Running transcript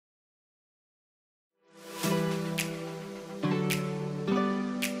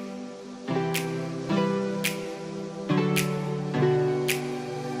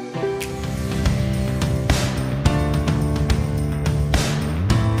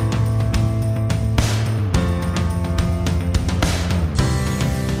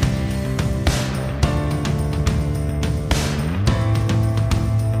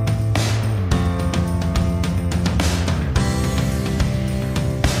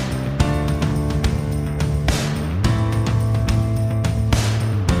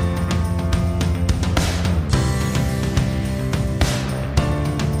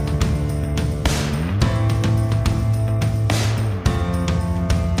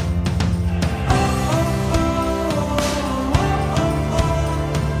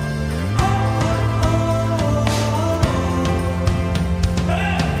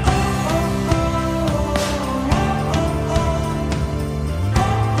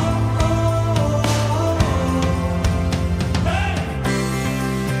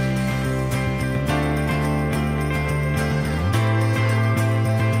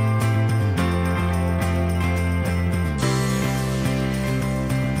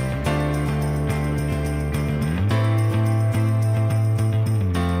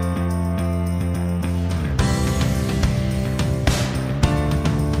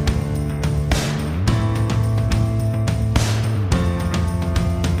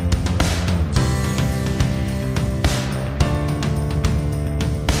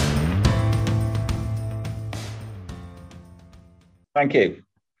Thank you.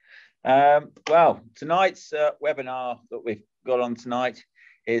 Well, tonight's webinar that we've got on tonight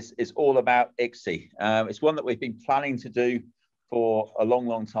is all about ICSI. It's one that we've been planning to do for a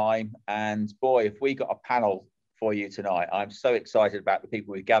long time. And boy, if we got a panel for you tonight, I'm so excited about the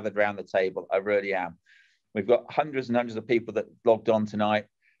people we've gathered around the table. I really am. We've got hundreds and hundreds of people that logged on tonight.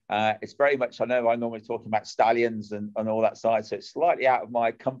 It's very much, I know I'm normally talking about stallions and all that side, so it's slightly out of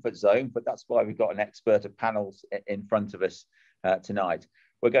my comfort zone, but that's why we've got an expert of panels in front of us tonight.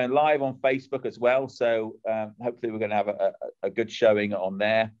 We're going live on Facebook as well, so hopefully we're going to have a good showing on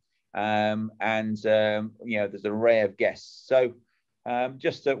there. You know, there's an array of guests. So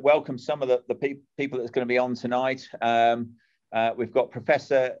just to welcome some of the people that's going to be on tonight. We've got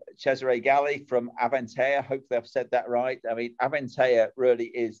Professor Cesare Galli from Avantea. Hopefully I've said that right. I mean, Avantea really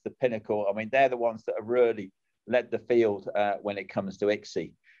is the pinnacle. I mean, they're the ones that have really led the field when it comes to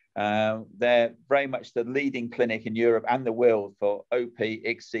ICSI. They're very much the leading clinic in Europe and the world for OP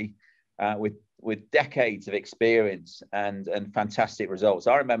ICSI with decades of experience and fantastic results.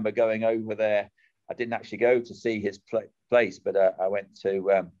 I remember going over there. I didn't actually go to see his place, but I went to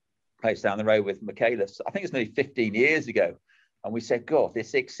a place down the road with Michaela. I think it's nearly 15 years ago. And we said, God,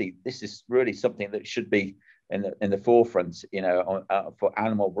 this ICSI, this is really something that should be in the forefront, you know, for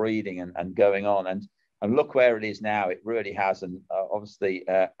animal breeding and going on. And look where it is now. It really has. And obviously,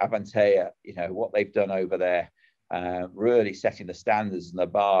 Avantea, you know, what they've done over there, really setting the standards and the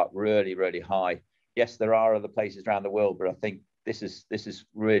bar really high. Yes, there are other places around the world, but I think this is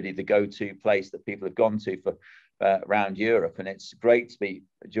really the go-to place that people have gone to for around Europe. And it's great to be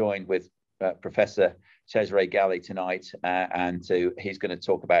joined with Professor Cesare Galli tonight, he's going to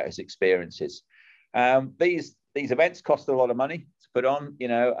talk about his experiences. These events cost a lot of money to put on, you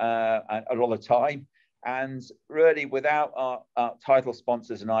know, a lot of time. And really, without our title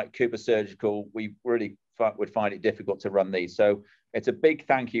sponsors tonight, CooperSurgical, we really would find it difficult to run these. So it's a big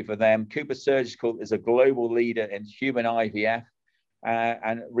thank you for them. CooperSurgical is a global leader in human IVF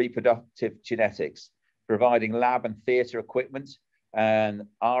and reproductive genetics, providing lab and theatre equipment and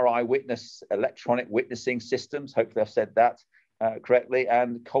RI witness electronic witnessing systems. Hopefully I've said that correctly.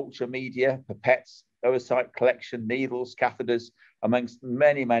 And culture media, pipettes, oocyte collection, needles, catheters, amongst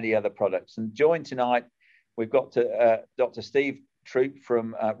many other products. And joined tonight, we've got Dr. Steve Troup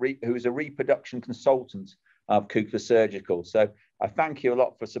from who is a reproduction consultant of CooperSurgical. So I thank you a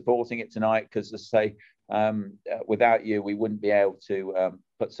lot for supporting it tonight, because as I say, without you, we wouldn't be able to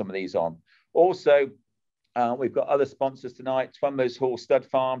put some of these on. Also, we've got other sponsors tonight. Twemlows Horse Stud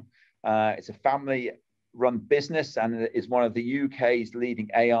Farm. It's a family-run business and is one of the UK's leading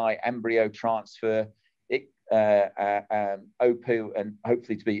AI embryo transfer, OPU, and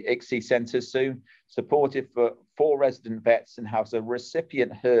hopefully to be ICSI centres soon. Supported for 4 resident vets and has a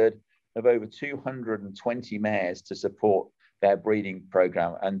recipient herd of over 220 mares to support their breeding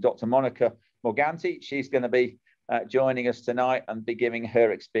programme. And Dr. Monica Morganti, she's going to be joining us tonight and be giving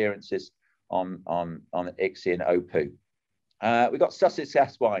her experiences on ICSI and OPU. We've got Sussex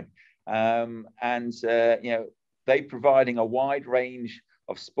Equine, you know, they're providing a wide range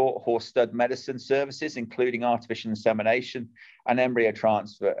of sport horse stud medicine services, including artificial insemination and embryo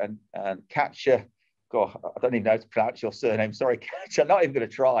transfer. And Kaatje, God, I don't even know how to pronounce your surname. Sorry, Kaatje, I'm not even going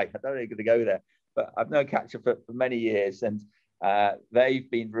to try. I don't even going to go there. But I've known Kaatje for many years, and they've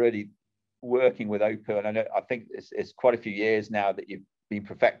been really working with OPU. And I think it's quite a few years now that you've been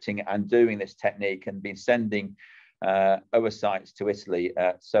perfecting and doing this technique and been sending oocytes to Italy.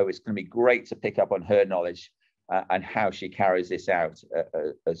 So it's going to be great to pick up on her knowledge and how she carries this out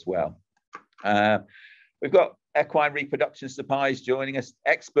as well. We've got Equine Reproduction Supplies joining us,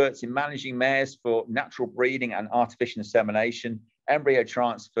 experts in managing mares for natural breeding and artificial insemination, embryo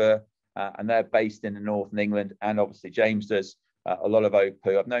transfer, and they're based in the north of England. And obviously James does a lot of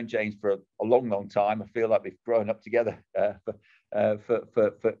OPU. I've known James for a long time. I feel like we've grown up together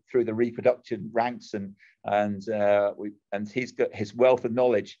through the reproduction ranks, and he's got his wealth of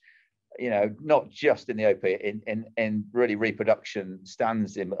knowledge, you know, not just in the OP, in really reproduction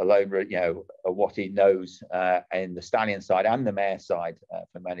stands him alone, you know, what he knows in the stallion side and the mare side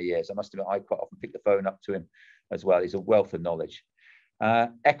for many years. I must admit, I quite often pick the phone up to him as well. He's a wealth of knowledge.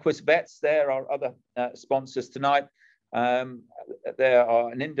 Equus Vets, there are other sponsors tonight. There are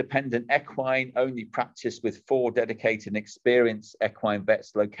an independent equine only practice with 4 dedicated and experienced equine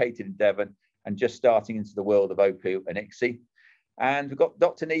vets located in Devon and just starting into the world of OPU and ICSI. And we've got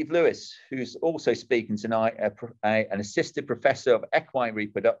Dr. Niamh Lewis, who's also speaking tonight, an assistant professor of equine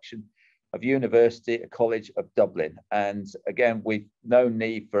reproduction of University College of Dublin. And again, we've known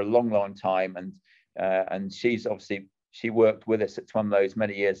Niamh for a long time, and she's obviously she worked with us at Twemlows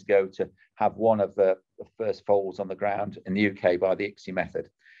many years ago to have one of the first foals on the ground in the UK by the ICSI method.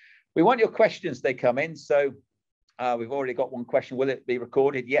 We want your questions, they come in. So we've already got one question. Will it be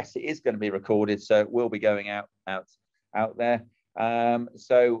recorded? Yes, it is going to be recorded. So it will be going out there.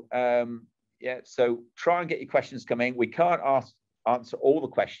 Yeah, so try and get your questions coming. We can't answer all the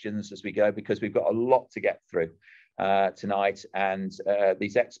questions as we go because we've got a lot to get through tonight, and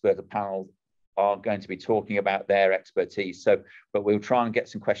these expert panels are going to be talking about their expertise. So, but we'll try and get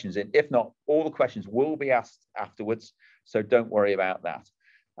some questions in. If not, all the questions will be asked afterwards, so don't worry about that.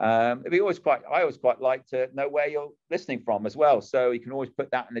 I always quite like to know where you're listening from as well. So you can always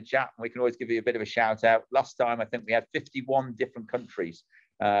put that in the chat, and we can always give you a bit of a shout out. Last time, I think we had 51 different countries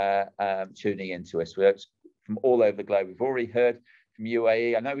tuning into us. We're from all over the globe. We've already heard from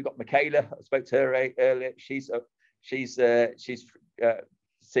UAE. I know we've got Michaela. I spoke to her earlier. She's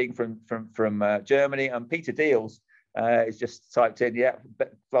seeing from Germany, and Peter Deals is just typed in, yeah,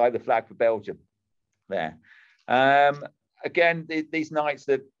 fly the flag for Belgium there. Again, these nights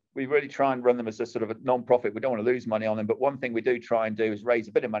that we really try and run them as a sort of a non-profit. We don't want to lose money on them, but one thing we do try and do is raise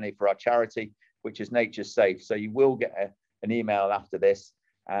a bit of money for our charity, which is Nature's Safe. So you will get an email after this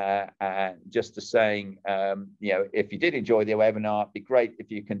just to saying, you know, if you did enjoy the webinar, it'd be great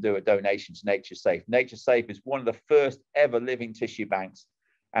if you can do a donation to Nature's Safe. Nature's Safe is one of the first ever living tissue banks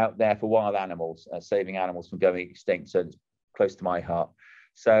out there for wild animals, saving animals from going extinct. So it's close to my heart.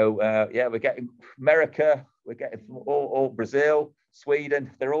 So yeah, we're getting America, we're getting from all Brazil, Sweden,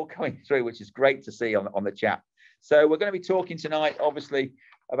 they're all coming through, which is great to see on the chat. So we're going to be talking tonight, obviously,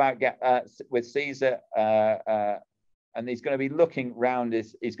 about with Cesar, and he's going to be looking around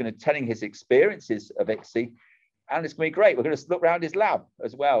he's going to telling his experiences of ICSI, and it's going to be great. We're going to look around his lab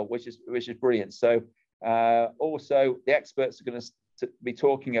as well, which is brilliant. So also the experts are going to be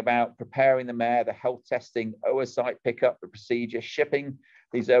talking about preparing the mare, the health testing, oocyte pickup, the procedure, shipping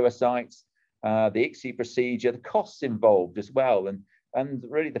these oocytes, the ICSI procedure, the costs involved as well, and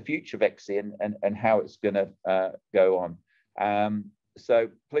really the future of ICSI and how it's going to go on. So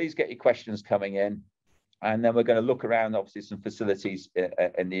please get your questions coming in, and then we're going to look around, obviously, some facilities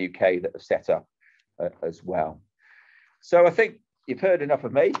in the UK that are set up as well. So I think you've heard enough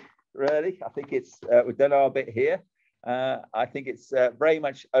of me, really. I think it's we've done our bit here. I think it's very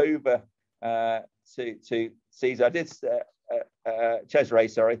much over to Cesar. I did Cesare,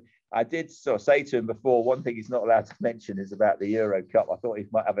 sorry. I did sort of say to him before, one thing he's not allowed to mention is about the Euro Cup. I thought he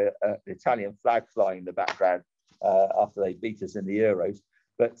might have an Italian flag flying in the background after they beat us in the Euros.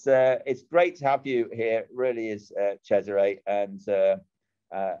 But it's great to have you here. It really is, Cesare, and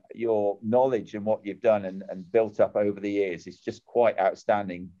your knowledge and what you've done and built up over the years is just quite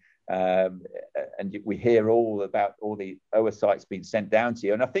outstanding. And we hear all about all the oocytes being sent down to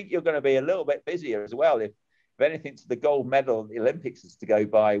you. And I think you're going to be a little bit busier as well. If anything to the gold medal, the Olympics is to go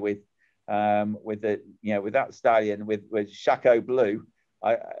by with the, you know, with that stallion, with Chaco Blue.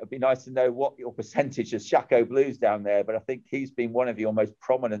 It'd be nice to know what your percentage of Chaco Blues down there, but I think he's been one of your most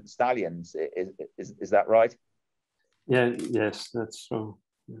prominent stallions. Is that right? Yeah, yes, that's true.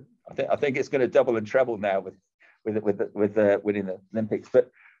 Yeah. I think it's going to double and treble now with winning the Olympics.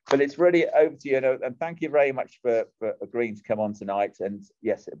 But it's really over to you, and thank you very much for agreeing to come on tonight. And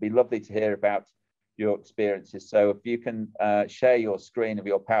yes, it'd be lovely to hear about your experiences. So if you can share your screen of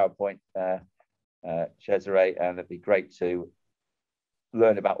your PowerPoint, Cesare, and it'd be great to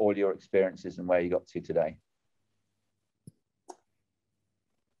learn about all your experiences and where you got to today.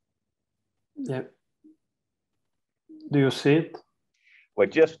 Yeah. Do you see it? We've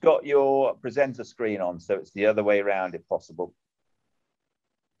just got your presenter screen on, so it's the other way around if possible.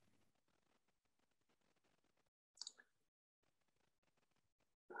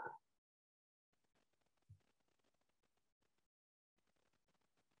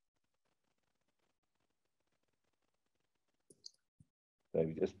 So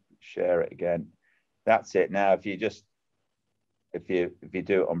we just share it again. That's it. Now, if you do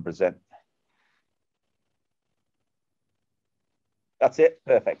it on present. That's it.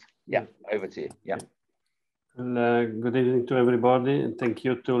 Perfect. Yeah, over to you. Yeah. Well, good evening to everybody, and thank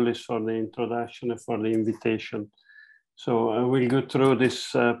you, Tullis, for the introduction and for the invitation. So I will go through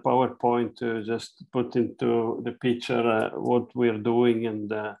this PowerPoint to just put into the picture what we're doing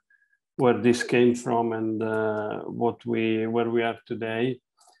and where this came from and where we are today.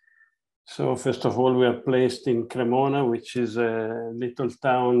 So first of all, we are placed in Cremona, which is a little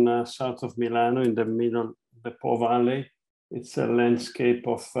town south of Milano in the middle of the Po Valley. It's a landscape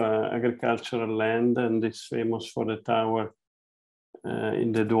of agricultural land, and it's famous for the tower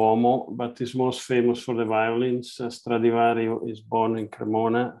in the Duomo, but it's most famous for the violins. Stradivari is born in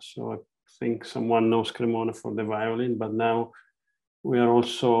Cremona, so think someone knows Cremona for the violin, but now we are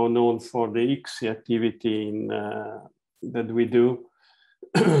also known for the ICSI activity that we do.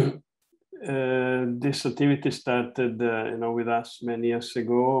 This activity started, with us many years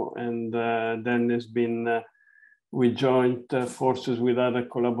ago, and then has been. We joined forces with other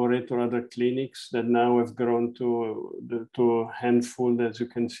collaborators, other clinics that now have grown to a handful, as you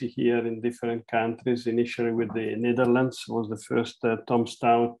can see here, in different countries. Initially with the Netherlands, was the first Tom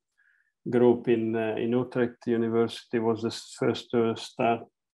Stout group in Utrecht University was the first to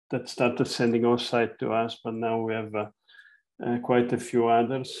started sending oocyte to us, but now we have quite a few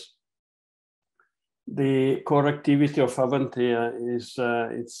others. The core activity of Avantea is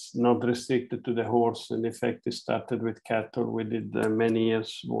it's not restricted to the horse. In effect, it started with cattle. We did many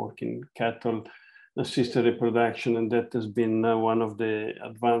years work in cattle assisted reproduction, and that has been one of the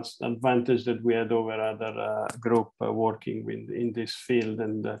advantages that we had over other group working in this field.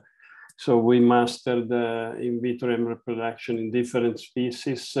 And so we mastered in vitro embryo production in different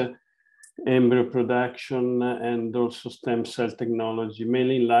species, embryo production, and also stem cell technology,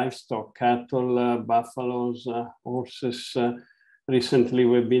 mainly livestock, cattle, buffaloes, horses. Recently,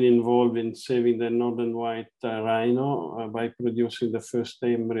 we've been involved in saving the northern white rhino by producing the first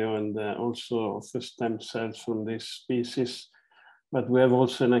embryo and also first stem cells from this species. But we have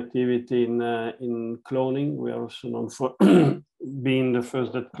also an activity in cloning. We are also known for being the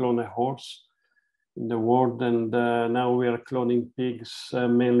first that clone a horse in the world, and now we are cloning pigs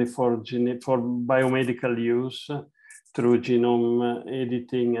mainly for biomedical use through genome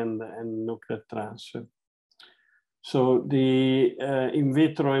editing and nuclear transfer. So the in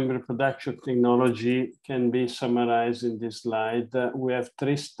vitro embryo production technology can be summarized in this slide. We have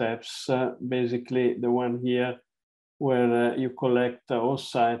 3 steps, basically the one here where you collect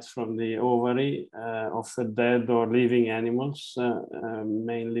oocytes from the ovary of dead or living animals,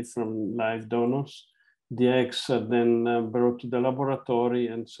 mainly from live donors. The eggs are then brought to the laboratory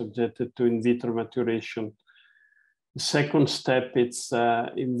and subjected to in vitro maturation. The second step, it's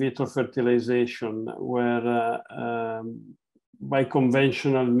in vitro fertilization, where by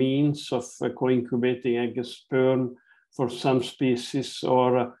conventional means of co-incubating egg and sperm for some species,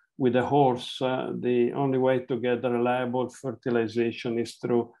 or with a horse, the only way to get a reliable fertilization is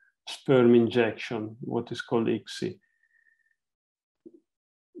through sperm injection, what is called ICSI.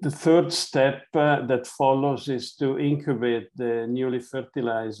 The third step that follows is to incubate the newly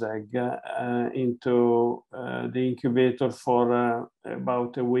fertilized egg into the incubator for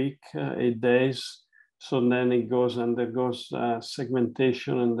about a week, 8 days. So then it undergoes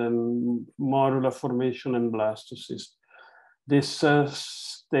segmentation and then morula formation and blastocyst. This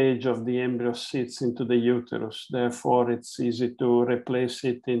stage of the embryo sits into the uterus. Therefore, it's easy to replace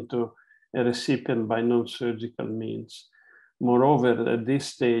it into a recipient by non-surgical means. Moreover, at this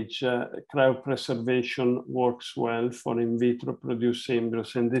stage, cryopreservation works well for in vitro produced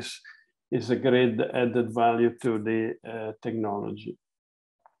embryos, and this is a great added value to the technology.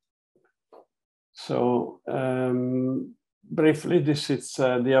 So briefly, this is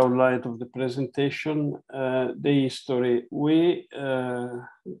the outline of the presentation. The history.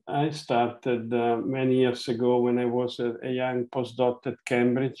 I started many years ago when I was a young postdoc at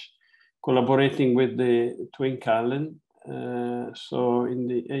Cambridge, collaborating with the twin Cullen. So in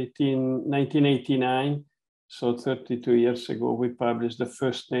the 1989, so 32 years ago, we published the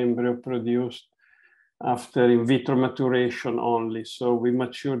first embryo produced after in vitro maturation only. So we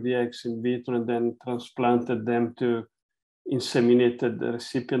matured the eggs in vitro and then transplanted them to inseminated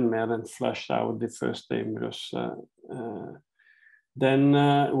recipient mare and flushed out the first embryos. Then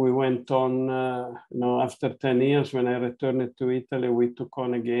we went on, after 10 years, when I returned to Italy, we took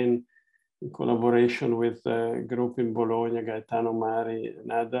on again in collaboration with a group in Bologna, Gaetano Mari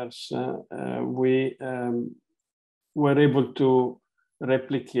and others. We were able to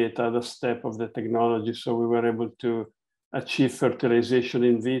replicate other step of the technology. So we were able to achieve fertilization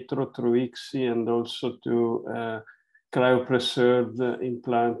in vitro through ICSI and also to cryopreserve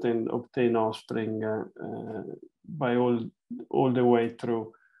implant and obtain offspring by all the way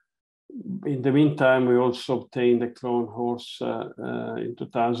through. In the meantime, we also obtained a clone horse in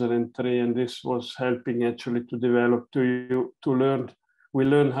 2003, and this was helping actually to develop, we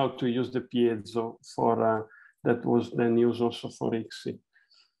learned how to use the piezo for, that was then used also for ICSI.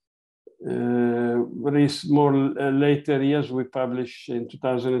 Later years, we published in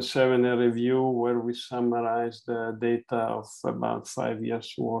 2007 a review where we summarized the data of about 5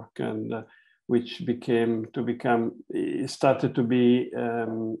 years work, and which started to be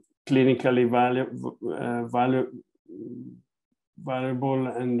clinically valuable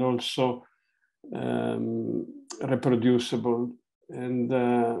and also reproducible.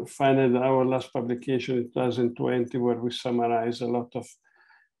 And finally, our last publication in 2020, where we summarize a lot of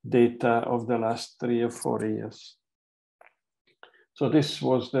data of the last 3 or 4 years. So this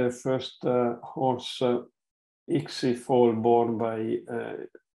was the first horse ICSI foal born by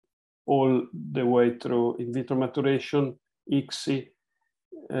all the way through in vitro maturation, ICSI,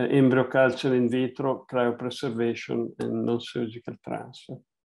 embryo culture in vitro, cryopreservation, and non-surgical transfer.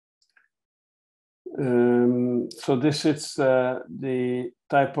 So this is the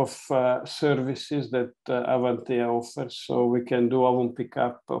type of services that Avantea offers. So we can do own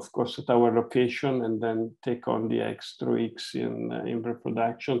pickup, of course, at our location, and then take on the eggs through ICSI and embryo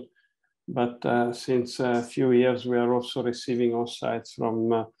production. But since a few years, we are also receiving oocytes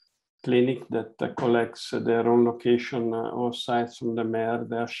from clinic that collects their own location oocytes from the mare.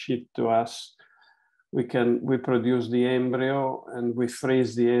 They are shipped to us. We produce the embryo and we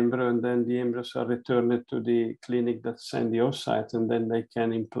freeze the embryo, and then the embryos are returned to the clinic that send the oocytes, and then they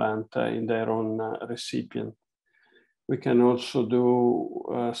can implant in their own recipient. We can also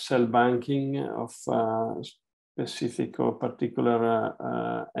do cell banking of specific or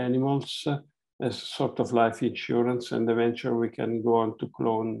particular animals as sort of life insurance, and eventually we can go on to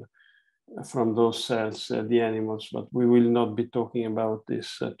clone from those cells the animals, but we will not be talking about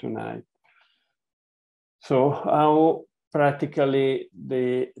this tonight. So how practically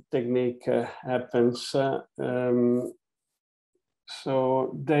the technique happens.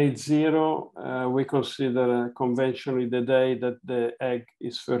 So day 0, we consider conventionally the day that the egg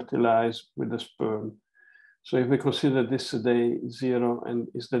is fertilized with the sperm. So if we consider this day 0 and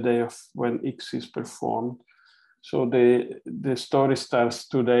is the day of when ICSI is performed, so the story starts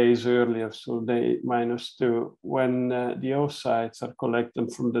 2 days earlier, so day -2, when the oocytes are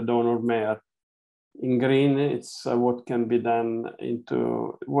collected from the donor mare. In green, it's what can be done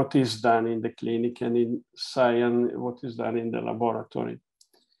into what is done in the clinic, and in cyan, what is done in the laboratory.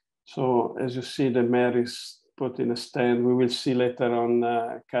 So as you see, the mare is put in a stand. We will see later on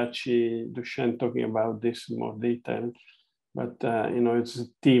Kaatje Ducheyne talking about this in more detail. But you know, it's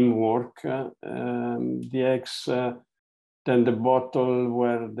teamwork. The eggs, then the bottle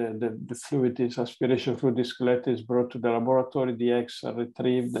where the fluid is, aspiration fluid is collected, is brought to the laboratory. The eggs are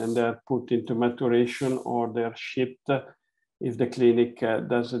retrieved and they are put into maturation, or they are shipped if the clinic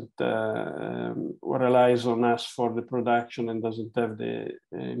doesn't relies on us for the production and doesn't have the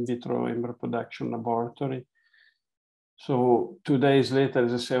in vitro embryo production laboratory. So 2 days later,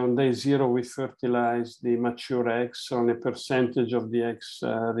 as I say, on day 0, we fertilize the mature eggs. Only a percentage of the eggs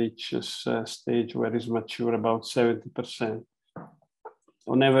reaches a stage where it's mature, about 70%.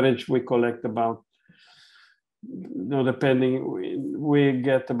 On average, we collect about, depending, we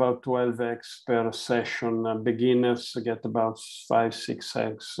get about 12 eggs per session. Beginners get about 5-6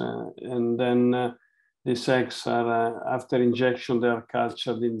 eggs. And then these eggs are, after injection, they are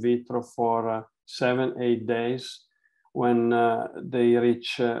cultured in vitro for 7-8 days. When they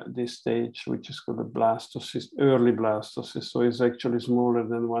reach this stage, which is called a blastocyst, early blastocyst. So it's actually smaller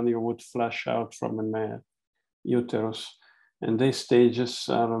than one you would flush out from a mare uterus. And these stages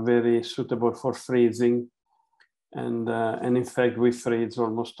are very suitable for freezing. And in fact, we freeze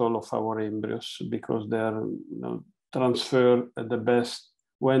almost all of our embryos because they are transferred at the best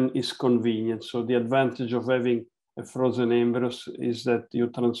when it's convenient. So the advantage of having a frozen embryo is that you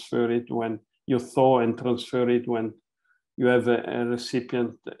transfer it when you thaw, and transfer it when you have a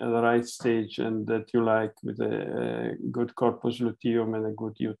recipient at the right stage and that you like, with a good corpus luteum and a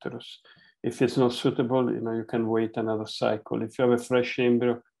good uterus. If it's not suitable, you can wait another cycle. If you have a fresh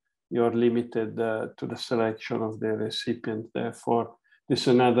embryo, you're limited to the selection of the recipient. Therefore, this is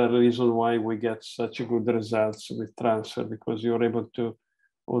another reason why we get such good results with transfer, because you're able to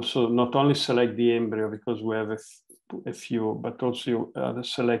also not only select the embryo, because we have a few, but also you are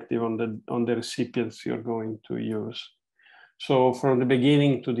selective on the recipients you're going to use. So from the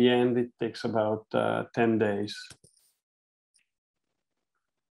beginning to the end, it takes about 10 days.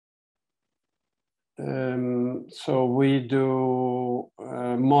 So we do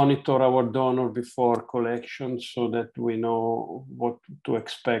monitor our donor before collection so that we know what to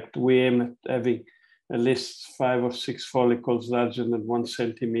expect. We aim at having at least 5 or 6 follicles larger than 1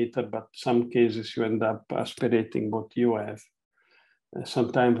 centimeter, but some cases you end up aspirating what you have.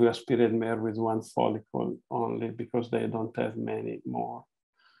 Sometimes we aspirate mare with 1 follicle only because they don't have many more.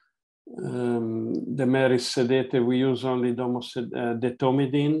 The mare is sedated. We use only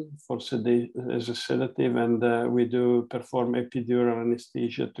detomidine as a sedative, and we do perform epidural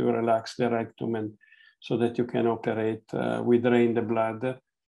anesthesia to relax the rectum, and so that you can operate. We drain the bladder,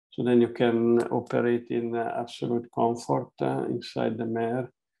 so then you can operate in absolute comfort inside the mare.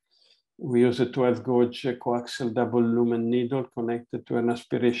 We use a 12 gauge coaxial double lumen needle connected to an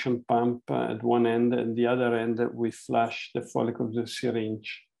aspiration pump at one end, and the other end we flush the follicle with a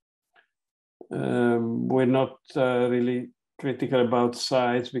syringe. We're not really critical about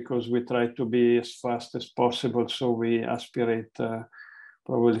size because we try to be as fast as possible, so we aspirate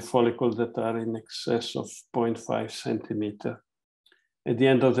probably follicles that are in excess of 0.5 centimeter. At the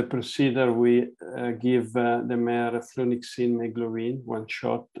end of the procedure, we give the mare flunixin meglurine, 1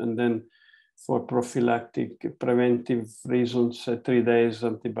 shot, and then for prophylactic preventive reasons, 3 days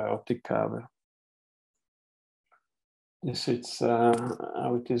antibiotic cover. This is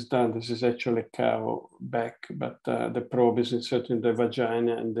how it is done. This is actually a cow back, but the probe is inserted in the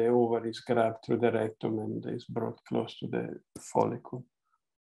vagina and the ovary is grabbed through the rectum and is brought close to the follicle.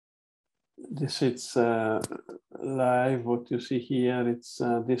 This is live. What you see here, it's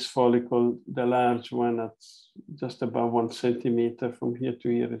this follicle, the large one that's just about 1 centimeter. From here to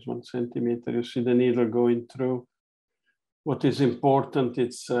here is 1 centimeter. You see the needle going through. What is important,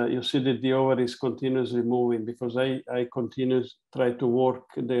 it's you see that the ovary is continuously moving because I continuously try to work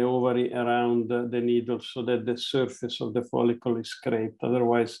the ovary around the needle so that the surface of the follicle is scraped.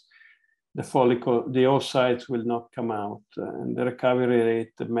 Otherwise, the follicle, the oocytes will not come out. And the recovery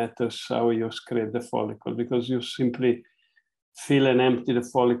rate matters how you scrape the follicle, because you simply fill and empty the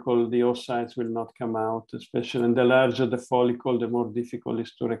follicle, the oocytes will not come out, especially, and the larger the follicle, the more difficult it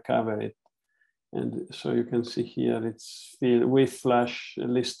is to recover it. And so you can see here, it's we flush at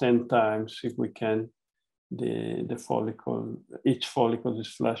least 10 times if we can, the follicle, each follicle is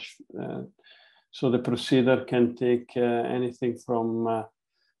flushed. So the procedure can take anything from,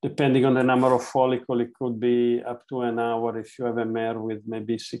 depending on the number of follicles, it could be up to an hour if you have a mare with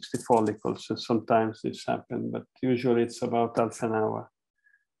maybe 60 follicles. So sometimes this happens, but usually it's about half an hour,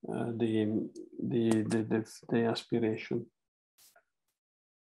 the aspiration.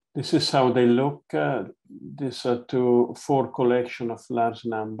 This is how they look. These are 4 collections of large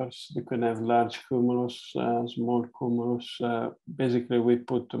numbers. You can have large cumulus, small cumulus. Basically, we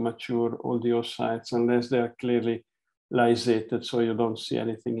put to mature all the oocytes unless they are clearly lysated, so you don't see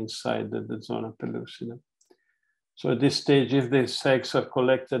anything inside the zona pellucida. So at this stage, if the eggs are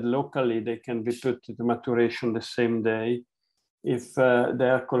collected locally, they can be put to maturation the same day. If they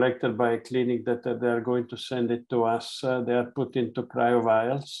are collected by a clinic that they are going to send it to us, they are put into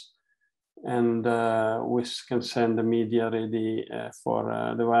cryovials, and we can send the media ready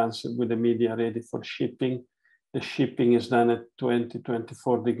for the ones with the media ready for shipping. The shipping is done at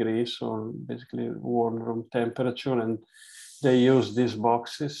 20-24 degrees, so basically warm room temperature, and they use these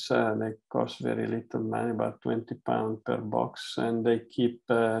boxes. They cost very little money, about £20 per box, and they keep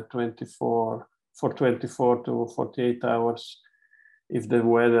 24 to 48 hours. If the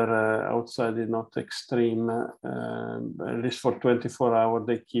weather outside is not extreme, at least for 24 hours,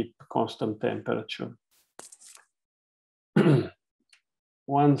 they keep constant temperature.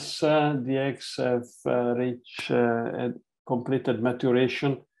 Once the eggs have reached completed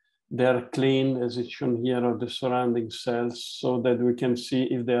maturation, they are cleaned, as it's shown here, of the surrounding cells so that we can see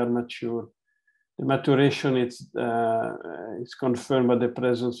if they are mature. The maturation is confirmed by the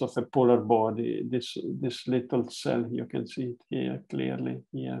presence of a polar body. This little cell, you can see it here clearly,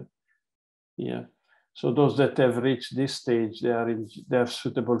 here. So those that have reached this stage, they are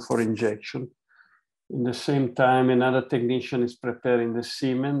suitable for injection. In the same time, another technician is preparing the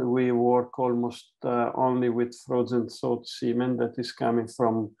semen. We work almost only with frozen thawed semen that is coming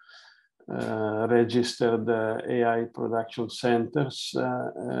from registered AI production centers.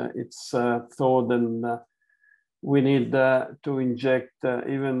 It's thawed, and we need to inject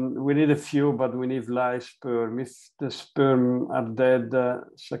we need a few, but we need live sperm. If the sperm are dead,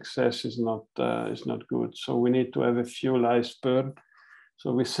 success is not good. So we need to have a few live sperm.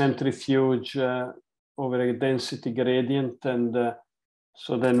 So we centrifuge over a density gradient, and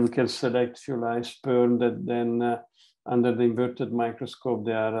so then we can select few live sperm that then under the inverted microscope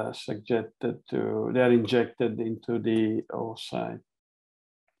they are injected into the oocyte.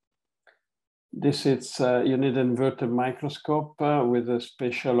 This is you need an inverted microscope with a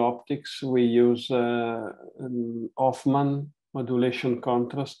special optics. We use Hoffman modulation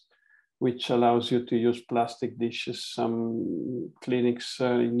contrast, which allows you to use plastic dishes. Some clinics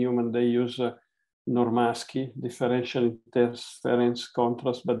in human, they use Normaski, differential interference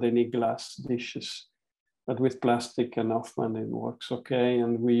contrast, but they need glass dishes. But with plastic and Hoffman, it works okay.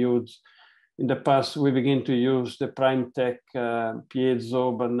 And we use, in the past, we begin to use the PrimeTech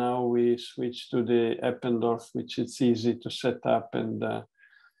piezo, but now we switch to the Eppendorf, which it's easy to set up, and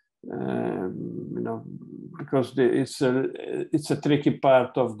because it's a tricky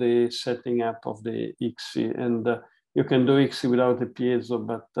part of the setting up of the ICSI, and You can do ICSI without the piezo,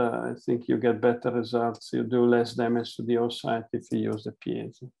 but I think you get better results. You do less damage to the oocyte if you use the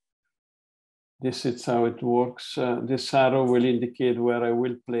piezo. This is how it works. This arrow will indicate where I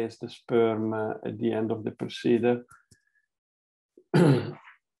will place the sperm at the end of the procedure.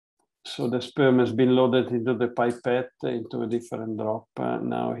 So the sperm has been loaded into the pipette, into a different drop.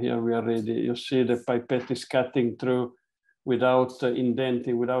 Now here we are ready. You see the pipette is cutting through without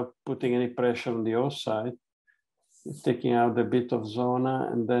indenting, without putting any pressure on the oocyte. It's taking out a bit of zona,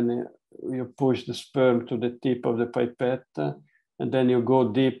 and then you push the sperm to the tip of the pipette, and then you go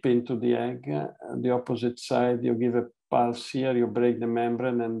deep into the egg. On the opposite side, you give a pulse here, you break the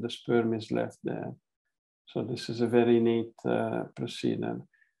membrane, and the sperm is left there. So this is a very neat procedure.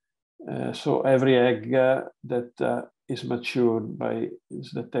 So every egg that is matured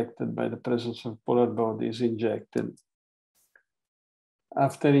is detected by the presence of polar body is injected.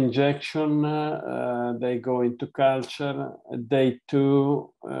 After injection, they go into culture. At day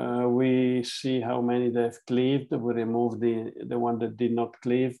 2, we see how many they've cleaved. We remove the one that did not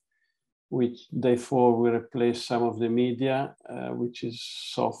cleave, which day 4 we replace some of the media, which is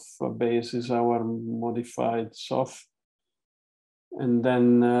soft base, is our modified soft. And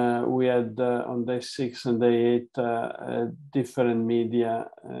then we had on day 6 and day 8 different media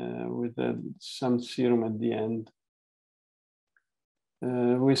with some serum at the end.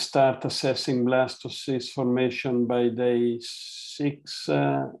 We start assessing blastocyst formation by day 6,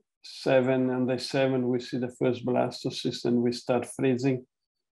 7. On day 7, we see the first blastocyst and we start freezing.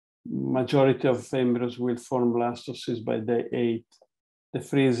 Majority of embryos will form blastocysts by day 8. The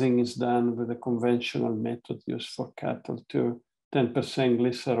freezing is done with a conventional method used for cattle too. 10%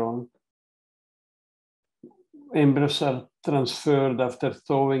 glycerol. Embryos are transferred after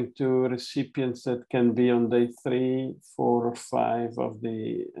thawing to recipients that can be on day 3, 4, or 5 of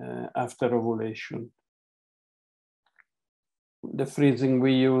the after ovulation. The freezing,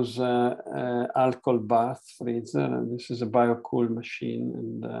 we use alcohol bath freezer, and this is a BioCool machine,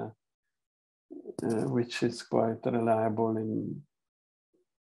 and which is quite reliable in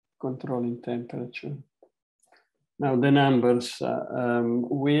controlling temperature. Now the numbers,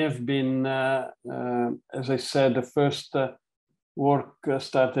 we have been, as I said, the first work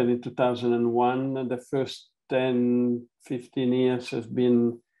started in 2001. The first 10, 15 years has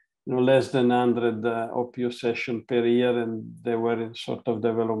been less than 100 OPU sessions per year, and they were in sort of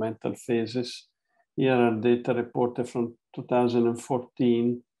developmental phases. Here are data reported from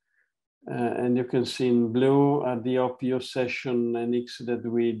 2014. And you can see in blue are the OPU session and ICSI that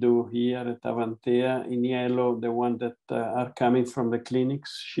we do here at Avantea. In yellow, the one that are coming from the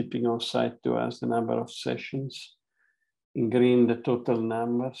clinics, shipping on site to us, the number of sessions. In green, the total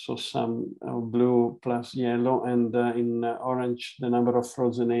number, so some blue plus yellow, and in orange, the number of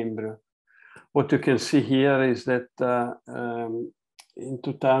frozen embryo. What you can see here is that in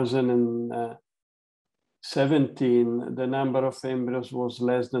 2017, the number of embryos was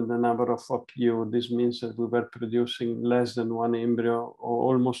less than the number of OPU. This means that we were producing less than 1 embryo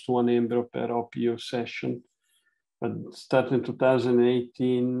or almost 1 embryo per OPU session. But starting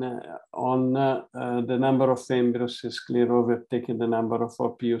 2018 on, the number of embryos is clearly overtaking the number of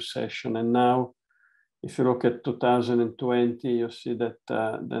OPU session. And now, if you look at 2020, you see that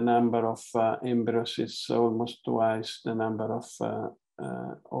the number of embryos is almost twice the number of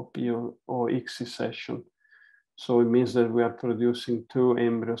OPU or ICSI session. So it means that we are producing 2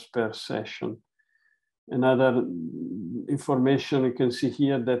 embryos per session. Another information you can see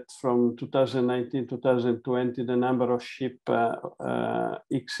here that from 2019 to 2020, the number of ship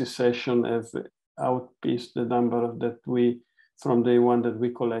ICSI session have outpaced the number of that we, from day 1 that we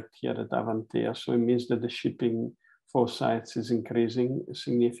collect here at Avantea. So it means that the shipping for sites is increasing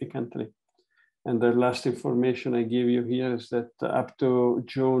significantly. And the last information I give you here is that up to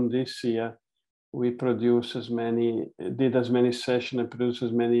June this year, we produce did as many sessions and produced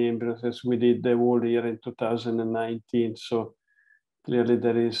as many embryos as we did the whole year in 2019. So clearly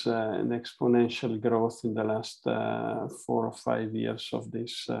there is an exponential growth in the last 4 or 5 years of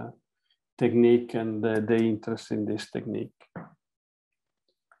this technique and the interest in this technique.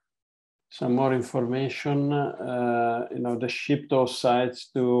 Some more information, the shipped oocytes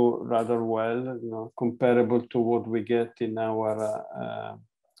do rather well, comparable to what we get in our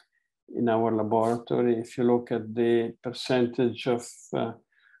laboratory. If you look at the percentage of,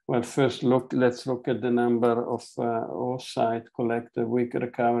 let's look at the number of oocyte collected. We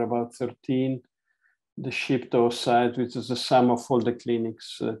recover about 13. The shipped oocyte, which is the sum of all the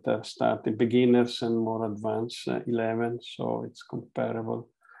clinics that are starting, beginners and more advanced, 11. So it's comparable.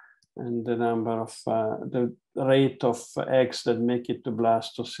 And the number of, the rate of eggs that make it to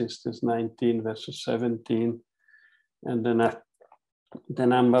blastocyst is 19 versus 17. And then the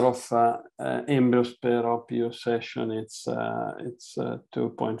number of embryos per OPU session, it's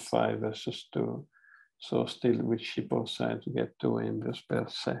 2.5 versus 2. So still with sheep-oocyte, you get 2 embryos per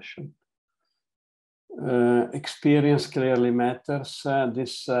session. Experience clearly matters.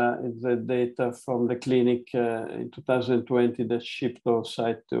 This is the data from the clinic in 2020 that shipped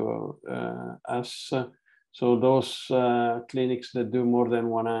oocyte to us. So those clinics that do more than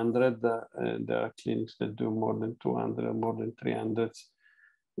 100, there are clinics that do more than 200, more than 300.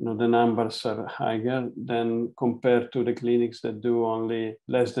 You know, the numbers are higher than compared to the clinics that do only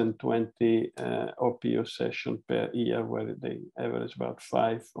less than 20 OPU sessions per year, where they average about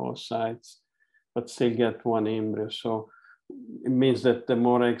 5 oocytes, but still get 1 embryo. So it means that the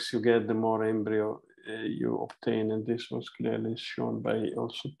more eggs you get, the more embryo you obtain. And this was clearly shown by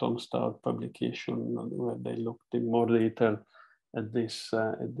also Tom Stout publication, where they looked in more detail at this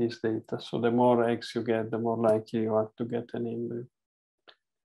data. So the more eggs you get, the more likely you are to get an embryo.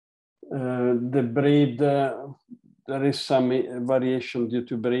 The breed, there is some variation due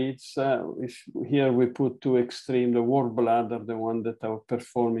to breeds. Here we put 2 extreme. The warm blood are the one that are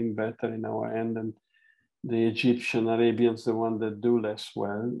performing better in our end, and the Egyptian Arabians, the one that do less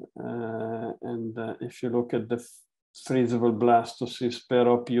well. And if you look at the freezable blastocyst per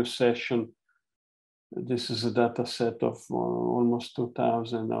OPU session, this is a data set of almost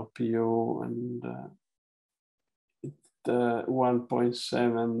 2,000 OPU, and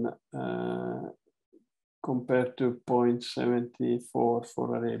 1.7 compared to 0.74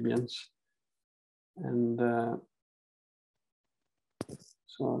 for Arabians. And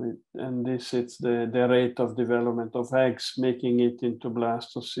and this is the rate of development of eggs making it into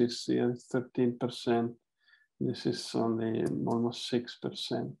blastocysts. Here it's 13%. This is only almost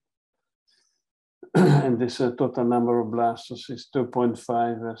 6%. And this is a total number of blastocysts,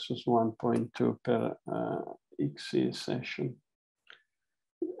 2.5 versus 1.2 per ICSI session.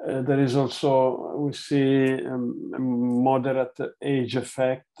 There is also, we see a moderate age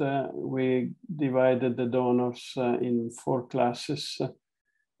effect. We divided the donors in 4 classes.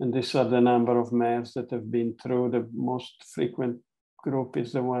 And these are the number of mares that have been through. The most frequent group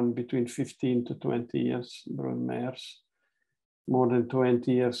is the one between 15 to 20 years, brood mares. More than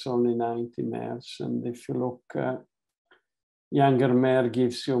 20 years, only 90 mares. And if you look, younger mare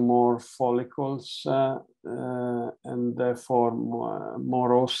gives you more follicles and therefore more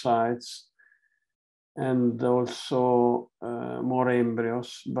oocytes, and also more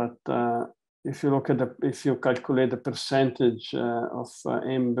embryos. But if you look at if you calculate the percentage of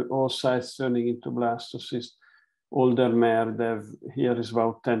oocytes turning into blastocysts, older mare, here is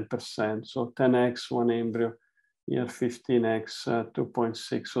about 10%. So 10 eggs, 1 embryo. Here 15 eggs,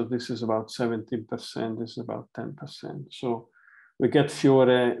 2.6. So this is about 17%. This is about 10%. So we get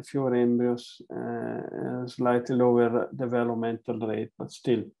fewer embryos, slightly lower developmental rate, but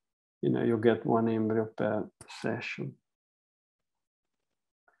still, you know, you get 1 embryo per session.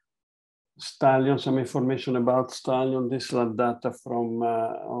 Stallion, some information about Stallion. This is data from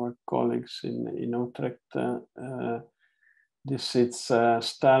our colleagues in Utrecht. This is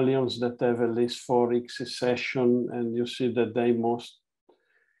stallions that have at least 4 ICSI sessions, and you see that they most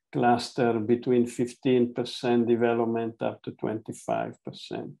cluster between 15% development up to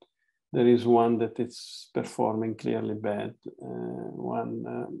 25%. There is one that is performing clearly bad,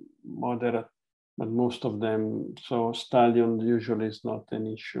 one moderate, but most of them, so stallion usually is not an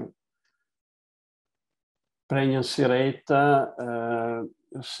issue. Pregnancy rate,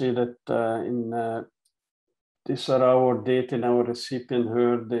 you see that these are our data in our recipient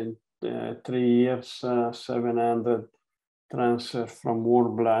herd in 3 years, 700 transfer from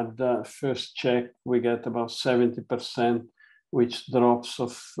warm blood. First check, we get about 70%, which drops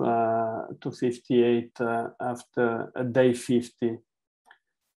off to 58 after day 50.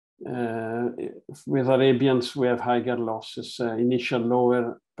 With Arabians, we have higher losses, initial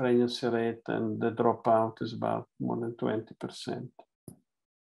lower pregnancy rate, and the dropout is about more than 20%.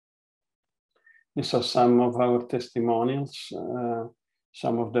 These are some of our testimonials.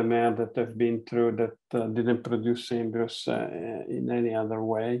 Some of the mare that have been through that didn't produce embryos in any other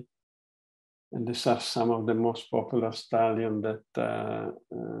way. And these are some of the most popular stallion that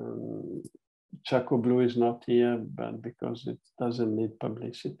Chaco Blue is not here, but because it doesn't need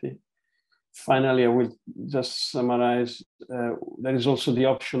publicity. Finally, I will just summarize. There is also the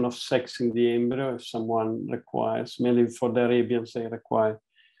option of sexing the embryo if someone requires, mainly for the Arabians, they require.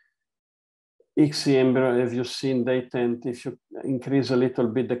 ICSI embryo, have you seen, they tend, if you increase a little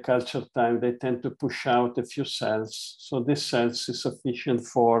bit the culture time, they tend to push out a few cells. So this cells is sufficient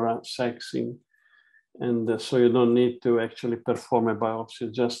for sexing. And so you don't need to actually perform a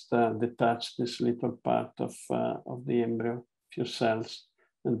biopsy, just detach this little part of the embryo, few cells.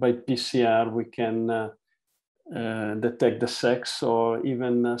 And by PCR, we can detect the sex, or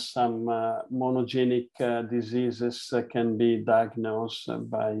even some monogenic diseases can be diagnosed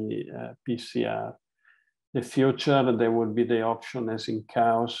by PCR. The future, there will be the option, as in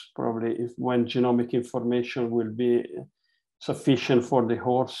cows, probably when genomic information will be sufficient for the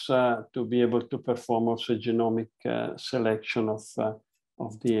horse to be able to perform also genomic selection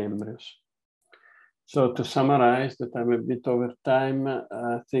of the embryos. So to summarize, that I'm a bit over time,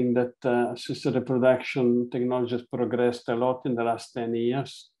 I think that assisted reproduction technology has progressed a lot in the last 10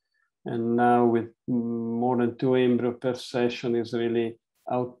 years. And now with more than 2 embryos per session is really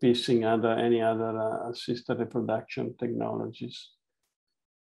outpacing any other assisted reproduction technologies.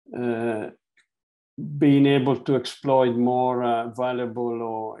 Being able to exploit more valuable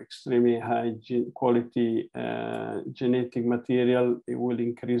or extremely high quality genetic material, it will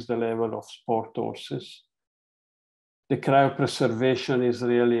increase the level of sport horses. The cryopreservation is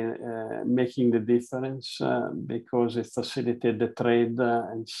really making the difference because it facilitates the trade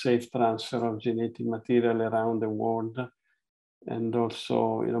and safe transfer of genetic material around the world, and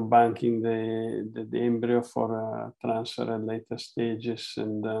also, you know, banking the embryo for transfer at later stages.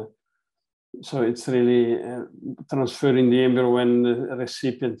 And so it's really transferring the embryo when the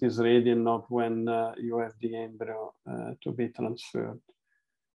recipient is ready and not when you have the embryo to be transferred.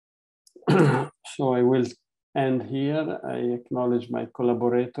 So I will end here. I acknowledge my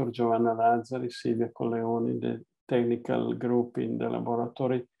collaborator, Giovanna Lazzari, Silvia Colleoni, the technical group in the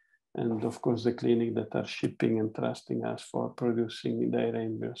laboratory, and of course the clinic that are shipping and trusting us for producing their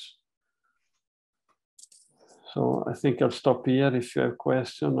embryos. So I think I'll stop here if you have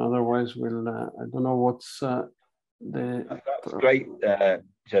questions. Otherwise, we'll, I don't know what's the... That's great,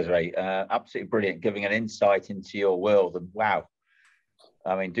 Cesare. Absolutely brilliant, giving an insight into your world. And wow,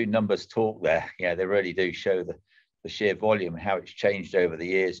 I mean, do numbers talk there? Yeah, they really do show the sheer volume, how it's changed over the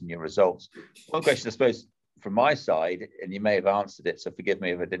years and your results. One question, I suppose, from my side, and you may have answered it, so forgive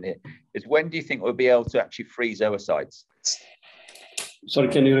me if I didn't hear, is when do you think we'll be able to actually freeze oocytes? Sorry,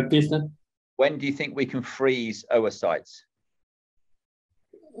 can you repeat that? When do you think we can freeze oocytes?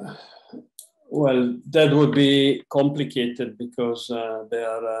 Well, that would be complicated because they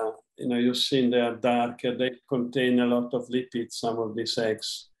are, you know, you've seen they are darker. They contain a lot of lipids, some of these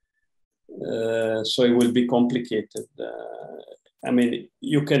eggs. So it will be complicated. I mean,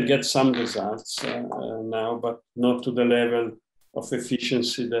 you can get some results now, but not to the level of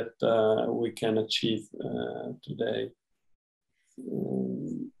efficiency that we can achieve today.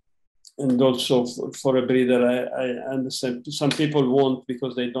 And also for a breeder, I understand some people won't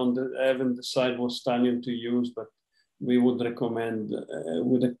because they haven't decided what stallion to use, but we would recommend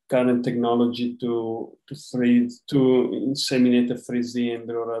with the current technology to inseminate and freeze the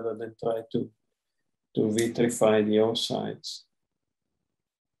embryo rather than try to vitrify the oocytes.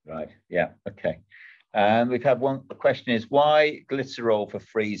 Right, yeah, okay. And we've had one, the question is, why glycerol for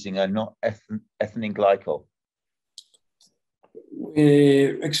freezing and not ethylene glycol?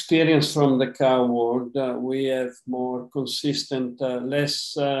 We experience from the cow world, we have more consistent,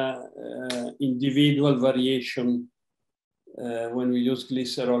 less individual variation when we use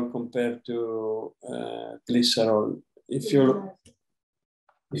glycerol compared to glycerol. If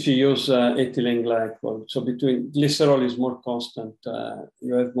you use ethylene glycol, so between glycerol is more constant,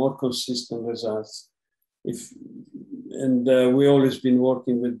 you have more consistent results. We always been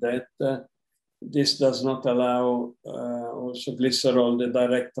working with that. This does not allow also glycerol, the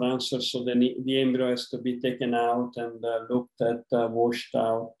direct transfer, so the embryo has to be taken out and looked at, washed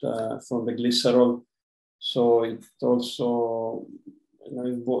out from the glycerol. So it also, you know,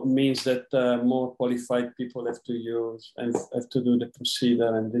 it means that more qualified people have to use and have to do the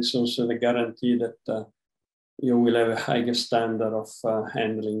procedure, and this also the guarantee that you will have a higher standard of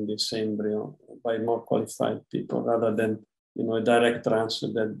handling this embryo by more qualified people rather than, you know, a direct transfer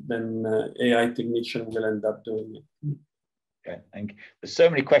that then AI technician will end up doing it. Okay, thank you. There's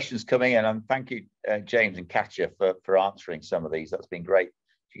so many questions coming in, and thank you, James and Kaatje, for answering some of these. That's been great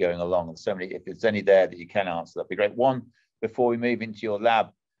going along. And so many, if there's any there that you can answer, that'd be great. One, before we move into your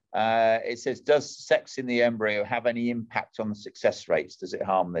lab, it says, does sex in the embryo have any impact on the success rates? Does it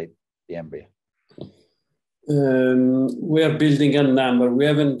harm the embryo? We are building a number. We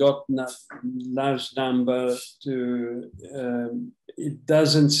haven't got enough large number to, it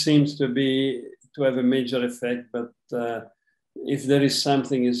doesn't seem to have a major effect, but if there is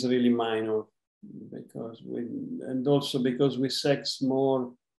something, it's really minor, because and also because we sex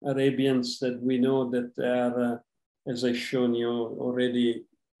more Arabians that we know that they are, as I've shown you already,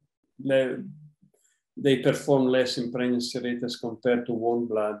 they perform less in pregnancy rate as compared to warm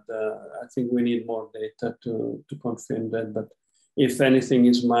blood. I think we need more data to confirm that, but if anything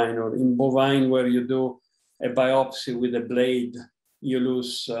is minor. In bovine, where you do a biopsy with a blade, you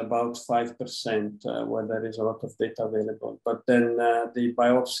lose about 5% where there is a lot of data available. But then the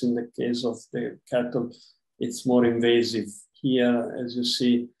biopsy in the case of the cattle, it's more invasive. Here, as you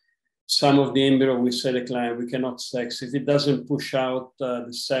see, some of the embryo we say decline, we cannot sex. If it doesn't push out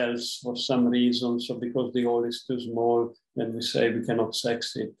the cells for some reason, so because the hole is too small, then we say we cannot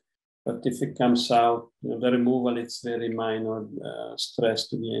sex it. But if it comes out, you know, the removal, it's very minor stress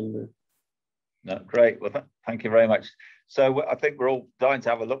to the embryo. No, great. Well, thank you very much. So I think we're all dying to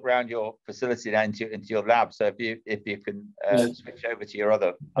have a look around your facility and into your lab. So if you can switch over to your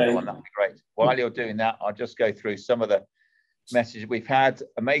other one, that'd be great. While you're doing that, I'll just go through some of the messages we've had.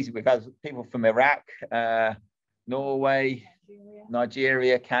 Amazing. We've had people from Iraq, Norway,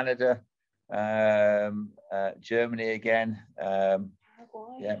 Nigeria, Canada, Germany again.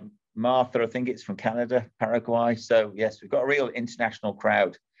 Yeah, Martha, I think it's from Canada, Paraguay. So yes, we've got a real international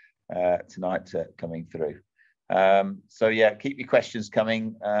crowd tonight coming through. So yeah, keep your questions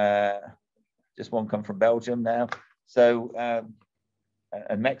coming. Just one come from Belgium now. So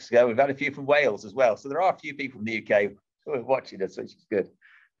and Mexico. We've had a few from Wales as well. So there are a few people from the UK who are watching us, which is good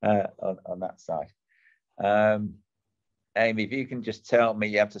on that side. Amy, if you can just tell me,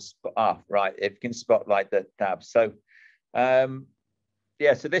 you have to spot, right, if you can spotlight the tab. So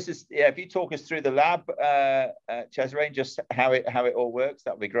yeah, so this is, yeah, if you talk us through the lab, Cesare, just how it all works,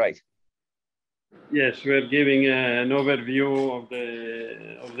 that would be great. Yes, we're giving an overview of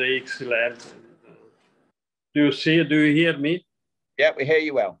the ICSI lab. Do you hear me? Yeah, we hear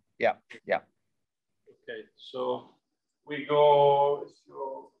you well. Yeah, yeah. Okay, so we go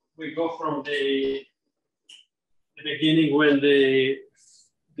from the beginning when the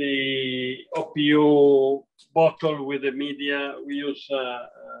OPU bottle with the media, we use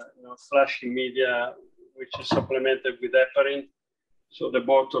flashing media, which is supplemented with heparin. So the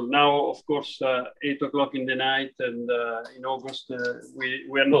bottle now, of course, 8 o'clock in the night, and in August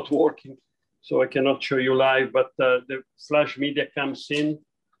we are not working, so I cannot show you live. But the flash media comes in.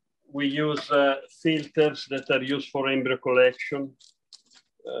 We use filters that are used for embryo collection.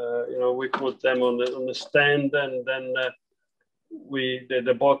 We put them on the stand, and then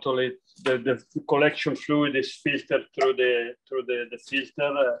the bottle, the collection fluid is filtered through the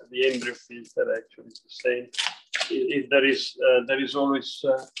filter. The embryo filter actually is the same. If there is always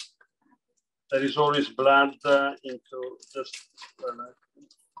blood into just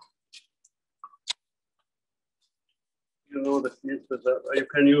the filters. You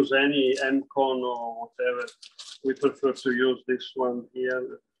can use any MCON or whatever. We prefer to use this one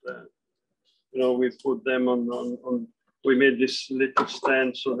here. We put them on. We made this little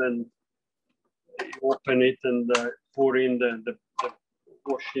stand, so then you open it and pour in the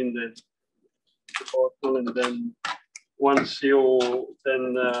wash in the bottle, and then once you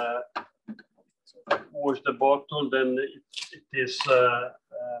then wash the bottle, then it is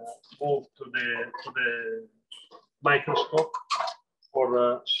moved to the microscope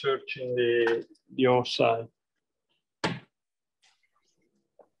for searching the oocyte.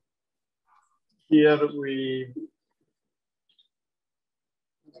 Here we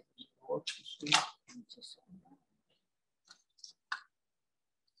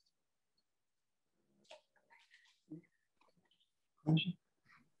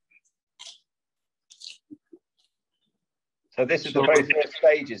So this is the very first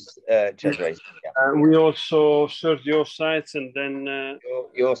stages, Cesare. Yeah. We also search the oocytes, and then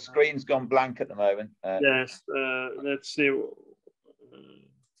your screen's gone blank at the moment. Yes, let's see.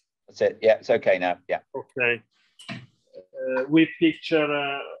 That's it. Yeah, it's okay now. Yeah. Okay. We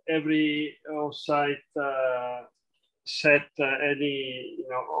picture every oocyte set any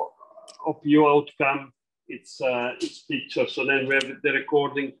OPU outcome. It's picture. So then we have the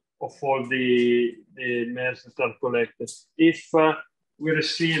recording of all the mares that are collected. If we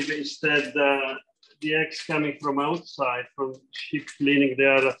receive instead the eggs coming from outside, from sheep clinic,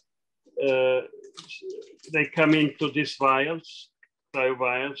 they come into these vials,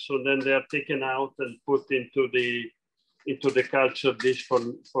 cryovials. So then they are taken out and put into the culture dish for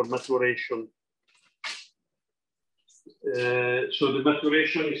maturation. So the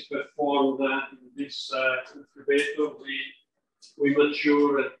maturation is performed in this incubator. We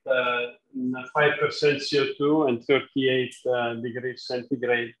mature at 5% CO2 and 38 degrees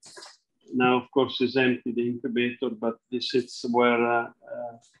centigrade. Now, of course, it's empty, the incubator, but this is where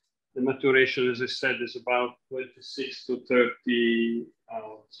the maturation, as I said, is about 26 to 30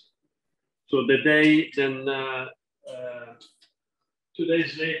 hours. So the day, then 2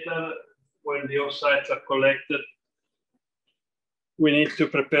 days later, when the oocytes are collected, we need to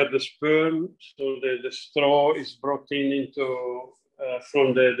prepare the sperm. So the straw is brought into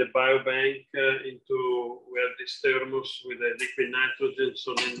from the biobank into where this thermos with the liquid nitrogen,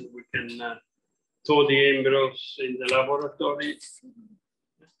 so then we can thaw the embryos in the laboratory.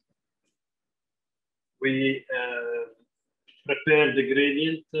 We prepare the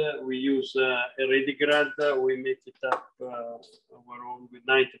gradient. We use a redigrad. We make it up our own with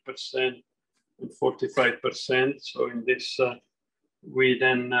 90% and 45%. So in this, we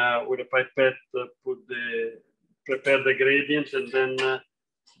then with a pipette prepare the gradient, and then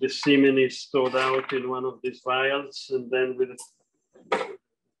the semen is stored out in one of these vials, and then with a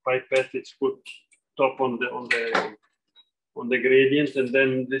pipette it's put top on the gradient, and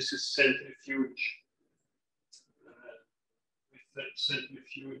then this is centrifuge. With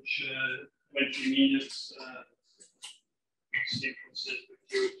centrifuge 20 minutes, simple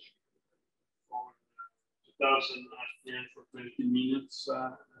centrifuge for 2000 RPM for 20 minutes.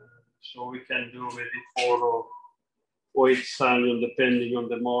 So we can do maybe 4 or 8 Stallion, depending on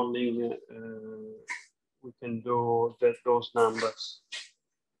the morning. We can do those numbers.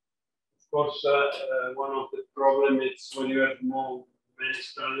 Of course, one of the problems is when you have many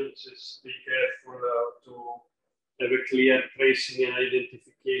Stallions, is be careful to have a clear tracing and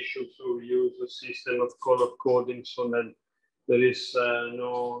identification. So we use a system of color coding so that there is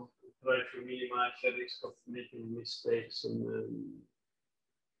no try to minimize the risk of making mistakes. And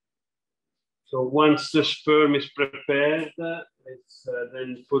so once the sperm is prepared, it's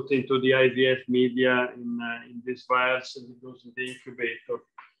then put into the IVF media in these vials, and it goes in the incubator.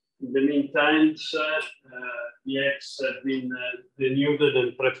 In the meantime, the eggs have been denuded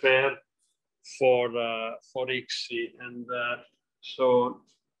and prepared for ICSI, and so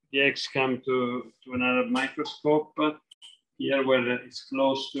the eggs come to another microscope here, where it's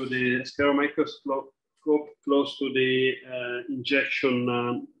close to the stereo microscope, close to the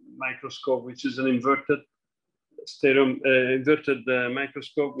injection microscope, which is an inverted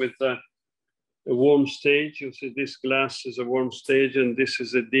microscope with a warm stage. You see this glass is a warm stage, and this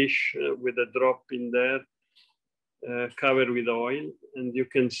is a dish with a drop in there covered with oil. And you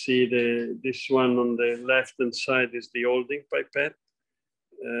can see this one on the left-hand side is the holding pipette,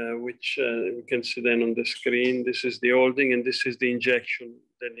 which we can see then on the screen. This is the holding, and this is the injection,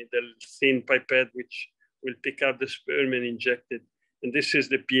 the thin pipette, which will pick up the sperm and inject it. And this is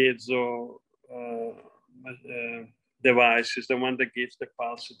the piezo device, is the one that gives the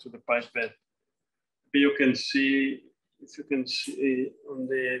pulse to the pipette. You can see, if you can see on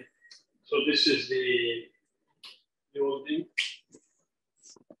the, so this is the holding.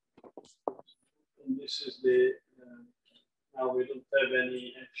 And this is the, now we don't have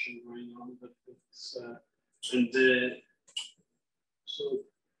any action going on, but it's, and so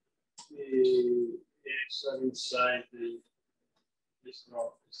the eggs are inside this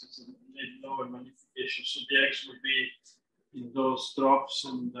drop. This is a lower magnification. So the eggs will be in those drops,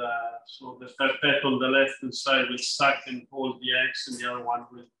 and so the pipette on the left-hand side will suck and hold the eggs, and the other one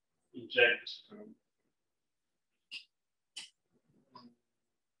will inject the sperm.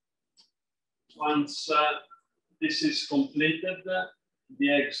 Once this is completed, the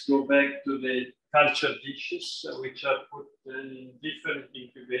eggs go back to the culture dishes, which are put in different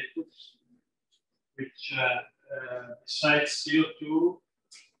incubators, which besides CO2,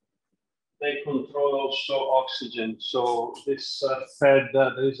 they control also oxygen. So this fed,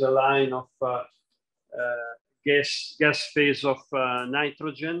 there is a line of gas phase of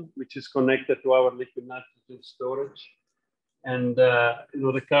nitrogen, which is connected to our liquid nitrogen storage. And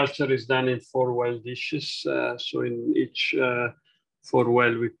the culture is done in 4 well dishes. So in each 4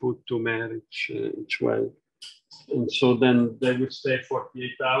 well, we put 2 mare each well. And so then they will stay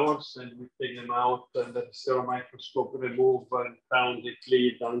 48 hours, and we take them out, and the stereo microscope remove and count the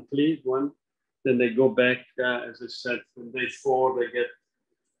cleaved, uncleaved one. Then they go back, as I said, from day 4, they get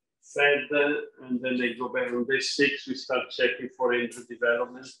fed, and then they go back. On day 6, we start checking for embryo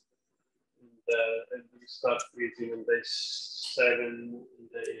development. And we start freezing on day 7.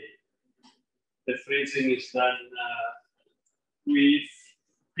 The freezing is done with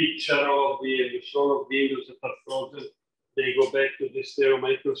picture of the embryos. All of the embryos that are frozen, they go back to the stereo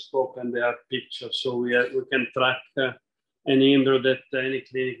microscope, and they are pictures. So we can track any embryo that any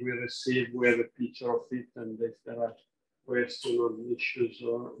clinic we receive. We have a picture of it, and if there are questions or issues,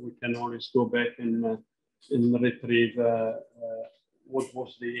 or we can always go back and retrieve what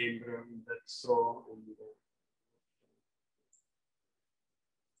was the embryo in that straw.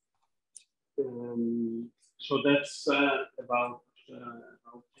 So that's about it.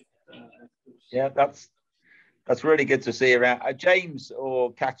 Yeah, That's really good to see around. James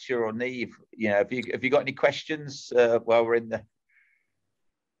or Kaatje or Niamh, you know, have you got any questions while we're in the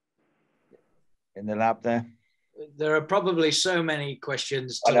lab there? There are probably so many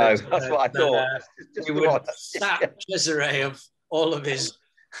questions. I know, that's what I thought. We would sap Cesare of all of his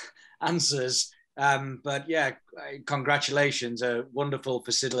answers. But yeah, congratulations, a wonderful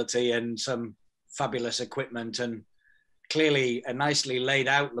facility and some fabulous equipment, and clearly a nicely laid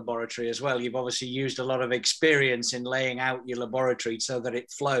out laboratory as well. You've obviously used a lot of experience in laying out your laboratory so that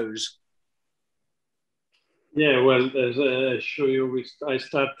it flows. Yeah, well, as I show you, I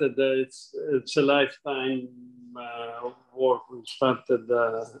started, it's a lifetime work. We started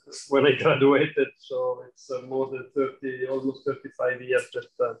when I graduated, so it's more than 30, almost 35 years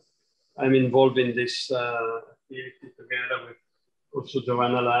that I'm involved in this activity together with also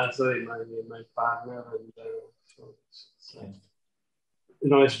Giovanna Lazzari, my partner, and so it's you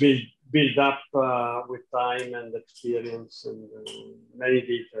know, it's been built up with time and experience and many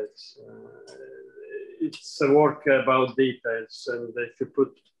details. It's a work about details, and if you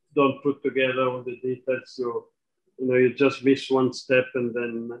don't put together all the details, you know, you just miss one step, and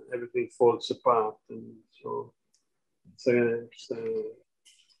then everything falls apart. And so, so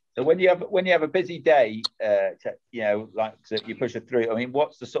when you have a busy day, you know, like so you push it through. I mean,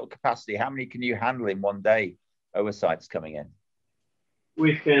 what's the sort of capacity? How many can you handle in one day? Oversights coming in.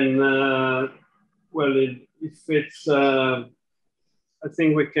 We can. Well, if it's. I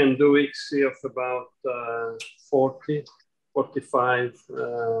think we can do ICSI of about 40, 45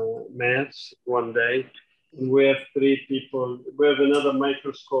 mares one day. And we have 3 people. We have another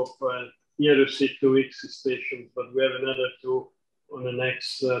microscope. Here you see 2 ICSI stations, but we have another 2 on the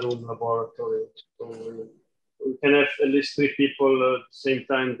next room laboratory. So we can have at least 3 people at the same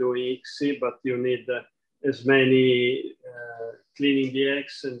time doing ICSI, but you need as many cleaning the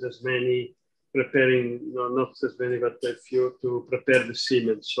eggs and as many preparing, no, not as many, but a few to prepare the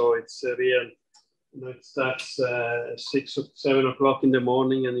semen. So it's a real, you know, it starts 6 or 7 o'clock in the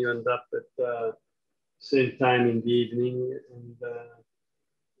morning, and you end up at same time in the evening. And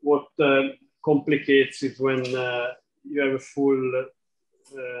what complicates is when you have a full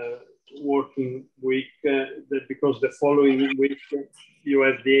working week, because the following week you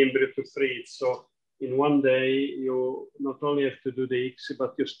have the embryo to freeze. So in one day, you not only have to do the ICSI,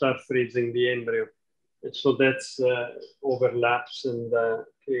 but you start freezing the embryo. And so that's overlaps and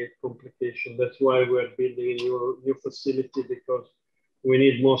create complication. That's why we're building a new facility, because we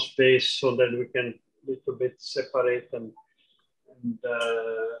need more space so that we can a little bit separate and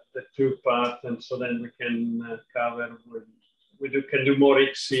the 2 parts, and so then we can cover can do more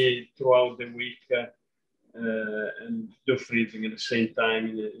ICSI throughout the week and do freezing at the same time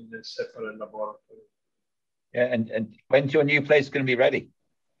in a separate laboratory. Yeah, and when's your new place going to be ready?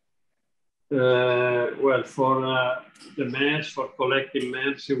 Well, for the mares, for collecting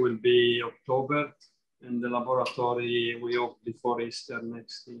mares, it will be October, and the laboratory we hope before Easter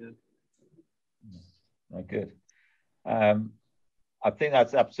next year. Very good. I think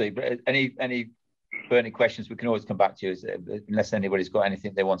that's absolutely. Any burning questions, we can always come back to you, unless anybody's got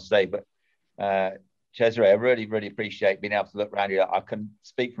anything they want to say. But Cesare, I really appreciate being able to look around you. I can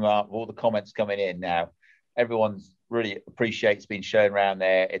speak from all the comments coming in now. Everyone's really appreciates being shown around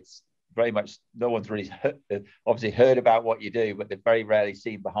there. It's very much, no one's really obviously heard about what you do, but they've very rarely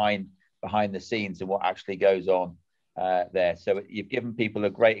seen behind the scenes and what actually goes on there. So you've given people a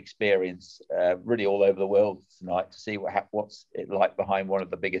great experience, really all over the world tonight, to see what's it like behind one of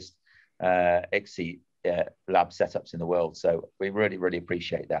the biggest ICSI lab setups in the world. So we really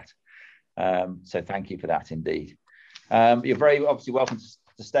appreciate that. So thank you for that indeed. You're very obviously welcome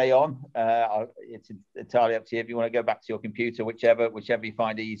to stay on. It's entirely up to you if you want to go back to your computer, whichever you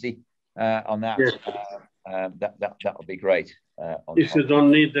find easy on that. Yes. That would be great. If you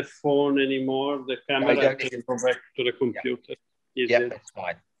don't need the phone anymore, the camera can go back to the computer. Yeah, that's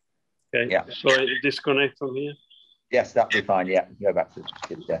fine. Okay. Yeah. So I disconnect from here. Yes, that'd be fine. Yeah, go back to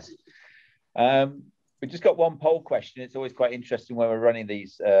the desk. We just got one poll question. It's always quite interesting when we're running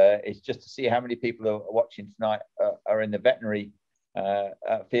these. It's just to see how many people are watching tonight are in the veterinary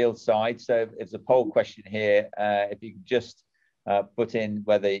field side. So it's a poll question here. If you can just put in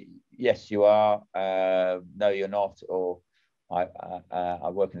whether yes you are, no you're not, or I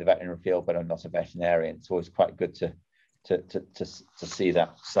work in the veterinary field but I'm not a veterinarian. It's always quite good to see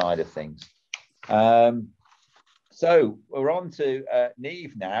that side of things. So we're on to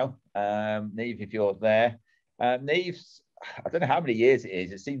Niamh now. Niamh, if you're there. Niamh's, I don't know how many years it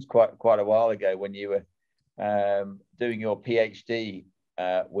is. It seems quite a while ago when you were doing your PhD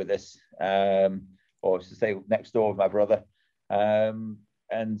with us, or to say next door with my brother.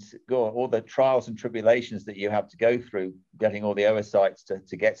 God, all the trials and tribulations that you have to go through getting all the oocytes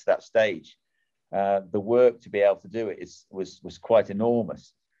to get to that stage. The work to be able to do it was quite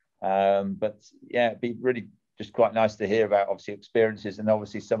enormous. But yeah, it'd be really just quite nice to hear about obviously experiences and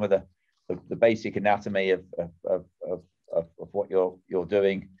obviously some of the basic anatomy of what you're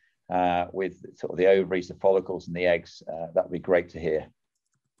doing with sort of the ovaries, the follicles, and the eggs. That would be great to hear.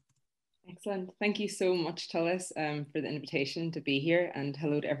 Excellent. Thank you so much, Tullis, for the invitation to be here, and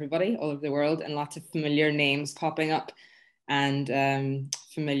hello to everybody all over the world, and lots of familiar names popping up and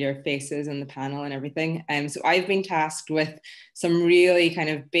familiar faces on the panel and everything. So I've been tasked with some really kind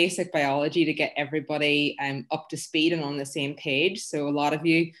of basic biology to get everybody up to speed and on the same page. So a lot of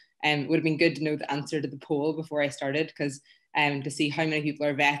you would have been good to know the answer to the poll before I started, because to see how many people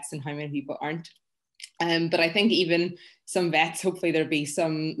are vets and how many people aren't. But I think even some vets, hopefully there'll be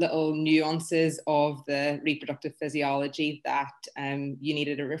some little nuances of the reproductive physiology that you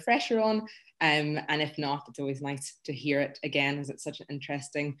needed a refresher on. And if not, it's always nice to hear it again, as it's such an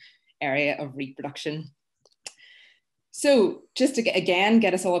interesting area of reproduction. So just to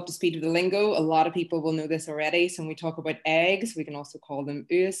get us all up to speed with the lingo, a lot of people will know this already. So when we talk about eggs, we can also call them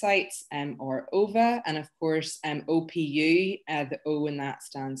oocytes or ova. And of course, OPU, the O in that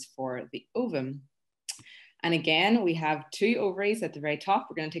stands for the ovum. And again, we have two ovaries at the very top.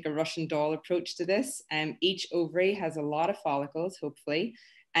 We're going to take a Russian doll approach to this. Each ovary has a lot of follicles, hopefully.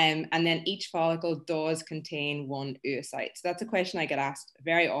 And then each follicle does contain one oocyte. So that's a question I get asked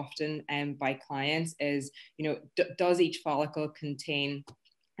very often by clients is, you know, does each follicle contain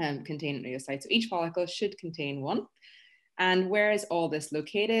an oocyte? So each follicle should contain one. And where is all this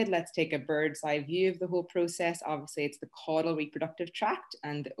located? Let's take a bird's eye view of the whole process. Obviously, it's the caudal reproductive tract,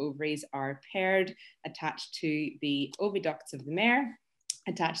 and the ovaries are paired, attached to the oviducts of the mare,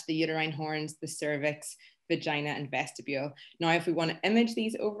 attached to the uterine horns, the cervix, vagina, and vestibule. Now, if we want to image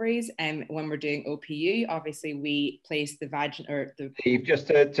these ovaries, when we're doing OPU, obviously we place the vagina or the. Steve, just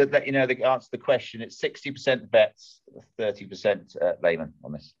to let you know the answer to the question, it's 60% vets, 30% layman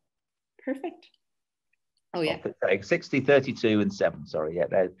on this. Perfect. Oh yeah. 60, 32, and 7. Sorry,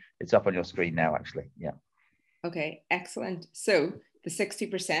 yeah, it's up on your screen now, actually. Yeah. Okay, excellent. So the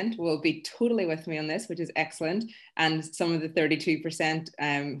 60% will be totally with me on this, which is excellent. And some of the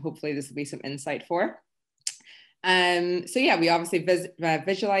 32%, hopefully this will be some insight for. So yeah, we obviously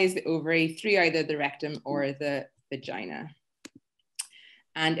visualize the ovary through either the rectum or the vagina.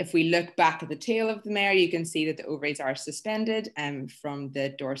 And if we look back at the tail of the mare, you can see that the ovaries are suspended from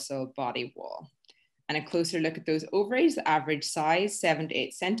the dorsal body wall. And a closer look at those ovaries, the average size, 7 to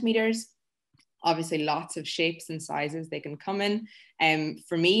 8 centimeters. Obviously lots of shapes and sizes they can come in.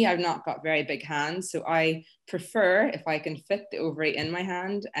 For me, I've not got very big hands, so I prefer if I can fit the ovary in my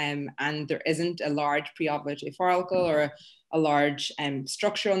hand and there isn't a large preovulatory follicle or a large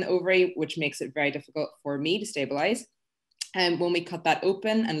structure on the ovary, which makes it very difficult for me to stabilize. When we cut that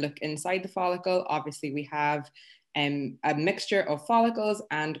open and look inside the follicle, obviously we have a mixture of follicles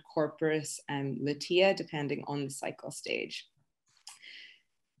and corpus lutea, depending on the cycle stage.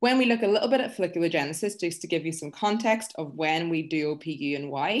 When we look a little bit at folliculogenesis, just to give you some context of when we do OPU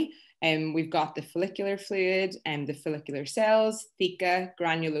and why, we've got the follicular fluid and the follicular cells, theca,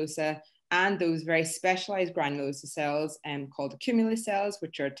 granulosa, and those very specialized granulosa cells called cumulus cells,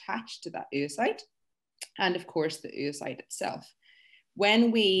 which are attached to that oocyte, and of course the oocyte itself.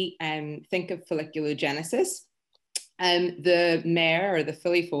 When we think of folliculogenesis, the mare or the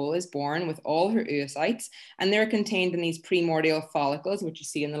filly foal is born with all her oocytes, and they're contained in these primordial follicles, which you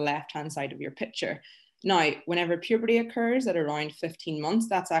see on the left-hand side of your picture. Now, whenever puberty occurs at around 15 months,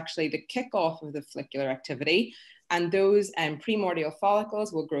 that's actually the kickoff of the follicular activity. And those primordial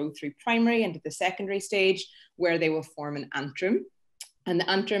follicles will grow through primary into the secondary stage, where they will form an antrum. And the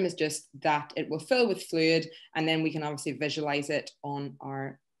antrum is just that it will fill with fluid, and then we can obviously visualize it on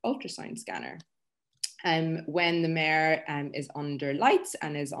our ultrasound scanner. When the mare is under lights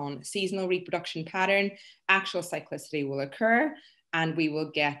and is on seasonal reproduction pattern, actual cyclicity will occur, and we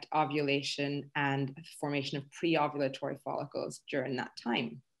will get ovulation and formation of pre-ovulatory follicles during that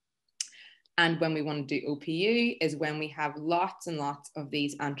time. And when we want to do OPU is when we have lots and lots of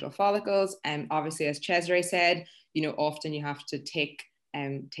these antral follicles. And obviously, as Cesare said, you know, often you have to take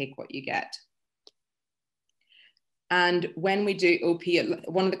what you get. And when we do OP,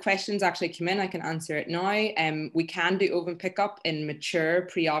 one of the questions actually came in, I can answer it now. We can do ovum pickup in mature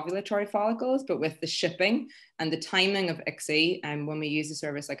pre-ovulatory follicles, but with the shipping and the timing of ICSI, and when we use a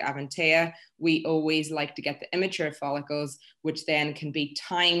service like Avantea, we always like to get the immature follicles, which then can be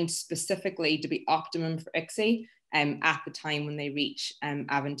timed specifically to be optimum for ICSI at the time when they reach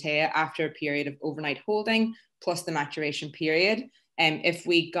Avantea after a period of overnight holding, plus the maturation period. If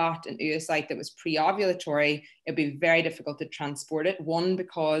we got an oocyte that was pre-ovulatory, it'd be very difficult to transport it. One,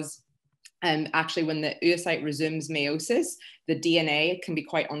 because actually when the oocyte resumes meiosis, the DNA can be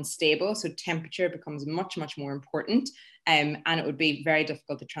quite unstable. So temperature becomes much, much more important. And it would be very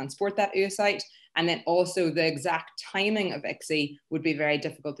difficult to transport that oocyte. And then also the exact timing of ICSI would be very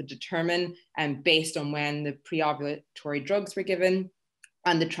difficult to determine based on when the pre-ovulatory drugs were given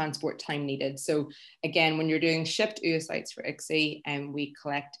and the transport time needed. So again, when you're doing shipped oocytes for ICSI, we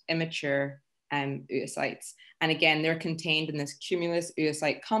collect immature oocytes. And again, they're contained in this cumulus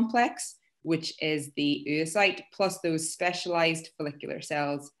oocyte complex, which is the oocyte plus those specialized follicular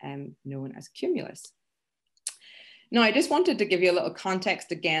cells known as cumulus. Now, I just wanted to give you a little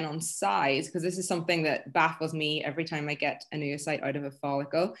context again on size, because this is something that baffles me every time I get an oocyte out of a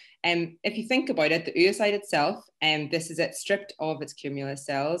follicle. If you think about it, the oocyte itself, this is it stripped of its cumulus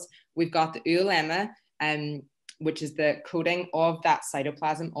cells. We've got the oolemma, which is the coating of that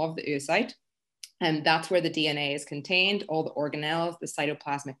cytoplasm of the oocyte. And that's where the DNA is contained, all the organelles, the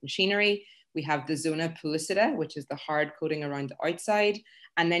cytoplasmic machinery. We have the zona pellucida, which is the hard coating around the outside.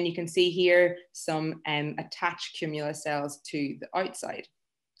 And then you can see here some attached cumulus cells to the outside.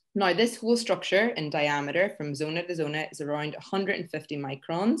 Now, this whole structure in diameter from zona to zona is around 150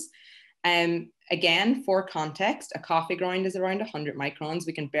 microns. Again, for context, a coffee ground is around 100 microns.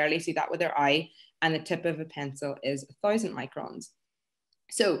 We can barely see that with our eye. And the tip of a pencil is 1,000 microns.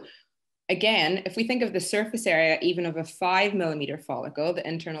 So again, if we think of the surface area, even of a 5 millimeter follicle, the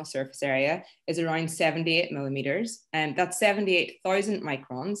internal surface area is around 78 millimeters, and that's 78,000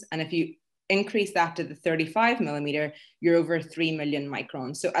 microns. And if you increase that to the 35 millimeter, you're over 3 million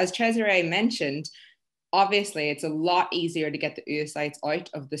microns. So as Cesare mentioned, obviously it's a lot easier to get the oocytes out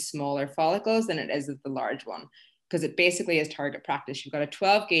of the smaller follicles than it is of the large one, because it basically is target practice. You've got a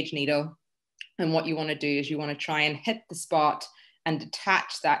 12 gauge needle, and what you want to do is you want to try and hit the spot and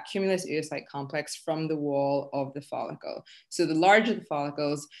detach that cumulus oocyte complex from the wall of the follicle. So the larger the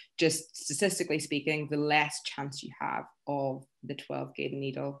follicles, just statistically speaking, the less chance you have of the 12 gauge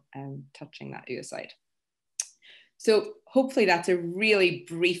needle touching that oocyte. So hopefully that's a really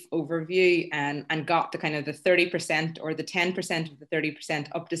brief overview and got the kind of the 30% or the 10% of the 30%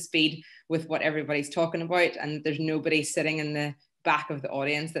 up to speed with what everybody's talking about. And there's nobody sitting in the back of the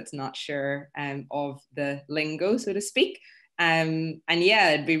audience that's not sure of the lingo, so to speak. And yeah,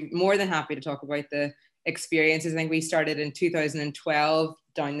 I'd be more than happy to talk about the experiences. I think we started in 2012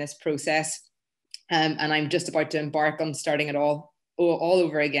 down this process, and I'm just about to embark on starting it all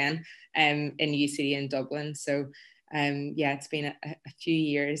over again in UCD in Dublin. So yeah, it's been a few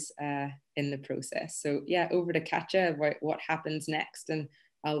years in the process. So yeah, over to Kaatje about what happens next, and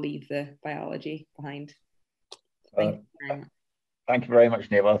I'll leave the biology behind. Thank you very much. Thank you very much,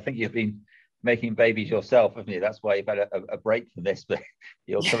 Niamh. I think you've been making babies yourself, haven't you? That's why you've had a break from this, but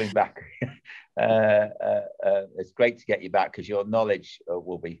you're coming back. It's great to get you back, because your knowledge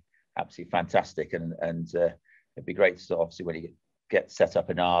will be absolutely fantastic, and it'd be great to sort of, obviously, when you get set up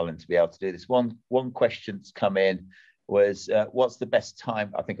in Ireland, to be able to do this. One question that's come in was, what's the best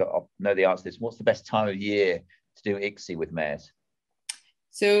time? I think I know the answer to this. What's the best time of year to do ICSI with mares?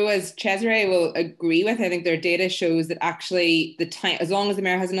 So as Cesare will agree with, I think their data shows that actually the time, as long as the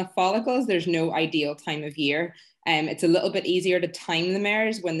mare has enough follicles, there's no ideal time of year. It's a little bit easier to time the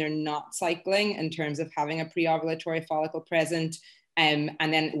mares when they're not cycling in terms of having a pre-ovulatory follicle present. And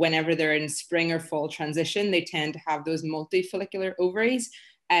then whenever they're in spring or fall transition, they tend to have those multifollicular ovaries.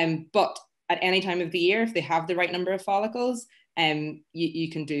 But at any time of the year, if they have the right number of follicles, you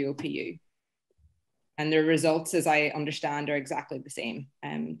can do OPU. And their results, as I understand, are exactly the same,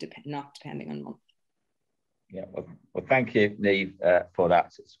 not depending on month. Yeah, well, thank you, Niamh, for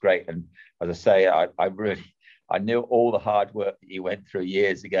that. It's great. And as I say, I knew all the hard work that you went through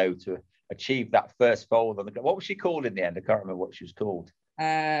years ago to achieve that first foal. What was she called in the end? I can't remember what she was called.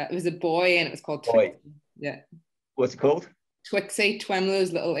 It was a boy, and it was called Twixie. Yeah. What's it called? Twixie,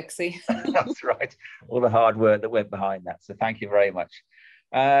 Twemlows, little ICSI. That's right. All the hard work that went behind that. So thank you very much.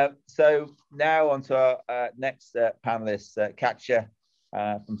 So now on to our next panelist, Kaatje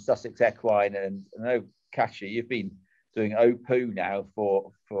from Sussex Equine. And I know, Kaatje, you've been doing OPU now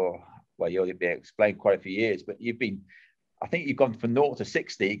for well, you'll be explained quite a few years, but I think you've gone from 0 to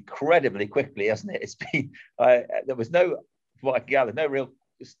 60 incredibly quickly, hasn't it? It's been, there was no, from what I can gather, no real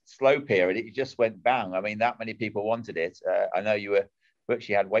slow period. It just went bang. I mean, that many people wanted it. I know you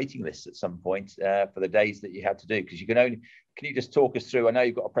actually had waiting lists at some point for the days that you had to do, because can you just talk us through? I know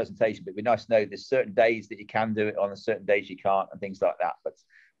you've got a presentation, but it'd be nice to know there's certain days that you can do it on, and certain days you can't, and things like that.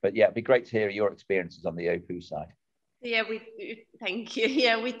 But yeah, it'd be great to hear your experiences on the OPU side. Yeah, thank you.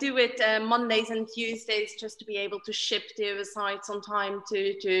 Yeah, we do it Mondays and Tuesdays just to be able to ship the oversights on time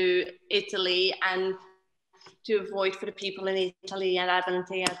to Italy, and to avoid for the people in Italy and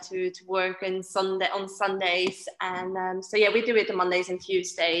Avantea to work on Sundays. And so yeah, we do it on Mondays and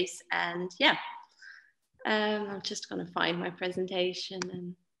Tuesdays. And yeah, I'm just gonna find my presentation.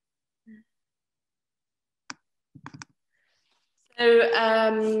 And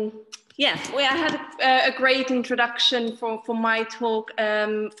so yeah, I had a great introduction for my talk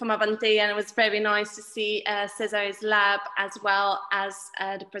from Avantea, and it was very nice to see Cesare's lab as well as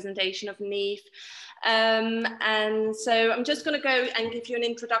the presentation of Niamh. And so I'm just going to go and give you an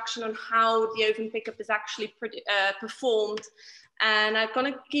introduction on how the ovum pickup is actually performed. And I'm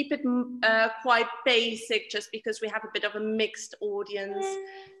going to keep it quite basic just because we have a bit of a mixed audience.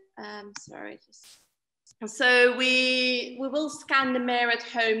 Sorry, so we will scan the mare at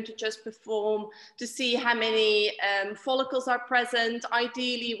home to just perform, to see how many follicles are present.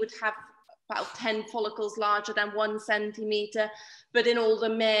 Ideally, you would have about 10 follicles larger than 1 centimeter, but in older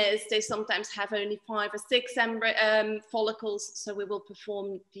mares, they sometimes have only 5 or 6 follicles, so we will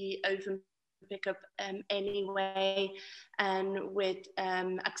perform the ovum pickup anyway, and with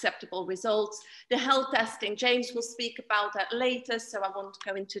acceptable results. The health testing, James will speak about that later, so I won't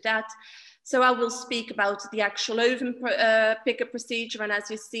go into that. So I will speak about the actual ovum pickup procedure, and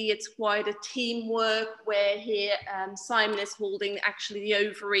as you see, it's quite a teamwork where here Simon is holding actually the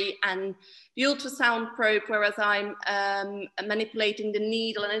ovary and the ultrasound probe, whereas I'm manipulating the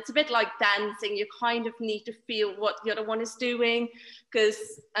needle, and it's a bit like dancing. You kind of need to feel what the other one is doing,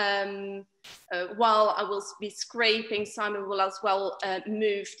 because while I will be scraping, Simon will as well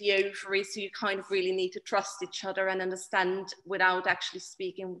move the ovary, so you kind of really need to trust each other and understand without actually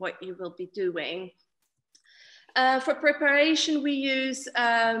speaking what you will be doing. For preparation, we use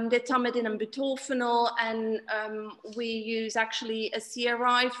detamidine and butorphanol, and we use actually a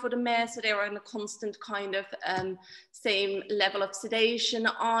CRI for the mare, so they are in a constant kind of same level of sedation.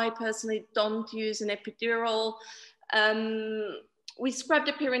 I personally don't use an epidural. We scrub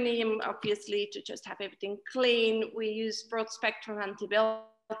the perineum, obviously, to just have everything clean. We use broad-spectrum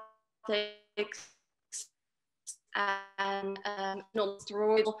antibiotics and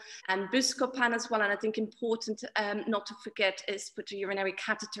non-steroidal and Buscopan as well. And I think important not to forget is put a urinary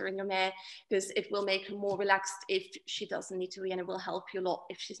catheter in your mare, because it will make her more relaxed if she doesn't need to, and it will help you a lot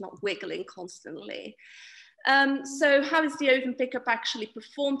if she's not wiggling constantly. So how is the ovum pickup actually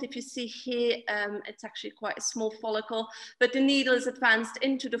performed? If you see here, it's actually quite a small follicle, but the needle is advanced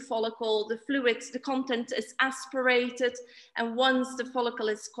into the follicle, the fluids, the content is aspirated, and once the follicle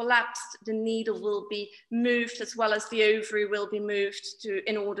is collapsed, the needle will be moved, as well as the ovary will be moved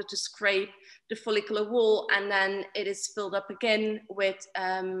in order to scrape the follicular wall, and then it is filled up again with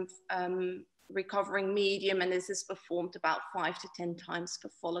recovering medium, and this is performed about 5 to 10 times per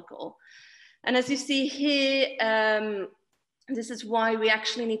follicle. And as you see here, this is why we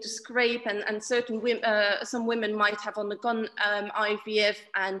actually need to scrape, and certain women, some women might have undergone IVF,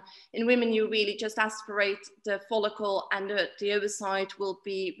 and in women you really just aspirate the follicle and the oocyte will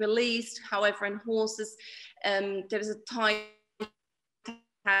be released. However, in horses, there is a tight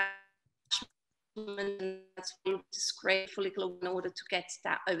attachment, that's why you need to scrape follicle in order to get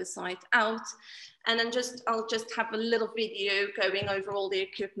that oocyte out. And then I'll just have a little video going over all the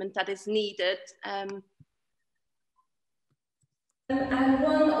equipment that is needed. And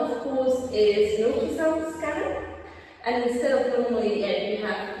one, of course, is an ultrasound scanner. And instead of normally you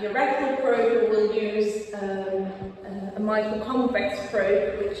have your rectal probe, we'll use a microconvex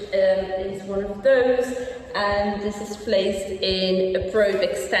probe, which is one of those. And this is placed in a probe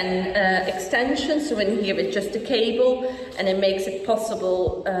extension. So in here it's just a cable, and it makes it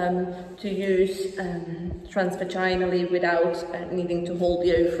possible to use transvaginally without needing to hold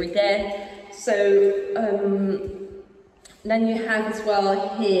the ovary there. So then you have as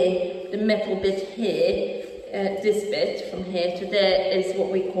well here the metal bit here. This bit from here to there is what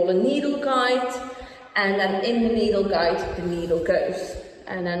we call a needle guide, and then in the needle guide the needle goes,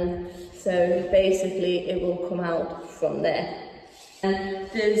 and then so basically it will come out from there. And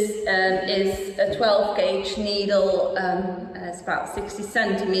this is a 12 gauge needle, it's about 60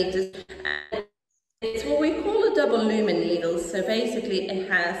 centimeters, and it's what we call a double lumen needle. So basically it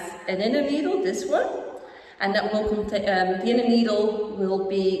has an inner needle, this one, and that will contain, the inner needle will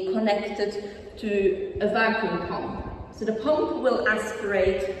be connected to a vacuum pump. So the pump will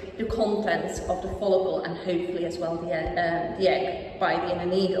aspirate the contents of the follicle and hopefully as well the egg by the inner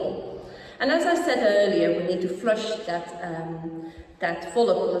needle. And as I said earlier, we need to flush that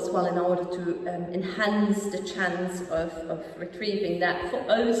follicle as well in order to enhance the chance of retrieving that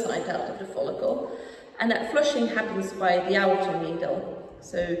oocyte out of the follicle. and that flushing happens by the outer needle.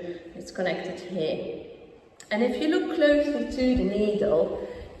 So it's connected here. And if you look closely to the needle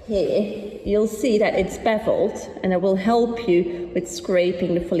here, you'll see that it's beveled, and it will help you with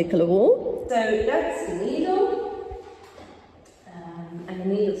scraping the follicular wall. So that's the needle, and the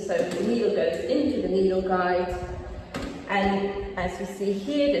needle goes into the needle guide. And as you see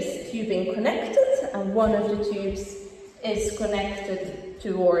here, there's tubing connected, and one of the tubes is connected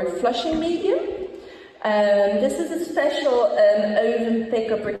to our flushing medium. This is a special ovum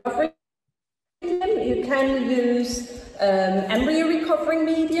pickup recovery medium. You can use embryo recovering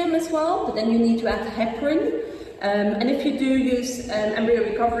medium as well, but then you need to add heparin. And if you do use embryo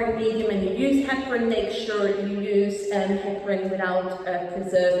recovering medium and you use heparin, make sure you use heparin without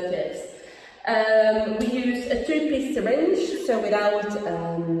preservatives. We use a 2-piece syringe, so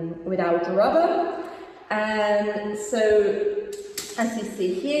without rubber. And so, as you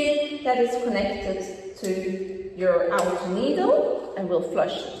see here, that is connected to your outer needle and will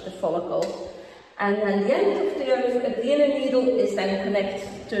flush the follicle. And then the end of the inner needle is then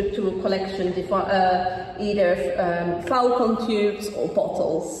connected to a collection, either falcon tubes or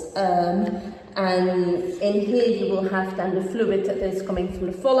bottles. And in here you will have then the fluid that is coming from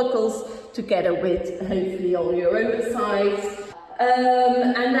the follicles, together with hopefully all your oocytes.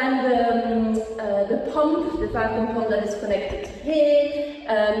 And then the pump, the vacuum pump that is connected here,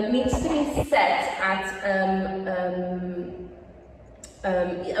 needs to be set at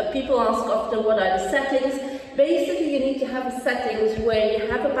people ask often what are the settings. Basically, you need to have settings where you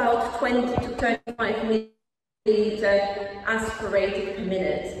have about 20 to 35 milliliter aspirated per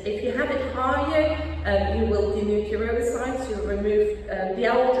minute. If you have it higher, you will denude your oocytes, you will remove the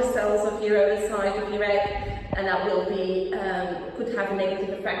outer cells of your oocyte, of your egg, and that will be could have a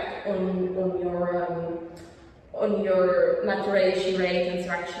negative effect on your maturation rate, and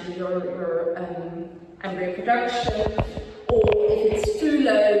so actually your embryo production. Or if it's too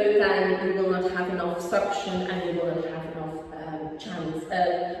low, then you will not have enough suction and you will not have enough chance.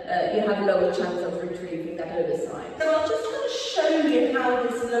 You have a lower chance of retrieving that oocyte. So I'll just kind of show you how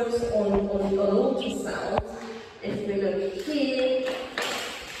this looks on ultrasound. If we look here,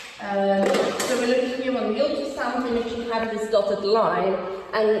 so we look here on the ultrasound image, you have this dotted line,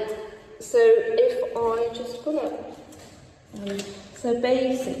 and so if I just gonna, so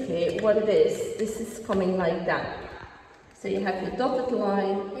basically what it is, this is coming like that. So you have your dotted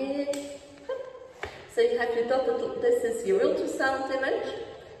line here. So you have your dotted, this is your ultrasound image.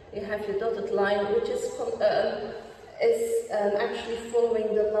 You have your dotted line, which is actually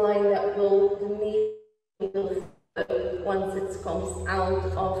following the line that will the needle once it comes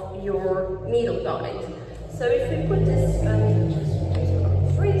out of your needle guide. So if we put this, just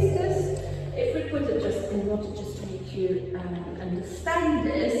freeze this. If we put it just in order just to make you understand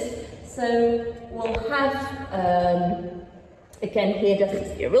this, so we'll have. Again, here, this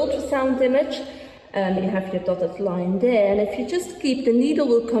is your ultrasound image. You have your dotted line there, and if you just keep, the needle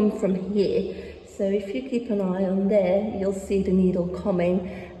will come from here. So if you keep an eye on there, you'll see the needle coming,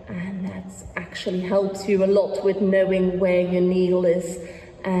 and that actually helps you a lot with knowing where your needle is,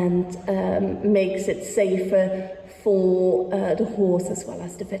 and makes it safer for the horse as well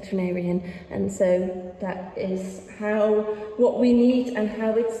as the veterinarian. And so that is what we need and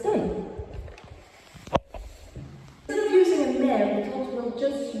how it's done. We thought we'll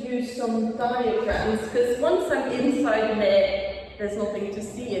just use some diagrams, because once I'm inside there, there's nothing to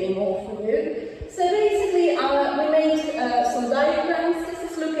see anymore for you. So basically, we made some diagrams. This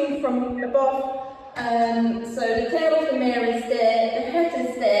is looking from above. So the tail of the mare is there, the head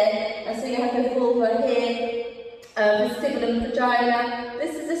is there, and so you have the vulva here, vestibular vagina.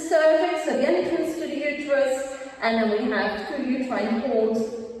 This is the cervix, so the entrance to the uterus, and then we have 2 uterine horns,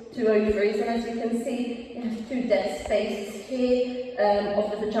 2 ovaries, and as you can see, you have 2 dead spaces here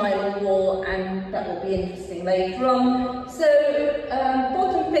of the vaginal wall, and that will be interesting later on. So,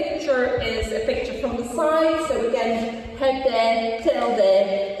 bottom picture is a picture from the side, so again, head there, tail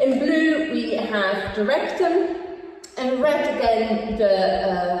there. In blue, we have the rectum, and red again,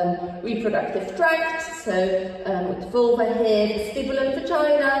 the reproductive tract, so with vulva here, vestibular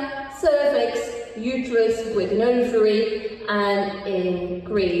vagina, cervix, uterus with an ovary, and in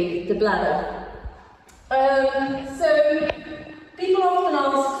green, the bladder. So people often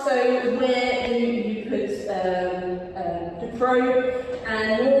ask, so where do you put the probe?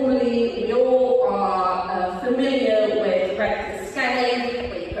 And normally we all are familiar with rectal scanning,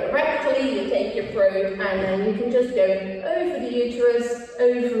 where you go rectally, you take your probe, and then you can just go over the uterus,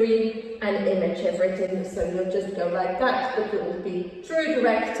 ovary, and image everything. So you'll just go like that, but it will be through the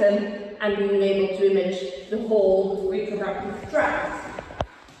rectum and being able to image the whole reproductive tract.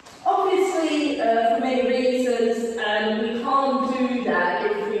 Obviously, for many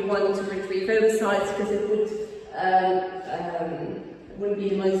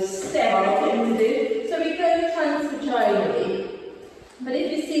the most sterile thing to do. So we go transvaginally. But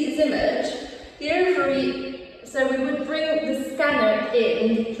if you see this image, the ovary, so we would bring the scanner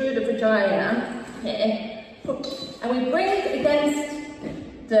in through the vagina here, and we bring it against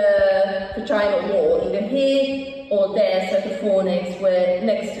the vaginal wall, either here or there, so the fornix were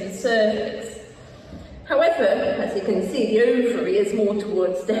next to the cervix. However, as you can see, the ovary is more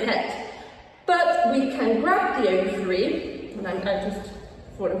towards the head. But we can grab the ovary, and I just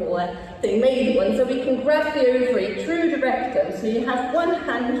thought of all that, they made one, so we can grab the ovary through the rectum. So you have one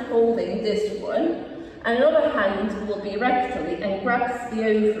hand holding this one, and another hand will be rectally and grabs the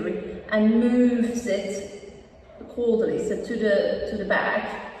ovary and moves it caudally, so to the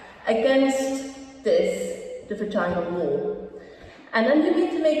back, against the vaginal wall. And then you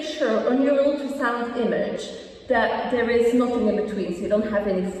need to make sure on your ultrasound image that there is nothing in between, so you don't have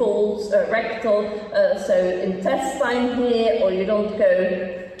any folds, rectal, so intestine here, or you don't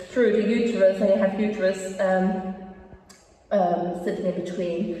go through the uterus and you have uterus sitting in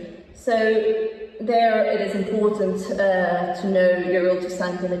between. So there it is important to know your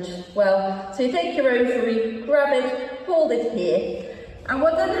ultrasound image as well. So you take your ovary, grab it, hold it here, and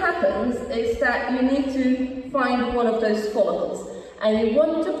what then happens is that you need to find one of those follicles. And you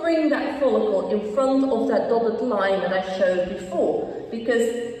want to bring that follicle in front of that dotted line that I showed before,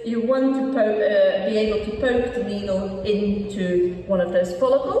 because you want to be able to poke the needle into one of those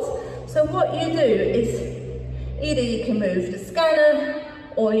follicles. So what you do is either you can move the scanner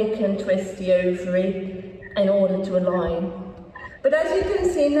or you can twist the ovary in order to align. But as you can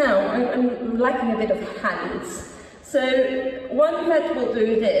see now, I'm lacking a bit of hands. So one vet will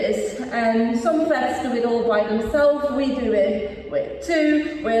do this, and some vets do it all by themselves. We do it with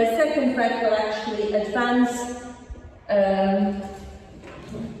two, where a second vet will actually advance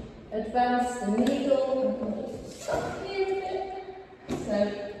the needle. So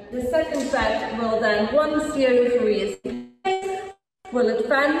the second vet will then, once the ovary is in place, will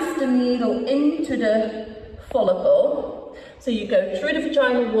advance the needle into the follicle. So you go through the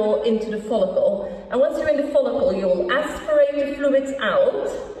vaginal wall into the follicle, and once you're in the follicle, you'll aspirate the fluids out,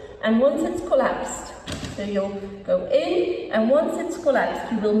 and once it's collapsed, so you'll go in, and once it's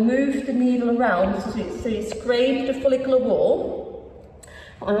collapsed, you will move the needle around, so you scrape the follicular wall,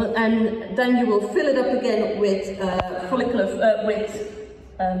 and then you will fill it up again with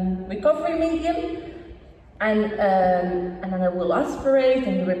recovery medium. And then I will aspirate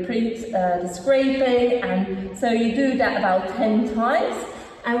and you repeat the scraping, and so you do that about 10 times.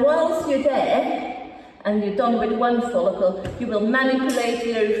 And whilst you're there and you're done with one follicle, you will manipulate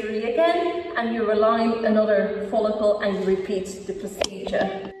the ovary again and you align another follicle and you repeat the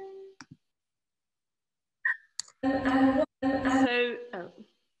procedure.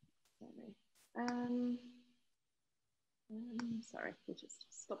 Sorry, we just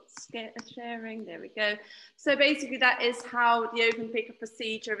stopped sharing. There we go. So basically, that is how the open picker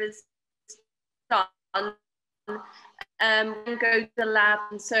procedure is done. Go to the lab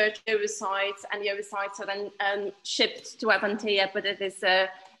and search ovocytes, and the ovocytes are then shipped to Avantea, but it is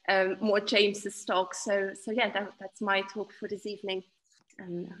more James's stock. So yeah, that's my talk for this evening.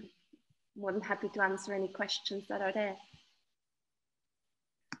 And I'm more than happy to answer any questions that are there.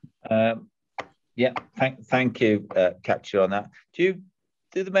 Yeah, thank you, Kaatje, on that. Do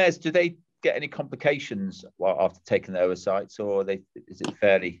the mares, do they get any complications after taking the oocytes, or is it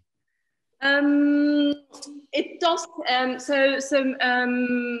fairly? It does.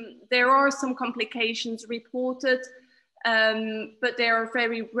 There are some complications reported, but they are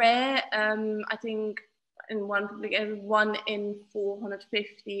very rare. I think in one in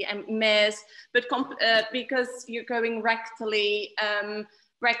 450 mares. But because you're going rectally.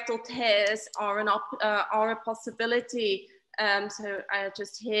 Rectal tears are a possibility. So I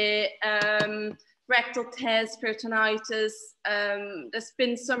just hear rectal tears, peritonitis. There's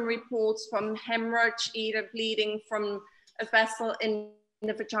been some reports from hemorrhage, either bleeding from a vessel in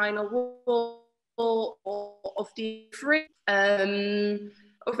the vaginal wall or of the ovary.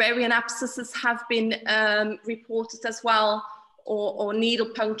 Ovarian abscesses have been reported as well. Or needle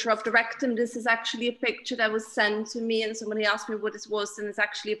puncture of the rectum. This is actually a picture that was sent to me, and somebody asked me what this was, and it's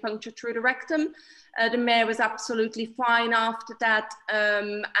actually a puncture through the rectum. The mare was absolutely fine after that,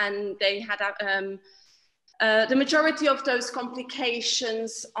 and they had the majority of those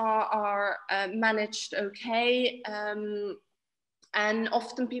complications are managed okay. And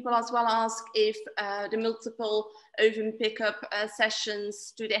often people as well ask if the multiple ovum pickup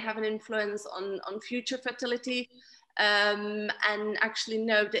sessions, do they have an influence on future fertility? And actually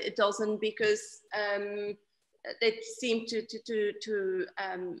no, that it doesn't, because they seem to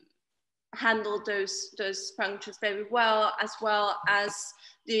handled those punctures very well as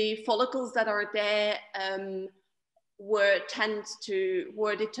the follicles that are there were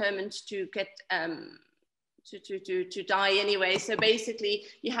determined to get to die anyway. So basically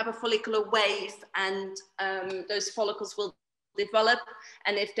you have a follicular wave, and those follicles will develop,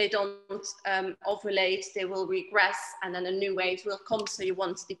 and if they don't ovulate, they will regress, and then a new wave will come. So you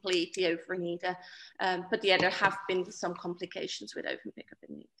want to deplete the ovary neither. But yeah, there have been some complications with ovum pickup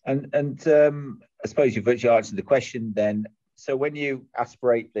in neither. And I suppose you've virtually answered the question then. So when you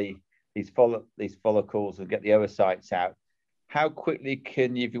aspirate these follicles and get the oocytes out, how quickly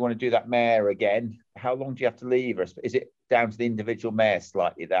can you, if you want to do that mare again, how long do you have to leave her? Is it down to the individual mare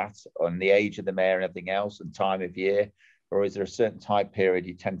slightly, that on the age of the mare and everything else and time of year? Or is there a certain time period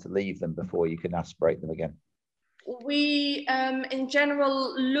you tend to leave them before you can aspirate them again? We, in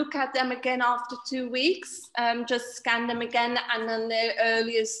general, look at them again after 2 weeks, just scan them again, and then the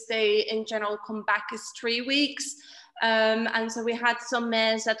earliest they, in general, come back is 3 weeks. And so we had some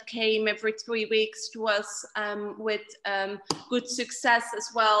mares that came every 3 weeks to us with good success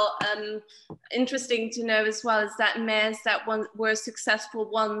as well. Interesting to know as well is that mares that were successful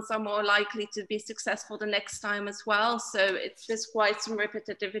ones are more likely to be successful the next time as well. So it's just quite some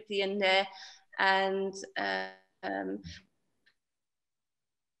repetitivity in there. And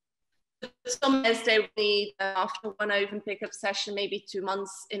some mares they need after one ovum pickup session, maybe 2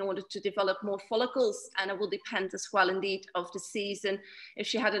 months in order to develop more follicles, and it will depend as well indeed of the season. If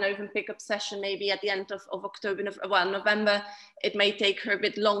she had an ovum pickup session maybe at the end of October, November, it may take her a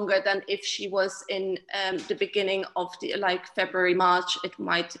bit longer than if she was in the beginning of the February, March. It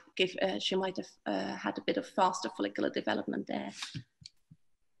might give she might have had a bit of faster follicular development there.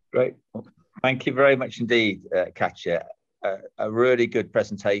 Great, well, thank you very much indeed, Kaatje. A really good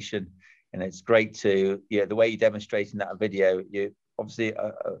presentation. And it's great to, the way you demonstrate in that video, you obviously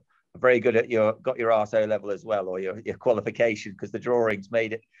are very good at got your RSO level as well, or your qualification, because the drawings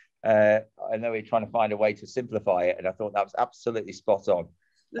made it. I know you're trying to find a way to simplify it, and I thought that was absolutely spot on.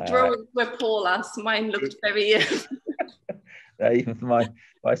 The drawings were poor, mine looked very even for my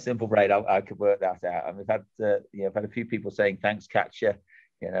simple brain, I could work that out. And we've had I've had a few people saying thanks, Kaatje.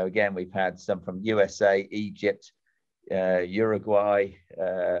 Again, we've had some from USA, Egypt, Uruguay,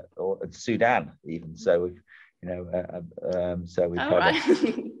 or Sudan even. So we've so we've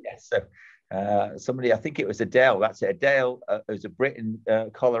somebody, I think it was Adele, that's it, Adele, who's a Brit in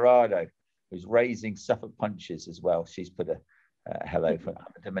Colorado, who's raising Suffolk punches as well. She's put a hello from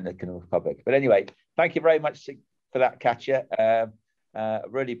the Dominican Republic. But anyway, thank you very much for that, Kaatje.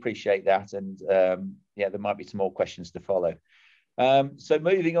 Really appreciate that. And there might be some more questions to follow. So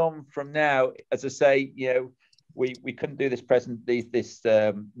moving on from now, as I say, we couldn't do this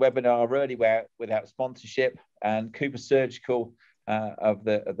webinar really without sponsorship, and CooperSurgical of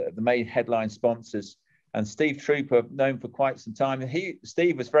the main headline sponsors, and Steve Troup, I've known for quite some time.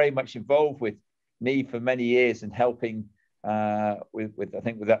 Steve was very much involved with me for many years and helping with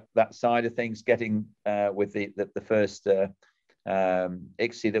that side of things, getting with the first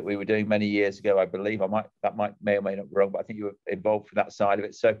ICSI that we were doing many years ago, I believe. That may or may not be wrong, but I think you were involved for that side of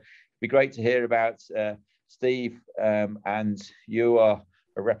it. So it'd be great to hear about Steve, and you are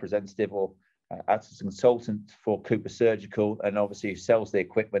a representative or as a consultant for CooperSurgical, and obviously sells the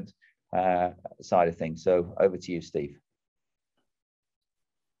equipment side of things. So over to you, Steve.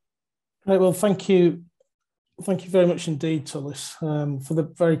 Right, well, thank you very much indeed, Tullis, for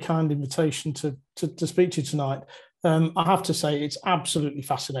the very kind invitation to speak to you tonight. I have to say it's absolutely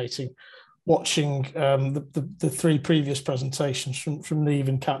fascinating watching the three previous presentations from Niamh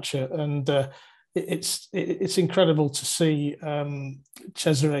and Kaatje, and it's incredible to see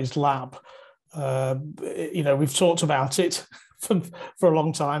Cesare's lab. We've talked about it for a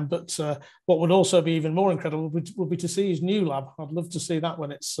long time, but what would also be even more incredible would be to see his new lab. I'd love to see that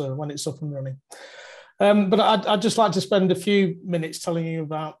when it's up and running. But I'd just like to spend a few minutes telling you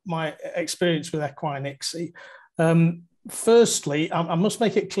about my experience with Equine ICSI. Firstly, I must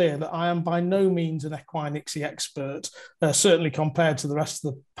make it clear that I am by no means an Equine ICSI expert, certainly compared to the rest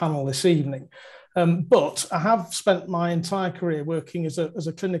of the panel this evening. But I have spent my entire career working as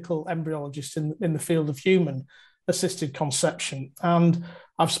a clinical embryologist in the field of human-assisted conception. And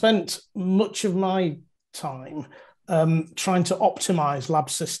I've spent much of my time trying to optimize lab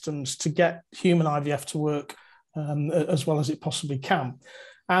systems to get human IVF to work as well as it possibly can.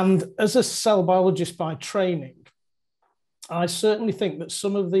 And as a cell biologist by training, I certainly think that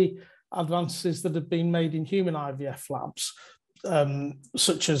some of the advances that have been made in human IVF labs,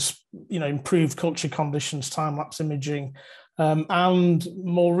 such as improved culture conditions, time-lapse imaging, and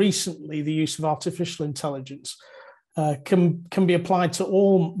more recently the use of artificial intelligence, can be applied to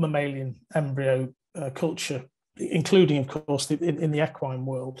all mammalian embryo culture, including, of course, in the equine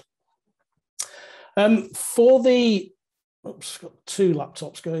world. For the, oops, got two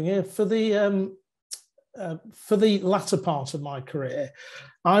laptops going here. For the latter part of my career,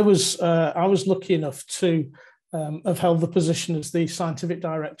 I was lucky enough to have held the position as the scientific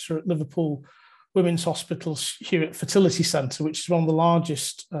director at Liverpool Women's Hospital's Hewitt Fertility Centre, which is one of the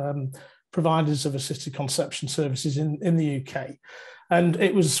largest providers of assisted conception services in the UK. And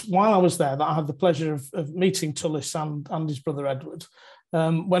it was while I was there that I had the pleasure of meeting Tullis and his brother Edward,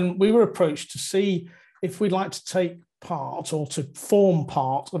 when we were approached to see if we'd like to take part or to form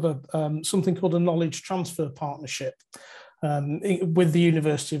part of something called a knowledge transfer partnership with the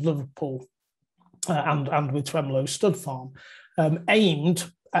University of Liverpool and with Twemlows Stud Farm,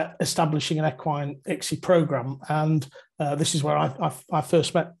 aimed at establishing an equine ICSI programme. And this is where I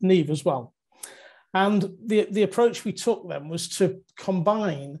first met Niamh as well. And the approach we took then was to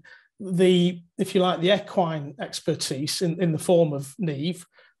combine the, if you like, the equine expertise in the form of Niamh,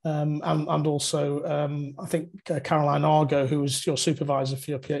 and also I think Caroline Argo, who was your supervisor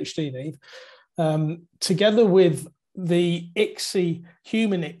for your PhD, Niamh, together with the ICSI,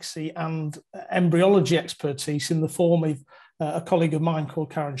 human ICSI and embryology expertise in the form of a colleague of mine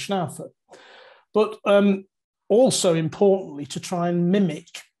called Karen Schnaufer. But also importantly, to try and mimic,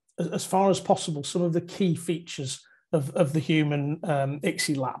 as far as possible, some of the key features of the human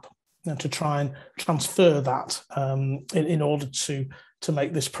ICSI lab, and to try and transfer that in order to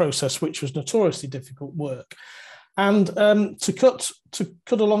make this process, which was notoriously difficult, work. And to cut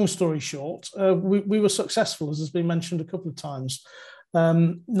a long story short, we were successful, as has been mentioned a couple of times,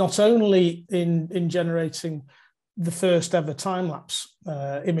 not only in generating the first ever time-lapse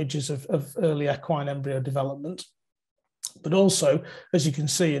images of early equine embryo development, but also, as you can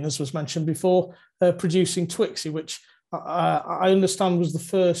see, and as was mentioned before, producing TWICSI, which I understand was the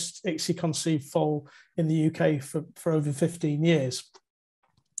first ICSI conceived foal in the UK for over 15 years.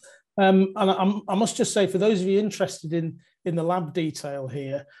 And I must just say, for those of you interested in the lab detail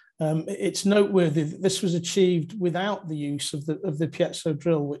here, it's noteworthy that this was achieved without the use of the piezo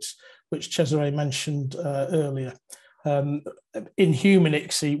drill, which Cesare mentioned earlier. In human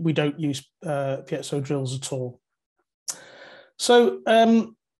ICSI, we don't use piezo drills at all. So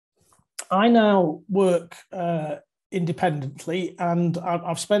I now work independently, and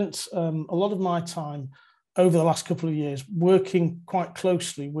I've spent a lot of my time over the last couple of years working quite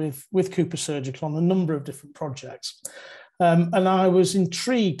closely with CooperSurgical on a number of different projects. And I was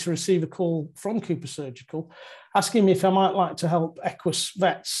intrigued to receive a call from CooperSurgical asking me if I might like to help Equus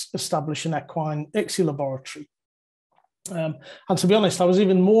Vets establish an equine ICSI laboratory. And to be honest, I was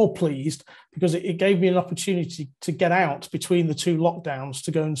even more pleased because it gave me an opportunity to get out between the two lockdowns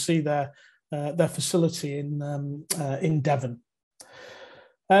to go and see their facility in Devon.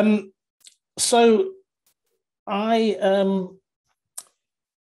 So as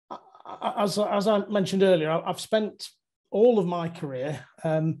I mentioned earlier, I've spent all of my career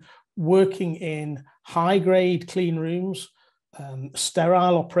working in high-grade clean rooms,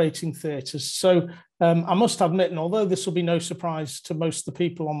 sterile operating theatres. So I must admit, and although this will be no surprise to most of the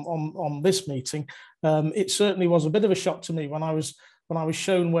people on this meeting, it certainly was a bit of a shock to me when I was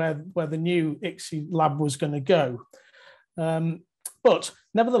shown where the new ICSI lab was going to go. But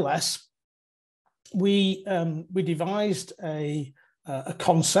nevertheless, we devised a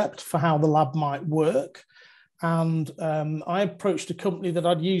concept for how the lab might work, and I approached a company that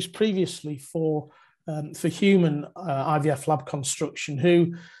I'd used previously for human IVF lab construction,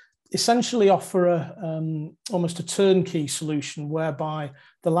 who essentially offer almost a turnkey solution whereby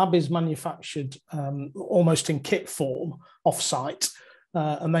the lab is manufactured almost in kit form off-site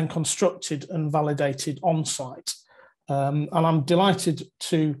and then constructed and validated on-site. And I'm delighted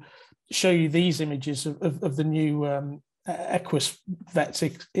to show you these images of the new Equus Vets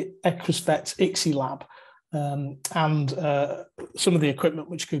ICSI lab and some of the equipment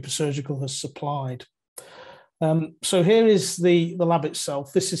which CooperSurgical has supplied. So here is the lab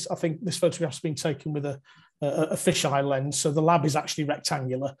itself. This is, I think, this photograph's been taken with a fisheye lens, so the lab is actually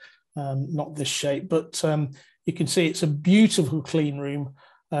rectangular, not this shape. But you can see it's a beautiful clean room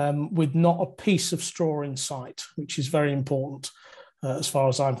with not a piece of straw in sight, which is very important as far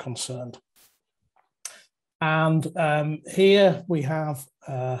as I'm concerned. And here we have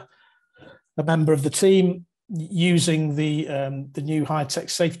a member of the team using the new high-tech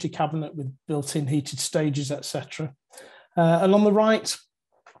safety cabinet with built-in heated stages, etc. And on the right,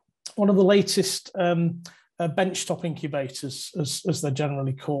 one of the latest benchtop incubators, as they're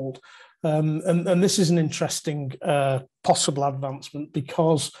generally called. And this is an interesting possible advancement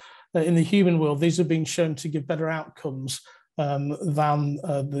because in the human world, these have been shown to give better outcomes than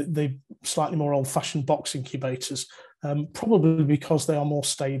the slightly more old-fashioned box incubators, probably because they are more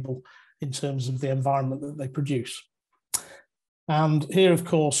stable in terms of the environment that they produce. And here, of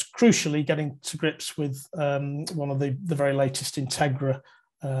course, crucially, getting to grips with one of the very latest Integra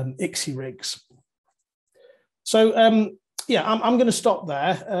ICSI rigs. So, yeah, I'm going to stop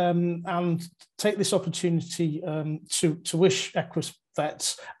there and take this opportunity to wish Equus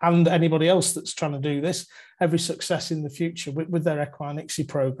Vets and anybody else that's trying to do this every success in the future with their Equine ICSI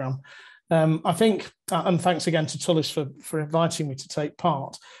programme. I think, and thanks again to Tullis for inviting me to take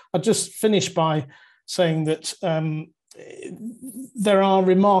part. I'll just finish by saying that there are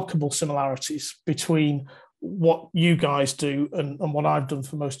remarkable similarities between what you guys do and what I've done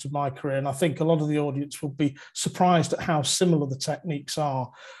for most of my career. And I think a lot of the audience will be surprised at how similar the techniques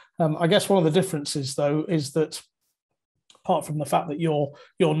are. I guess one of the differences, though, is that apart from the fact that your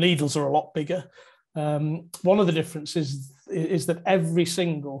needles are a lot bigger, one of the differences is that every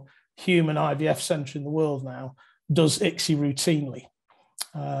single human IVF centre in the world now does ICSI routinely.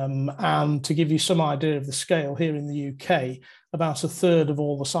 And to give you some idea of the scale, here in the UK, about a third of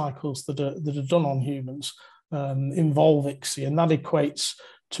all the cycles that are done on humans involve ICSI, and that equates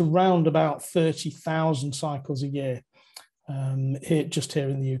to round about 30,000 cycles a year just here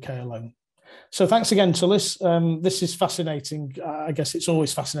in the UK alone. So thanks again, Tullis. This is fascinating. I guess it's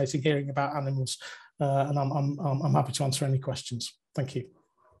always fascinating hearing about animals, and I'm happy to answer any questions. Thank you.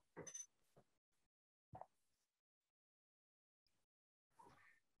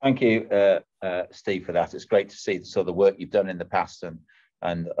 Thank you, Steve, for that. It's great to see the sort of work you've done in the past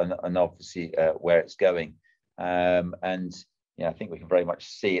and obviously where it's going. And yeah, I think we can very much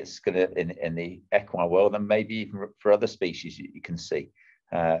see it's going to in the equine world, and maybe even for other species you can see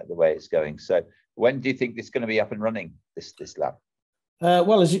the way it's going. So when do you think this is going to be up and running, this lab?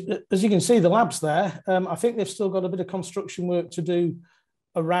 Well, as you can see, the lab's there. I think they've still got a bit of construction work to do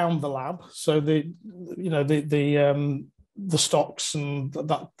around the lab. So the stocks and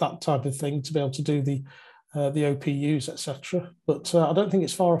that type of thing to be able to do the OPUs, etc. But I don't think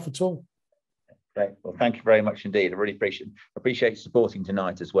it's far off at all. Great. Well, thank you very much indeed. I really appreciate supporting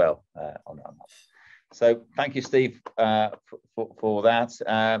tonight as well on that. So thank you, Steve, for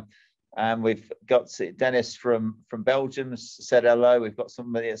that. And we've got Dennis from Belgium said hello. We've got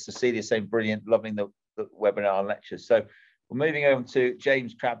somebody, Cecilia, saying brilliant, loving the webinar and lectures. So we're moving over to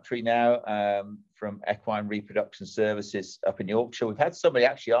James Crabtree now from Equine Reproduction Services up in Yorkshire. We've had somebody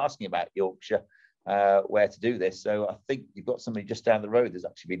actually asking about Yorkshire, where to do this. So I think you've got somebody just down the road that's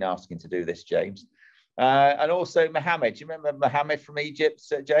actually been asking to do this, James. And also Mohammed. Do you remember Mohammed from Egypt,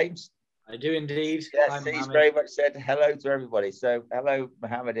 James? I do indeed. Yes, he's very much said hello to everybody. So hello,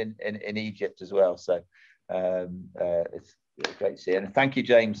 Mohammed in Egypt as well. So it's great to see you. And thank you,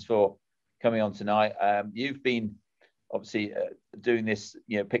 James, for coming on tonight. You've been obviously doing this,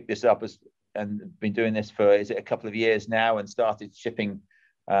 picked this up and been doing this for, is it a couple of years now, and started shipping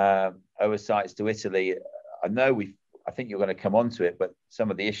oocytes to Italy. I think you're going to come on to it, but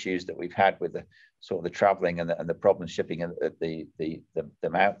some of the issues that we've had with the sort of the traveling and the problems shipping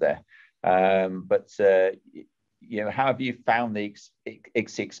them out there. But how have you found the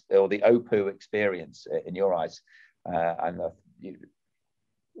ICSI or the OPU experience in your eyes? Well,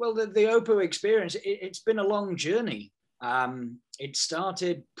 the OPU experience, it's been a long journey. It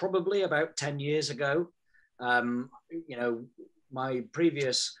started probably about 10 years ago. My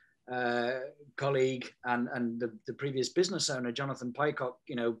previous colleague and the previous business owner, Jonathan Pycock,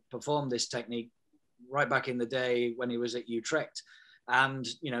 performed this technique right back in the day when he was at Utrecht. And,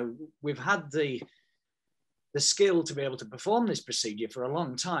 we've had the skill to be able to perform this procedure for a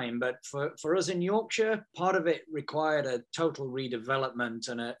long time. But for us in Yorkshire, part of it required a total redevelopment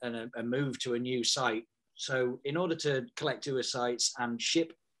and a move to a new site. So in order to collect oocytes and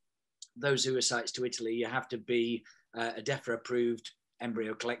ship those oocytes to Italy, you have to be a DEFRA approved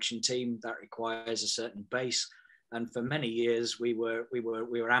embryo collection team. That requires a certain base. And for many years, we were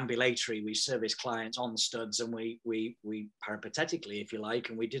ambulatory. We serviced clients on studs, and we peripatetically, if you like,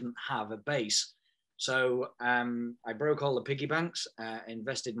 and we didn't have a base. So I broke all the piggy banks,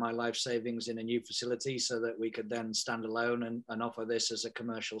 invested my life savings in a new facility so that we could then stand alone and offer this as a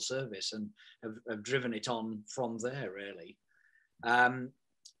commercial service, and have driven it on from there, really.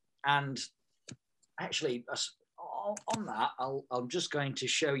 And actually, on that, I'm just going to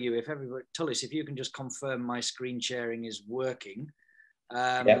show you, if everybody, Tullis, if you can just confirm my screen sharing is working.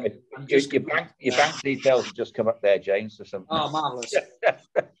 Yeah, your bank details have just come up there, James, or something. Oh, marvellous.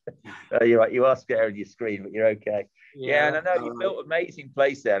 You're right, you are scaring your screen, but you're okay. Yeah, and I know you built an amazing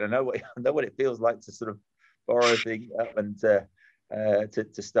place there. And I know what it feels like to sort of borrow things up and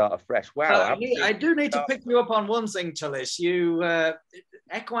to start afresh. Wow. I do need to pick you up on one thing, Tullis. You,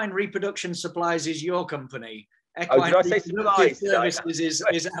 Equine Reproduction Supplies is your company. Equine did I say supplies? Services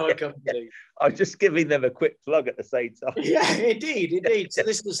is our company. I was just giving them a quick plug at the same time. Yeah, indeed. So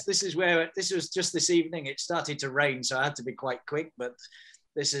this was just this evening. It started to rain, so I had to be quite quick. But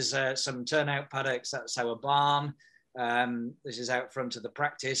this is some turnout paddocks. That's our barn. This is out front of the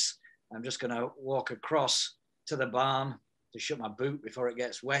practice. I'm just going to walk across to the barn to shut my boot before it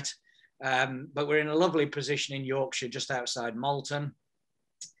gets wet. But we're in a lovely position in Yorkshire, just outside Malton.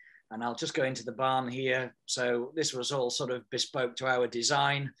 And I'll just go into the barn here. So this was all sort of bespoke to our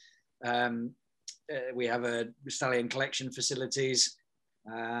design. We have a Stallion collection facilities,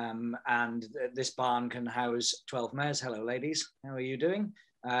 and this barn can house 12 mares. Hello, ladies. How are you doing?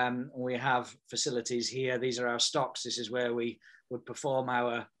 We have facilities here. These are our stocks. This is where we would perform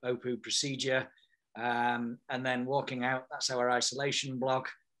our OPU procedure. And then walking out, that's our isolation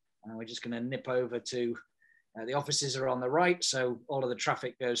block. And we're just going to nip over to the offices are on the right, so all of the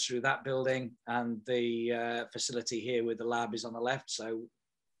traffic goes through that building, and the facility here with the lab is on the left. So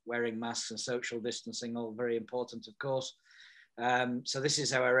wearing masks and social distancing, all very important, of course. So this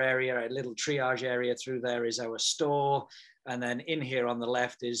is our area, a little triage area. Through there is our store, and then in here on the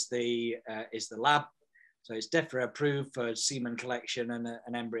left is the lab. So it's DEFRA approved for semen collection and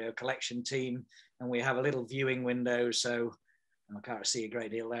an embryo collection team. And we have a little viewing window, so I can't see a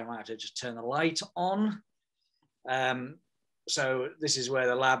great deal there. I might have to just turn the light on. So this is where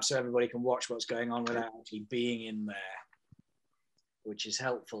the lab, so everybody can watch what's going on without actually being in there, which is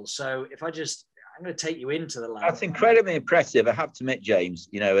helpful. So if I'm going to take you into the lab. That's incredibly impressive. I have to admit, James,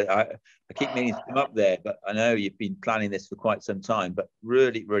 you know, I keep meaning to come up there, but I know you've been planning this for quite some time, but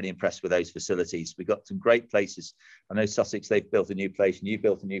really, really impressed with those facilities. We've got some great places. I know Sussex, they've built a new place, and you've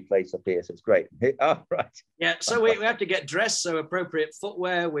built a new place up here, so it's great. Oh, right. Yeah, so we have to get dressed, so appropriate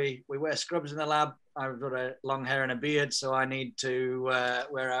footwear. We wear scrubs in the lab. I've got a long hair and a beard, so I need to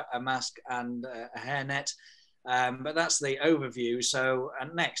wear a mask and a hairnet. But that's the overview. So,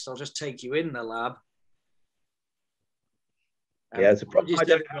 and next, I'll just take you in the lab. Yeah, it's a problem.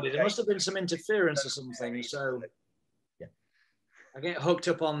 There must have been some interference or something. So, yeah, I get hooked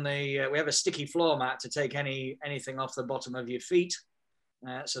up on the. We have a sticky floor mat to take anything off the bottom of your feet.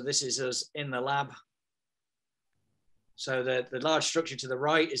 So this is us in the lab. So the large structure to the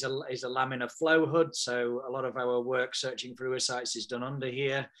right is a laminar flow hood. So a lot of our work searching for oocytes is done under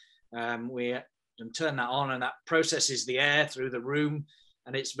here. We turn that on, and that processes the air through the room,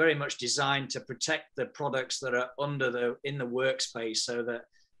 and it's very much designed to protect the products that are in the workspace, so that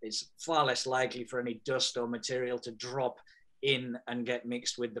it's far less likely for any dust or material to drop in and get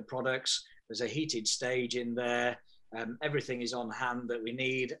mixed with the products. There's a heated stage in there. Everything is on hand that we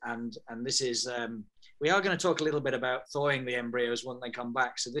need, and this is we are going to talk a little bit about thawing the embryos when they come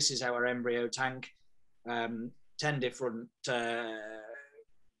back. So this is our embryo tank, 10 different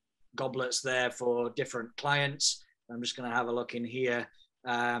goblets there for different clients. I'm just going to have a look in here,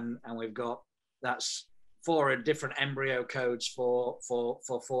 and we've got that's 4 different embryo codes for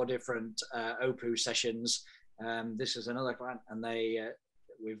 4 different OPU sessions. This is another client, and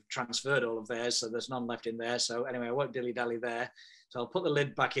we've transferred all of theirs, so there's none left in there. So anyway, I won't dilly-dally there. So I'll put the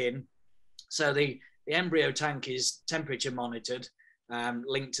lid back in. So the embryo tank is temperature monitored,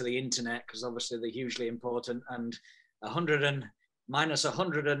 linked to the internet, because obviously they're hugely important, and minus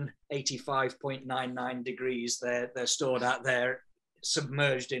 185.99 degrees they're stored at there,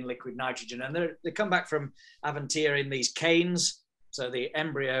 submerged in liquid nitrogen, and they come back from Avantea in these canes. So the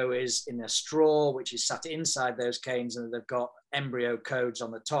embryo is in a straw which is sat inside those canes, and they've got embryo codes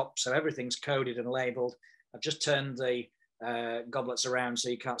on the top, so everything's coded and labeled. I've just turned the goblets around so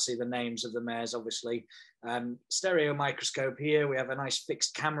you can't see the names of the mares, obviously. Stereo microscope here. We have a nice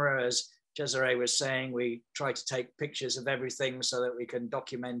fixed camera. As Cesare was saying, we try to take pictures of everything so that we can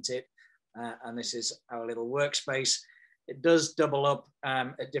document it. And this is our little workspace. It does double up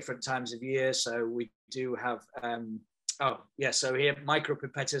at different times of year. So we do have, so here,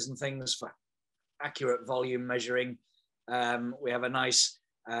 micropipetters and things for accurate volume measuring. We have a nice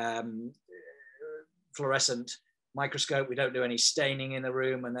fluorescent microscope. We don't do any staining in the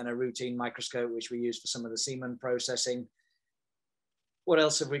room, and then a routine microscope, which we use for some of the semen processing. What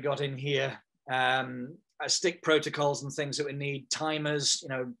else have we got in here? Stick protocols and things that we need. Timers,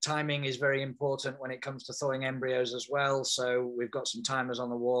 timing is very important when it comes to thawing embryos as well. So we've got some timers on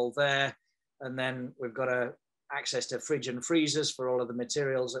the wall there. And then we've got access to fridge and freezers for all of the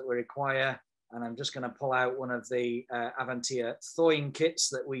materials that we require. And I'm just going to pull out one of the Avantea thawing kits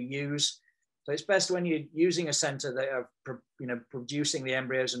that we use. So it's best when you're using a center that are producing the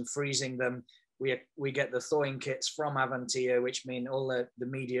embryos and freezing them, We get the thawing kits from Avantea, which mean all the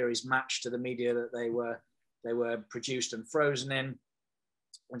media is matched to the media that they were produced and frozen in.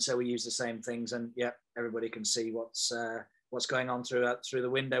 And so we use the same things, and yeah, everybody can see what's going on through the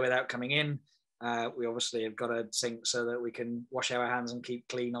window without coming in. We obviously have got a sink so that we can wash our hands and keep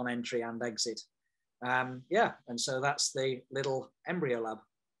clean on entry and exit. Yeah, and so that's the little embryo lab.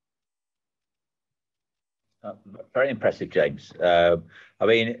 Very impressive, James. I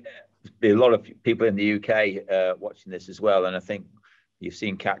mean, there's a lot of people in the UK watching this as well, and I think you've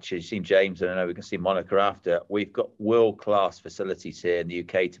seen Kaatje, you've seen James, and I know we can see Monica after. We've got world-class facilities here in the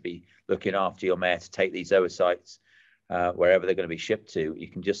UK to be looking after your mare, to take these oocytes wherever they're going to be shipped to. You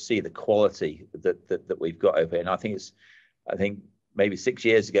can just see the quality that we've got over here. And I think maybe 6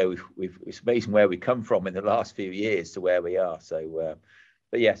 years ago, it's amazing where we come from in the last few years to where we are. So,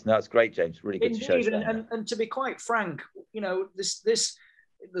 but yes, no, that's great, James. Really good. Indeed, to show. And to be quite frank, you know,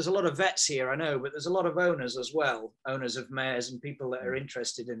 there's a lot of vets here, I know, but there's a lot of owners as well, owners of mares and people that are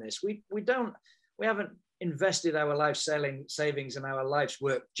interested in this. We haven't invested our life savings and our life's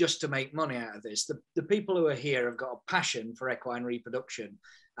work just to make money out of this. The people who are here have got a passion for equine reproduction,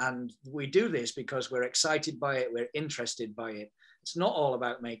 and we do this because we're excited by it, we're interested by it. It's not all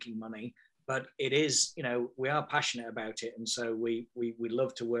about making money, but it is, you know, we are passionate about it, and so we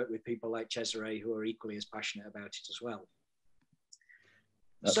love to work with people like Cesare who are equally as passionate about it as well.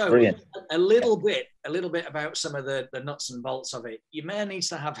 That's so brilliant. a little bit about some of the nuts and bolts of it. Your mare needs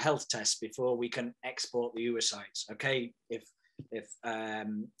to have health tests before we can export the oocytes. Okay, if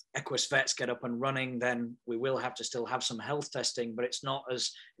Equus Vets get up and running, then we will have to still have some health testing, but it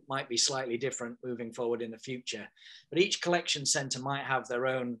might be slightly different moving forward in the future. But each collection centre might have their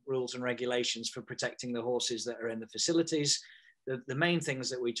own rules and regulations for protecting the horses that are in the facilities. The main things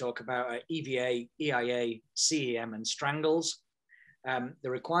that we talk about are EVA, EIA, CEM and strangles. The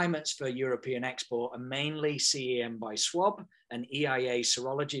requirements for European export are mainly CEM by swab and EIA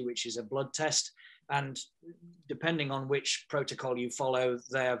serology, which is a blood test. And depending on which protocol you follow,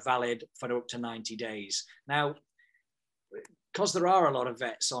 they're valid for up to 90 days. Now, because there are a lot of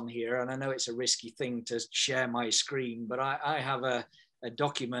vets on here, and I know it's a risky thing to share my screen, but I have a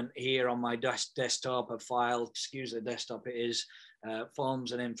document here on my desktop, a file, excuse the desktop it is,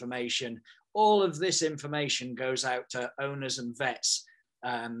 forms and information. All of this information goes out to owners and vets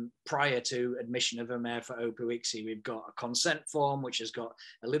prior to admission of a mare for OPU ICSI. We've got a consent form, which has got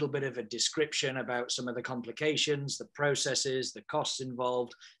a little bit of a description about some of the complications, the processes, the costs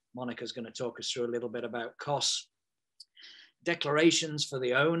involved. Monica's going to talk us through a little bit about costs. Declarations for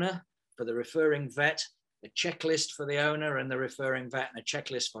the owner, for the referring vet, a checklist for the owner and the referring vet, and a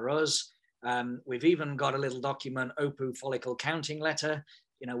checklist for us. We've even got a little document, OPU follicle counting letter.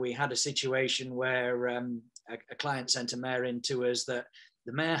 You know, we had a situation where a client sent a mare in to us that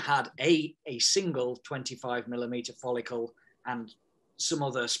the mare had a single 25mm follicle and some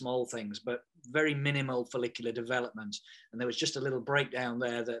other small things, but very minimal follicular development. And there was just a little breakdown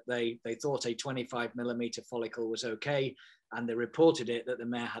there that they thought a 25mm follicle was okay, and they reported it that the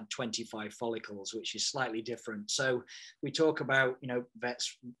mare had 25 follicles, which is slightly different. So we talk about, you know,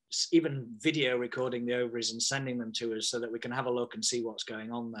 vets even video recording the ovaries and sending them to us so that we can have a look and see what's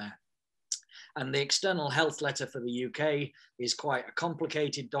going on there. And the external health letter for the UK is quite a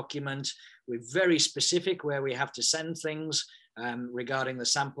complicated document. We're very specific where we have to send things regarding the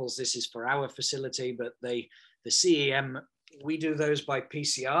samples. This is for our facility, but the CEM, we do those by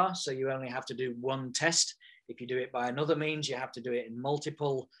PCR. So you only have to do one test. If you do it by another means, you have to do it in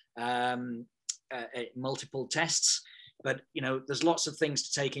multiple tests. But, you know, there's lots of things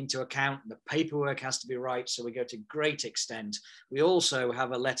to take into account. The paperwork has to be right, so we go to great extent. We also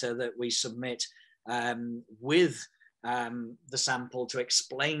have a letter that we submit with the sample to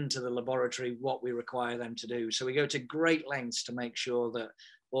explain to the laboratory what we require them to do. So we go to great lengths to make sure that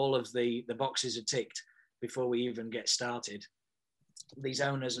all of the boxes are ticked before we even get started. These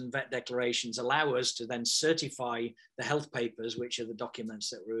owners and vet declarations allow us to then certify the health papers, which are the documents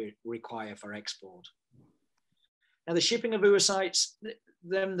that we require for export. Now, the shipping of oocytes,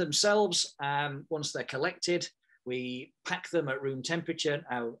 themselves, once they're collected, we pack them at room temperature.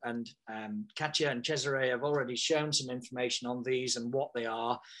 And Kaatje and Cesare have already shown some information on these and what they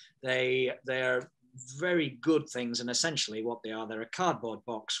are. They're very good things, and essentially what they are, they're a cardboard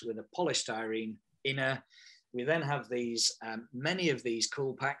box with a polystyrene inner. We then have these, many of these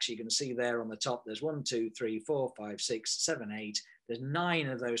cool packs. You can see there on the top, there's 1, 2, 3, 4, 5, 6, 7, 8. There's 9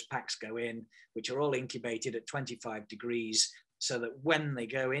 of those packs go in, which are all incubated at 25 degrees, so that when they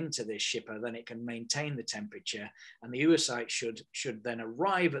go into this shipper, then it can maintain the temperature. And the oocyte should then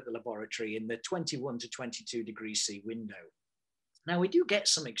arrive at the laboratory in the 21 to 22 degrees C window. Now, we do get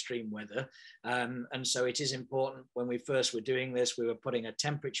some extreme weather, and so it is important. When we first were doing this, we were putting a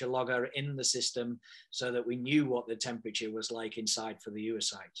temperature logger in the system so that we knew what the temperature was like inside for the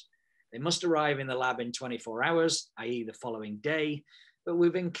oocytes. They must arrive in the lab in 24 hours, i.e. the following day, but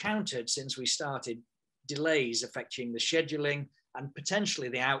we've encountered, since we started, delays affecting the scheduling and potentially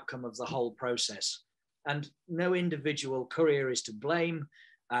the outcome of the whole process. And no individual courier is to blame,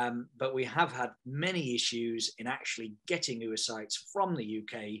 but we have had many issues in actually getting oocytes from the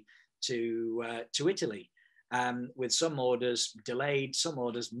UK to Italy, with some orders delayed, some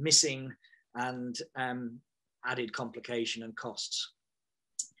orders missing, and added complication and costs.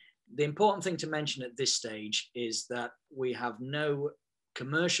 The important thing to mention at this stage is that we have no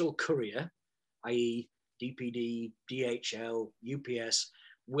commercial courier, i.e. DPD, DHL, UPS,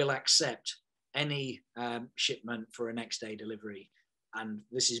 will accept any shipment for a next day delivery. And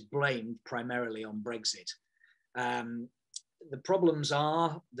this is blamed primarily on Brexit. The problems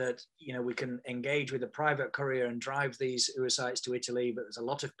are that, you know, we can engage with a private courier and drive these oocytes to Italy, but there's a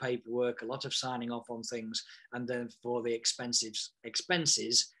lot of paperwork, a lot of signing off on things, and then for the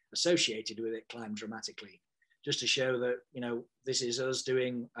expenses associated with it climb dramatically. Just to show that, you know, this is us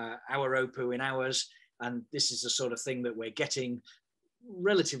doing our OPU in hours, and this is the sort of thing that we're getting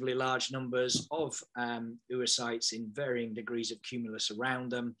relatively large numbers of oocytes in varying degrees of cumulus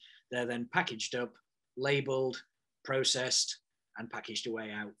around them. They're then packaged up, labeled, processed, and packaged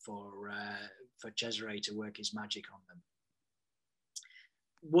away out for Cesare to work his magic on them.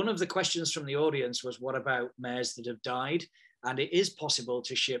 One of the questions from the audience was, what about mares that have died? And it is possible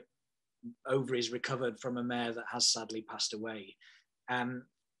to ship ovaries recovered from a mare that has sadly passed away.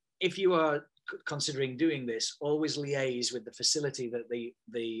 If you are considering doing this, always liaise with the facility that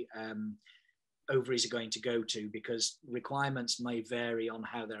the ovaries are going to go to, because requirements may vary on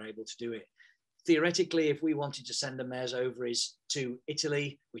how they're able to do it. Theoretically, if we wanted to send a mare's ovaries to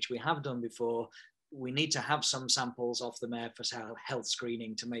Italy, which we have done before, we need to have some samples off the mare for health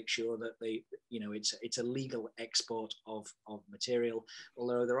screening to make sure that it's a legal export of material.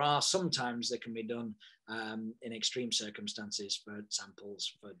 Although there are sometimes that can be done in extreme circumstances for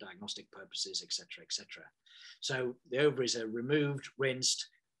samples for diagnostic purposes, etc., etc. So the ovaries are removed, rinsed,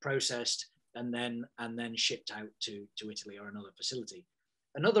 processed, and then shipped out to Italy or another facility.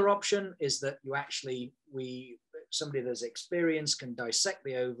 Another option is that somebody that's experienced can dissect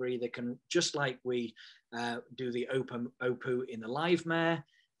the ovary. They can, just like we do the OPU in the live mare,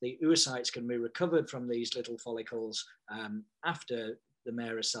 the oocytes can be recovered from these little follicles after the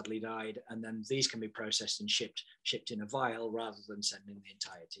mare has sadly died, and then these can be processed and shipped in a vial rather than sending the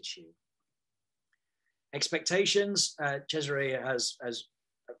entire tissue. Expectations, Cesare has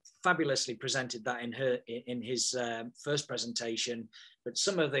fabulously presented that in his first presentation, but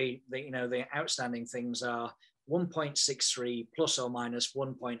some of the outstanding things are 1.63 plus or minus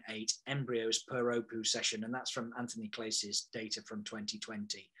 1.8 embryos per OPU session, and that's from Anthony Clace's data from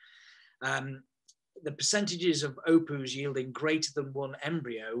 2020. The percentages of OPUs yielding greater than one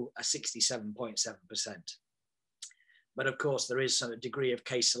embryo are 67.7%. But of course, there is a degree of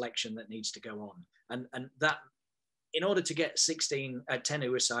case selection that needs to go on, and that, in order to get 10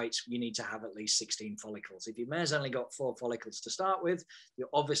 oocytes, you need to have at least 16 follicles. If your mare's only got 4 follicles to start with, you're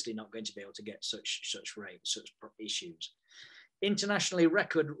obviously not going to be able to get such issues. Internationally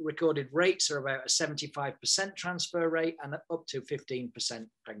recorded rates are about a 75% transfer rate and up to 15%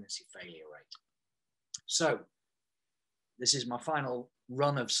 pregnancy failure rate. So this is my final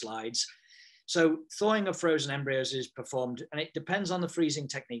run of slides. So thawing of frozen embryos is performed, and it depends on the freezing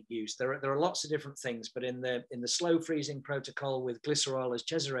technique used. There are lots of different things, but in the slow freezing protocol with glycerol, as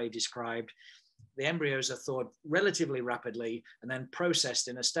Cesare described, the embryos are thawed relatively rapidly and then processed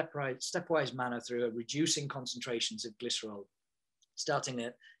in a stepwise manner through reducing concentrations of glycerol, starting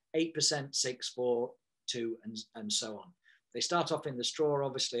at 8%, 6, 4, 2, and so on. They start off in the straw,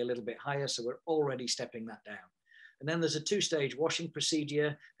 obviously a little bit higher, so we're already stepping that down. And then there's a 2-stage washing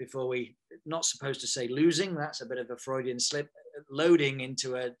procedure before we, not supposed to say losing, that's a bit of a Freudian slip, loading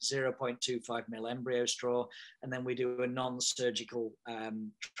into a 0.25 mil embryo straw, and then we do a non-surgical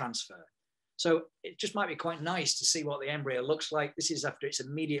transfer. So it just might be quite nice to see what the embryo looks like. This is after it's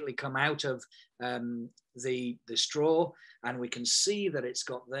immediately come out of the straw, and we can see that it's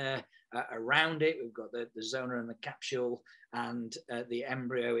got there around it, we've got the zona and the capsule, and the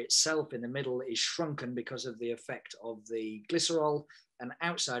embryo itself in the middle is shrunken because of the effect of the glycerol, and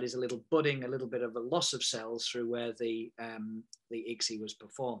outside is a little budding, a little bit of a loss of cells through where the ICSI was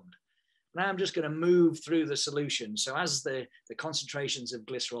performed. Now I'm just going to move through the solution. So as the concentrations of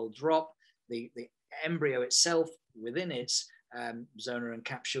glycerol drop, the embryo itself within its zona and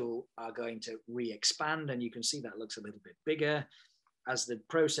capsule are going to re-expand, and you can see that looks a little bit bigger. as the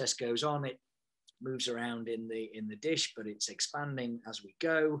process goes on, it moves around in the dish, but it's expanding as we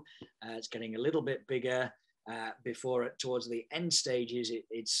go. It's getting a little bit bigger before towards the end stages,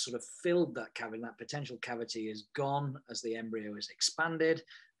 it's sort of filled that cavity. That potential cavity is gone as the embryo is expanded.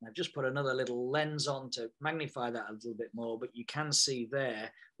 And I've just put another little lens on to magnify that a little bit more, but you can see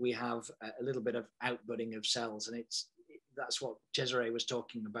there we have a little bit of outbudding of cells, and that's what Cesare was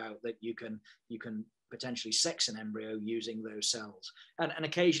talking about, that you can potentially sex an embryo using those cells. And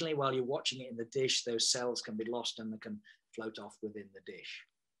occasionally while you're watching it in the dish, those cells can be lost and they can float off within the dish.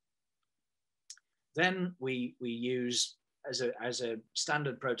 Then we use, as a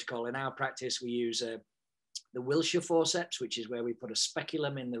standard protocol in our practice, we use the Wilshire forceps, which is where we put a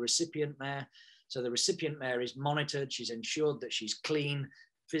speculum in the recipient mare. So the recipient mare is monitored, she's ensured that she's clean,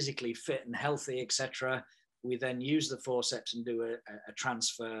 physically fit and healthy, etc. We then use the forceps and do a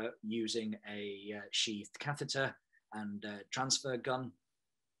transfer using a sheathed catheter and a transfer gun.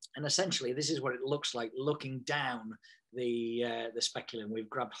 And essentially, this is what it looks like looking down the speculum. We've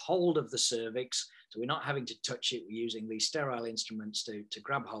grabbed hold of the cervix, so we're not having to touch it. We're using these sterile instruments to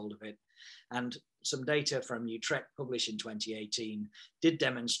grab hold of it. And some data from Utrecht published in 2018 did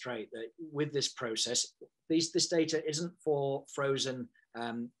demonstrate that with this process, this data isn't for frozen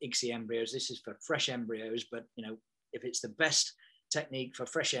ICSI embryos. This is for fresh embryos, but if it's the best technique for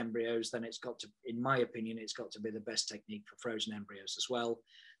fresh embryos, then it's got to, in my opinion, it's got to be the best technique for frozen embryos as well.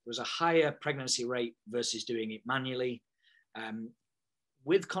 There was a higher pregnancy rate versus doing it manually.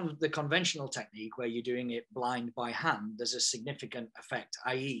 With the conventional technique where you're doing it blind by hand, there's a significant effect,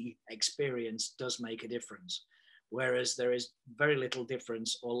 i.e. experience does make a difference. Whereas there is very little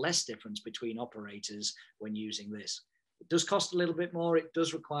difference or less difference between operators when using this. It does cost a little bit more. It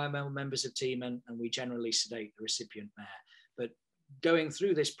does require more members of team, and we generally sedate the recipient mare. But going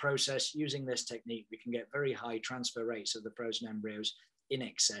through this process, using this technique, we can get very high transfer rates of the frozen embryos in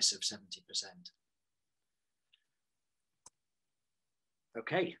excess of 70%.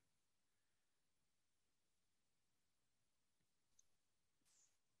 Okay.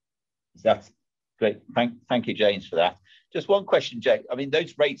 That's great. Thank you, James, for that. Just one question, Jake. I mean,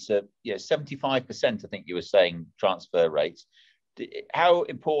 those rates are 75%, I think you were saying, transfer rates. How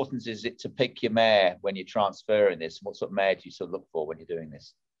important is it to pick your mare when you're transferring this? What sort of mare do you sort of look for when you're doing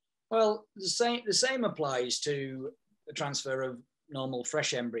this? Well, the same applies to the transfer of normal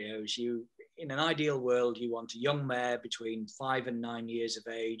fresh embryos. In an ideal world, you want a young mare between 5 and 9 years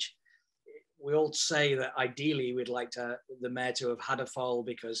of age. We all say that ideally we'd like the mare to have had a foal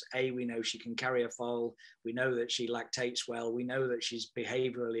because A, we know she can carry a foal. We know that she lactates well. We know that she's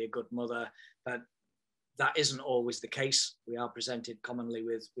behaviorally a good mother, but that isn't always the case. We are presented commonly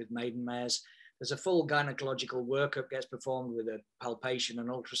with maiden mares. There's a full gynecological workup gets performed with a palpation and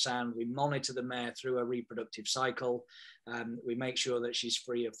ultrasound. We monitor the mare through a reproductive cycle. We make sure that she's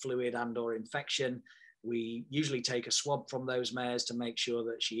free of fluid and or infection. We usually take a swab from those mares to make sure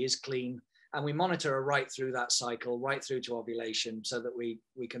that she is clean. And we monitor her right through that cycle, right through to ovulation, so that we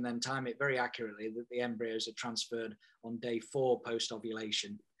can then time it very accurately that the embryos are transferred on day 4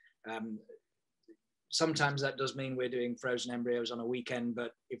 post-ovulation. Sometimes that does mean we're doing frozen embryos on a weekend,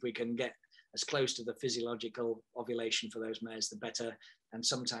 but if we can get as close to the physiological ovulation for those mares, the better. And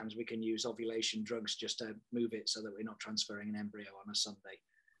sometimes we can use ovulation drugs just to move it so that we're not transferring an embryo on a Sunday.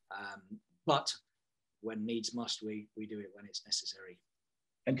 But when needs must, we do it when it's necessary.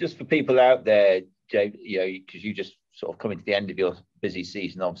 And just for people out there, Jay, because you just sort of coming to the end of your busy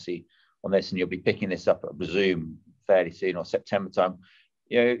season, obviously, on this, and you'll be picking this up, I presume, fairly soon or September time.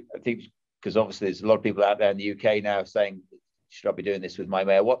 I think because obviously there's a lot of people out there in the UK now saying, should I be doing this with my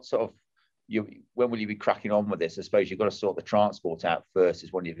mare? What sort of, when will you be cracking on with this? I suppose you've got to sort the transport out first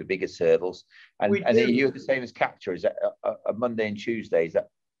is one of your biggest hurdles. And are you the same as Kaatje? Is that a Monday and Tuesday? Is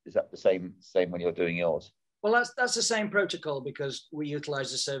that the same when you're doing yours? Well, that's the same protocol because we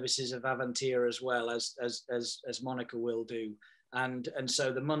utilize the services of Avantea as well as Monica will do. And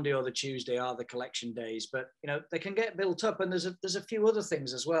so the Monday or the Tuesday are the collection days, but they can get built up. And there's a few other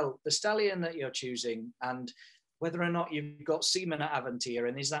things as well. The stallion that you're choosing and whether or not you've got semen at Avantea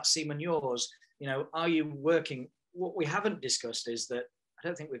and is that semen yours? Are you working? What we haven't discussed is that, I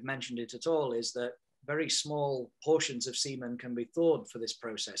don't think we've mentioned it at all, is that very small portions of semen can be thawed for this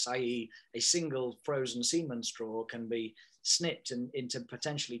process, i.e. a single frozen semen straw can be snipped into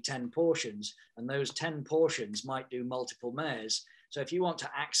potentially 10 portions, and those 10 portions might do multiple mares. So if you want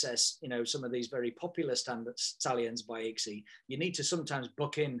to access, some of these very popular standard stallions by ICSI, you need to sometimes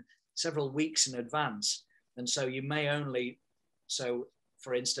book in several weeks in advance. And so you may only,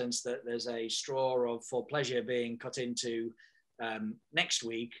 for instance, that there's a straw of For Pleasure being cut into next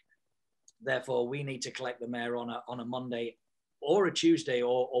week. Therefore, we need to collect the mare on a Monday or a Tuesday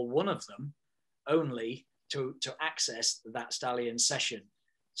or one of them only to access that stallion session.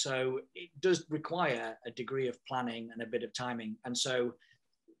 So it does require a degree of planning and a bit of timing. And so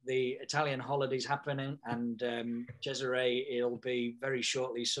the Italian holidays happening, and Cesare, he'll be very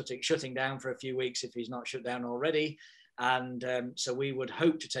shortly shutting down for a few weeks if he's not shut down already. And so we would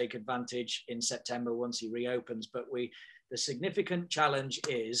hope to take advantage in September once he reopens. But the significant challenge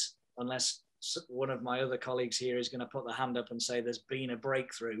is, unless one of my other colleagues here is going to put the hand up and say there's been a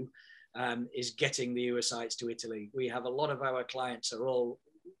breakthrough, is getting the oocytes to Italy. We have a lot of our clients are all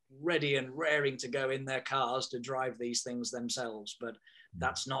ready and raring to go in their cars to drive these things themselves, but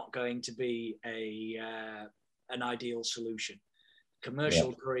that's not going to be an ideal solution.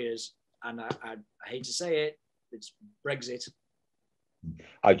 Commercial couriers, and I hate to say it, it's Brexit.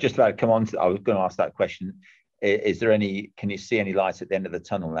 I was just about to come on to, I was going to ask that question. Is there any, can you see any light at the end of the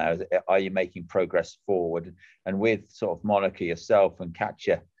tunnel now? Are you making progress forward? And with sort of Monica, yourself and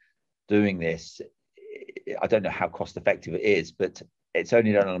Kaatje doing this, I don't know how cost effective it is, but it's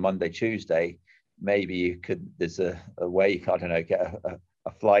only done on a Monday, Tuesday. Maybe you could, there's a way, I don't know, get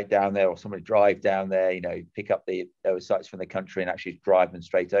a flight down there or somebody drive down there, you know, pick up those sites from the country and actually drive them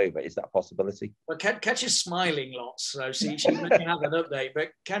straight over. Is that a possibility? Well, Kaatje's smiling lots, so she's going to have an update. But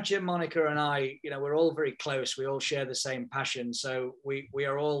Kaatje, Monica and I, you know, we're all very close. We all share the same passion. So we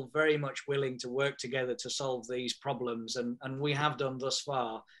are all very much willing to work together to solve these problems. And we have done thus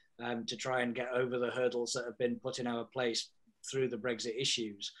far to try and get over the hurdles that have been put in our place through the Brexit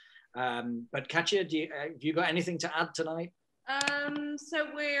issues. But Kaatje, have you got anything to add tonight? So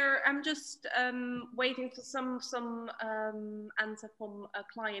I'm just waiting for some answer from a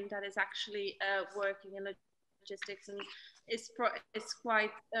client that is actually working in logistics and is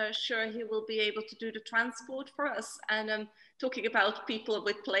quite sure he will be able to do the transport for us. And talking about people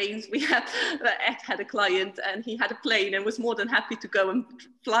with planes, Ed had a client and he had a plane and was more than happy to go and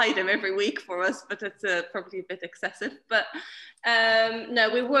fly them every week for us, but it's probably a bit excessive. But no,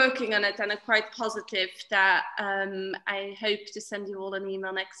 we're working on it, and I'm quite positive that I hope to send you all an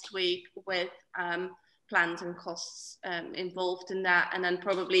email next week with plans and costs involved in that, and then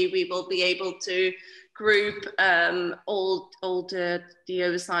probably we will be able to group all the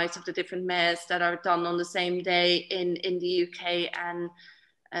oversights of the different mares that are done on the same day in the UK, and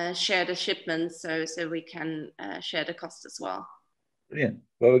share the shipments so we can share the cost as well. Brilliant.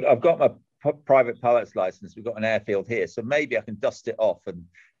 Well, I've got my private pilot's license. We've got an airfield here, so maybe I can dust it off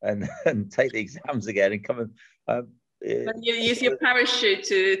and take the exams again and come and you use your parachute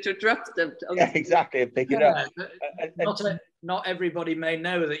to drop them. Yeah, exactly, and pick it up. Not everybody may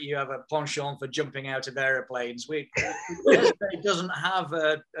know that you have a penchant for jumping out of aeroplanes. It doesn't have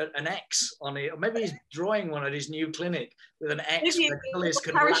an X on it. Or maybe he's drawing one at his new clinic with an X where Tullis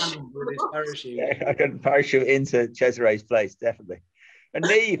can land with his parachute. Yeah, I can parachute into Cesare's place, definitely. And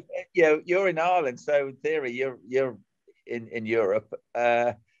Niamh, you know, you're in Ireland, so in theory, you're in Europe.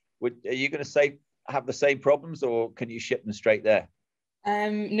 Are you going to have the same problems, or can you ship them straight there?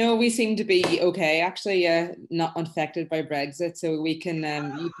 No, we seem to be okay, actually, not unaffected by Brexit, so we can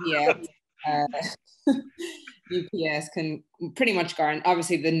UPS can pretty much guarantee,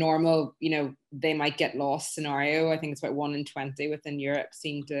 obviously the normal, you know, they might get lost scenario. I think it's about 1 in 20 within Europe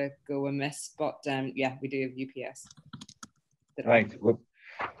seem to go amiss, but yeah, we do have UPS. Right. Well,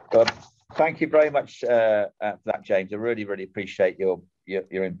 thank you very much for that, James. I really, really appreciate your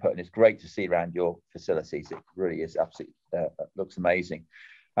input, and it's great to see around your facilities. It really is absolutely looks amazing.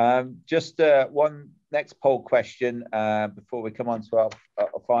 Just one next poll question before we come on to our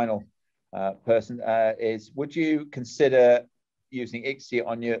final person is: would you consider using ICSI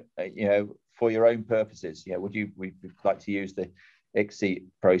on your, for your own purposes? Would you like to use the ICSI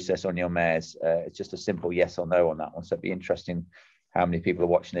process on your mares? It's just a simple yes or no on that one. So it'd be interesting how many people are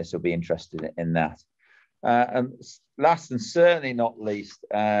watching this will be interested in that. And last and certainly not least,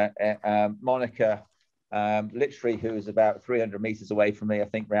 Monica, literally, who is about 300 meters away from me, I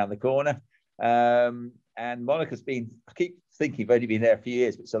think, round the corner. And Monica's been, I keep thinking you've only been there a few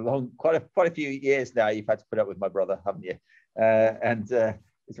years, but it's a long, quite a few years now you've had to put up with my brother, haven't you? And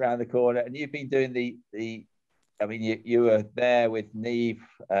it's around the corner, and you've been doing I mean, you were there with Niamh,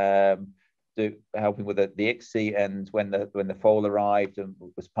 helping with the ICSI, and when the foal arrived and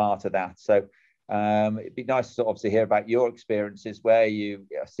was part of that. So it'd be nice to obviously hear about your experiences, where I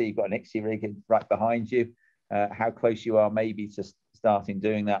see you've got an ICSI rig right behind you, how close you are maybe to starting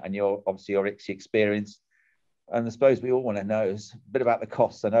doing that, and your ICSI experience. And I suppose we all want to know is a bit about the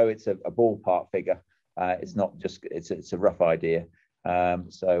costs. I know it's a ballpark figure. It's not just, it's a rough idea.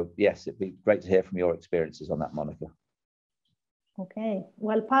 So yes, it'd be great to hear from your experiences on that, Monica. Okay,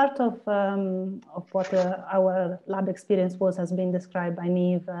 well, part of what our lab experience was has been described by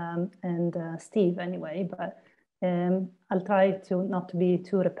Niamh and Steve anyway, but I'll try to not be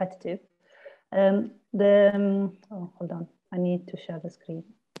too repetitive. Oh, hold on, I need to share the screen.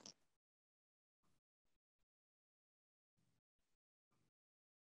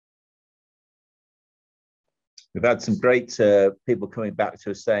 We've had some great people coming back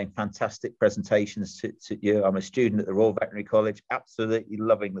to us saying fantastic presentations to you. I'm a student at the Royal Veterinary College, absolutely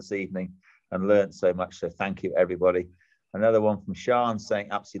loving this evening and learned so much. So thank you, everybody. Another one from Sean saying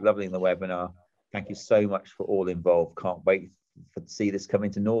absolutely loving the webinar. Thank you so much for all involved. Can't wait to see this come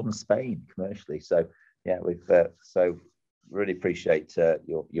into northern Spain commercially. So yeah, we've so really appreciate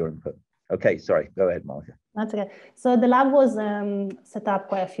your input. Okay, sorry, go ahead, Monica. That's okay. So the lab was set up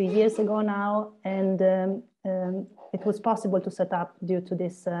quite a few years ago now, and it was possible to set up due to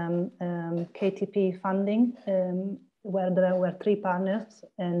this KTP funding, where there were 3 partners,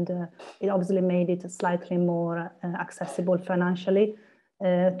 and it obviously made it slightly more accessible financially.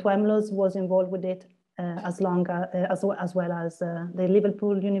 Twemlows was involved with it as well as the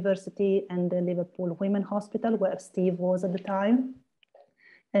Liverpool University and the Liverpool Women Hospital, where Steve was at the time.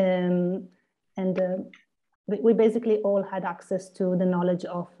 We basically all had access to the knowledge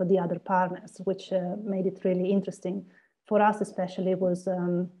of the other partners, which made it really interesting. For us especially, it was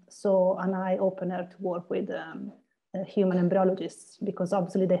so an eye-opener to work with human embryologists, because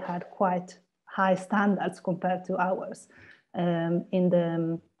obviously they had quite high standards compared to ours in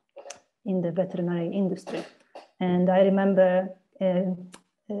the veterinary industry. And I remember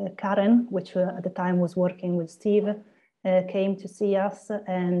Karen, which at the time was working with Steve, came to see us,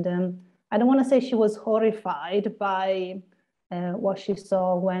 and I don't want to say she was horrified by what she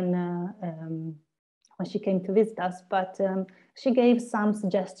saw when she came to visit us, but she gave some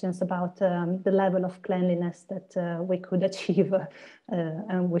suggestions about the level of cleanliness that we could achieve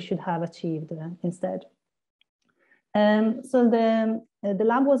and we should have achieved instead. So the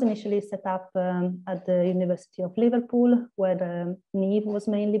lab was initially set up at the University of Liverpool, where Niamh was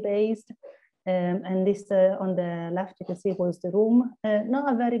mainly based. And this on the left, you can see was the room.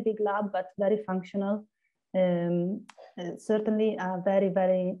 Not a very big lab, but very functional. Certainly a very,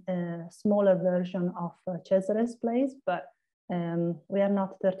 very smaller version of Cesare's place, but we are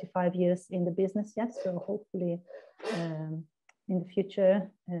not 35 years in the business yet. So hopefully in the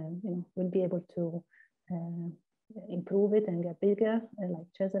future, we'll be able to improve it and get bigger like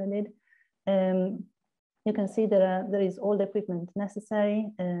Cesare did. You can see there is all the equipment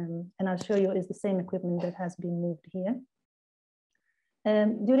necessary, and I'll show you is the same equipment that has been moved here.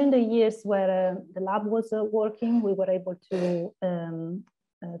 During the years where the lab was working, we were able to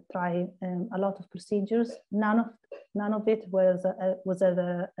try a lot of procedures. None of it was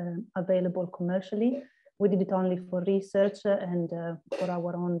ever available commercially. We did it only for research and for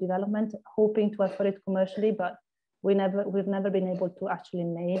our own development, hoping to offer it commercially, but we've never been able to actually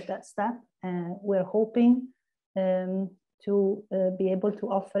make that step. We're hoping to be able to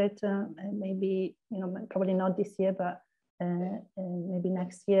offer it maybe, probably not this year, but maybe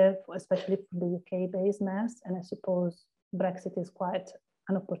next year, especially for the UK-based mares. And I suppose Brexit is quite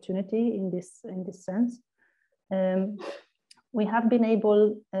an opportunity in this sense. We have been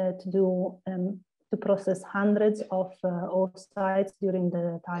able to process hundreds of oocytes during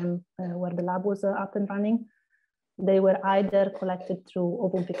the time where the lab was up and running. They were either collected through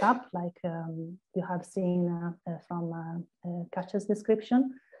open pickup, like you have seen from Kaatje's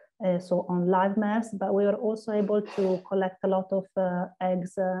description, so on live mares, but we were also able to collect a lot of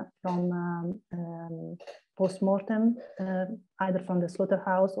eggs from post-mortem, either from the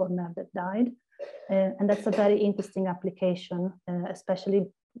slaughterhouse or mare that died. And that's a very interesting application, especially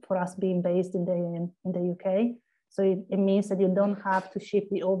for us being based in the UK. So it means that you don't have to ship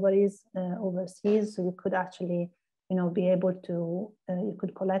the ovaries overseas, so you could actually be able to, you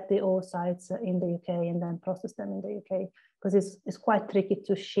could collect the oocytes in the UK and then process them in the UK, because it's quite tricky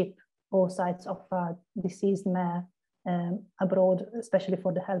to ship oocytes of a deceased mare abroad, especially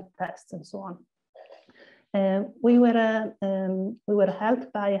for the health tests and so on. We were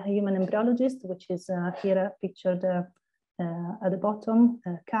helped by a human embryologist, which is here pictured at the bottom,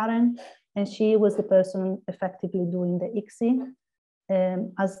 Karen, and she was the person effectively doing the ICSI.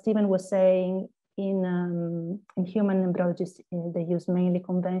 As Stephen was saying, in human embryologists, they use mainly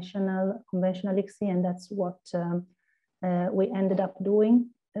conventional ICSI, and that's what we ended up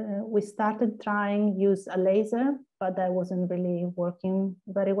doing. We started trying use a laser, but that wasn't really working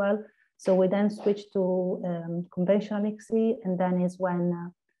very well. So we then switched to conventional ICSI, and then is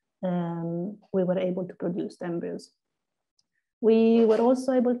when we were able to produce the embryos. We were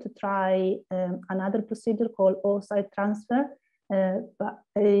also able to try another procedure called oocyte transfer. But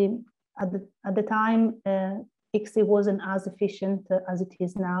at the time, ICSI wasn't as efficient as it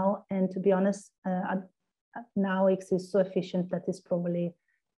is now. And to be honest, now ICSI is so efficient that it's probably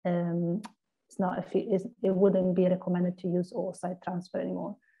it wouldn't be recommended to use oocyte transfer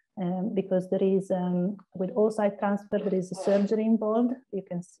anymore. Because there is, with oocyte transfer, there is a surgery involved. You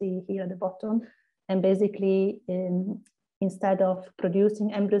can see here at the bottom. And basically, instead of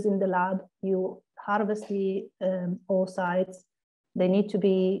producing embryos in the lab, you harvest the oocytes. They need to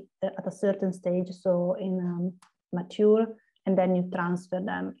be at a certain stage, so in mature, and then you transfer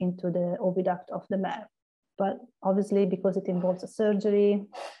them into the oviduct of the mare. But obviously, because it involves a surgery,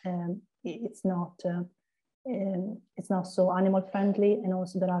 it's not so animal friendly, and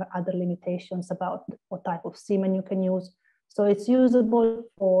also there are other limitations about what type of semen you can use. So it's usable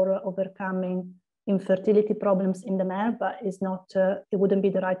for overcoming infertility problems in the mare, but it's not. It wouldn't be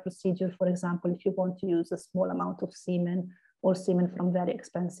the right procedure, for example, if you want to use a small amount of semen or semen from very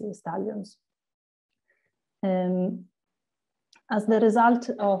expensive stallions. As the result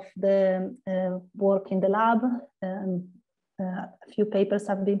of the work in the lab, a few papers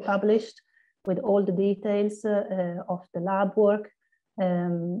have been published with all the details of the lab work,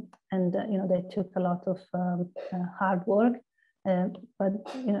 and they took a lot of hard work. But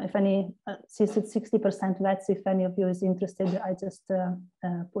if any, 60% vets, if any of you is interested, I just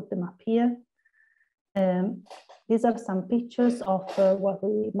put them up here. These are some pictures of what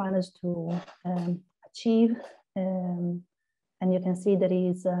we managed to achieve, and you can see there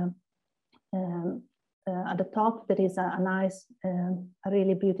is at the top there is a nice, a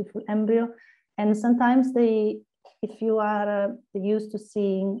really beautiful embryo. And sometimes if you are used to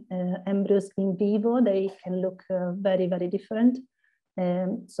seeing embryos in vivo, they can look very, very different.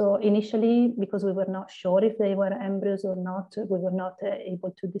 So initially, because we were not sure if they were embryos or not, we were not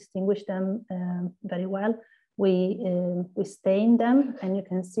able to distinguish them very well. We stained them, and you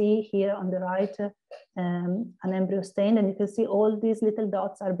can see here on the right an embryo stained, and you can see all these little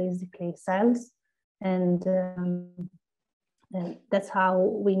dots are basically cells, and that's how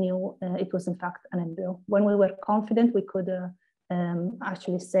we knew it was in fact an embryo. When we were confident we could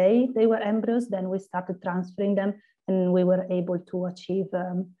actually say they were embryos, then we started transferring them, and we were able to achieve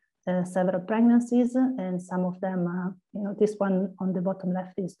several pregnancies, and some of them, this one on the bottom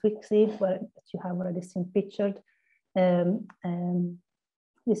left is Twixie, where you have already seen pictured.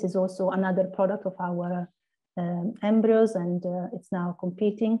 This is also another product of our embryos, and it's now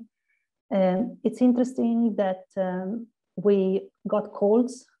competing. It's interesting that we got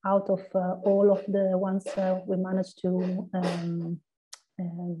colds out of all of the ones we managed to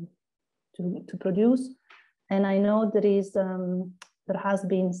produce, and I know there has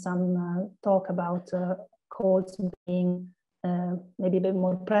been some talk about colds being maybe a bit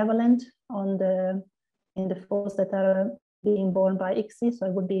more prevalent in the foals that are being born by ICSI. So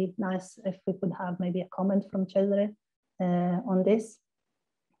it would be nice if we could have maybe a comment from Cesare on this,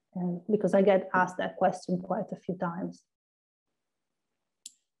 because I get asked that question quite a few times.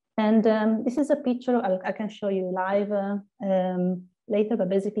 And this is a picture, I can show you live later, but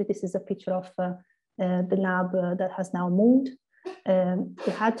basically this is a picture of the lab that has now moved.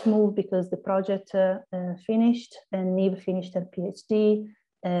 They had to move because the project finished, and Niamh finished her PhD.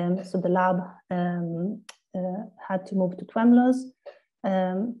 So the lab had to move to Twemlows.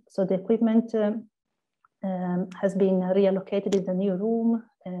 So the equipment has been reallocated in the new room.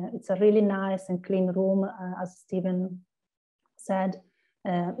 It's a really nice and clean room, as Stephen said.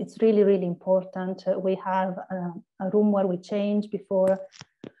 It's really, really important. We have a room where we change before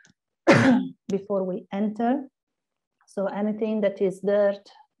we enter. So anything that is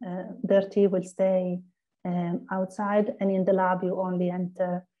dirty will stay outside, and in the lab you only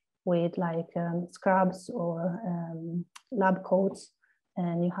enter with like scrubs or lab coats,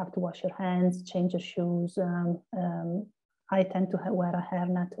 and you have to wash your hands, change your shoes. I tend to wear a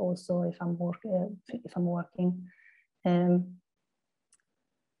hairnet also if I'm working.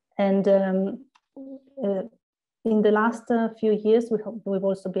 In the last few years, we've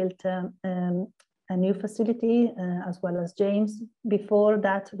also built a new facility, as well as James. Before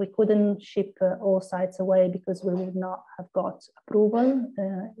that, we couldn't ship oocytes away because we would not have got approval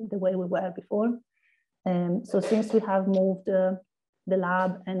the way we were before. So since we have moved the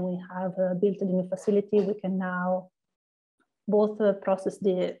lab and we have built a new facility, we can now both process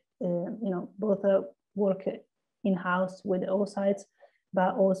both work in-house with oocytes,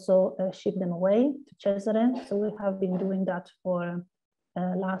 but also ship them away to Cesare. So we have been doing that for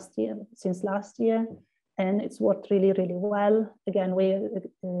since last year, and it's worked really, really well. Again, we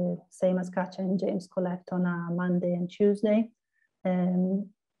same as Kaatje and James collect on a Monday and Tuesday. And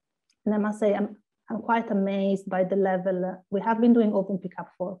I must say, I'm quite amazed by the level. We have been doing open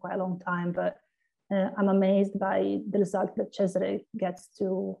pickup for quite a long time, but I'm amazed by the result that Cesare gets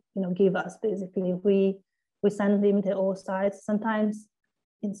to, give us. Basically, we send him the oocytes. Sometimes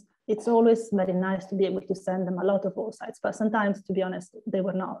it's always very nice to be able to send them a lot of oocytes, but sometimes, to be honest, they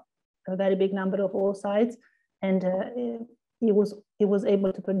were not a very big number of oocytes, and he was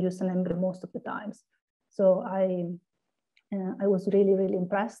able to produce an embryo most of the times. So I was really, really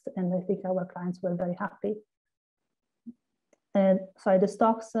impressed, and I think our clients were very happy. And so the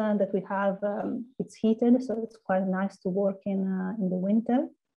stocks that we have, it's heated, so it's quite nice to work in the winter.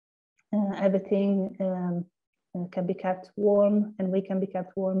 Everything can be kept warm, and we can be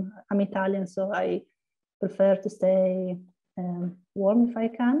kept warm. I'm Italian, so I prefer to stay warm if I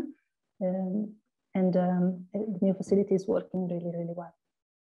can. The new facility is working really, really well.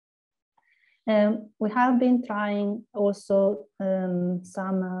 We have been trying also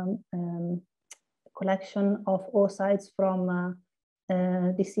some collection of oocytes from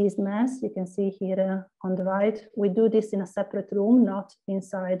deceased mares. You can see here on the right. We do this in a separate room, not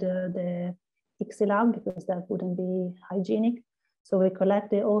inside the ICSI lab, because that wouldn't be hygienic. So we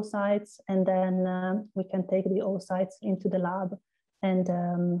collect the oocytes, and then we can take the oocytes into the lab and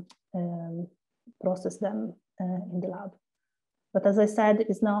process them in the lab. But as I said,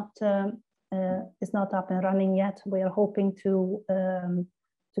 it's not up and running yet. We are hoping to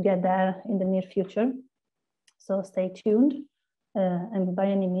get there in the near future. So stay tuned, and by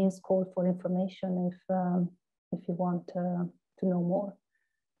any means call for information if you want to know more.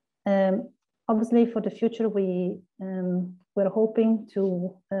 Obviously, for the future, we're hoping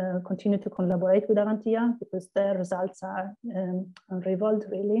to continue to collaborate with Avantea, because their results are unrivaled,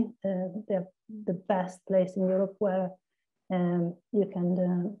 really. They're the best place in Europe where you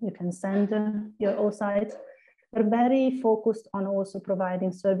can send your oocytes. We're very focused on also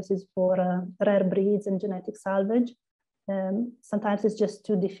providing services for rare breeds and genetic salvage. Sometimes it's just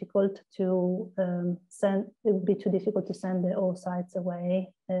too difficult to send. It would be too difficult to send the oocytes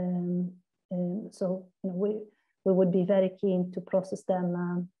away. So we would be very keen to process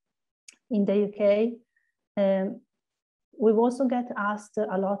them in the UK. We've also get asked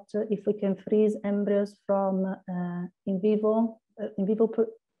a lot if we can freeze embryos from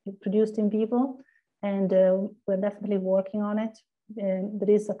produced in vivo, and we're definitely working on it. There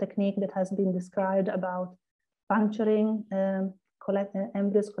is a technique that has been described about puncturing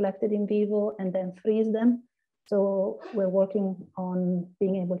embryos collected in vivo and then freeze them. So we're working on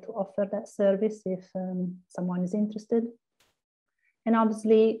being able to offer that service if someone is interested. And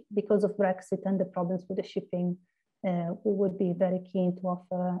obviously, because of Brexit and the problems with the shipping, we would be very keen to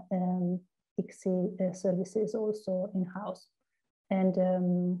offer ICSI services also in-house, and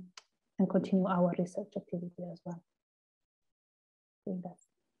continue our research activity as well.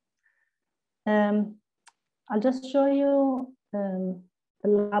 I'll just show you the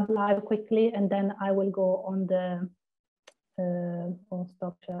lab live quickly, and then I will go on the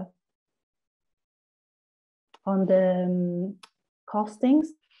stop share on the costings.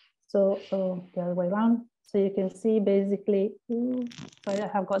 So the other way around. So you can see basically, sorry, I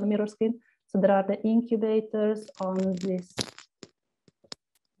have got the mirror screen. So there are the incubators on this.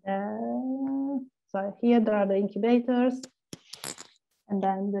 So here there are the incubators, and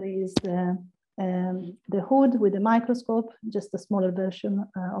then there is the hood with the microscope, just a smaller version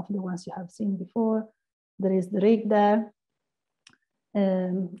of the ones you have seen before. There is the rig there,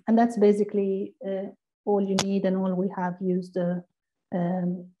 and that's basically all you need and all we have used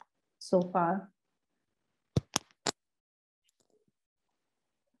so far.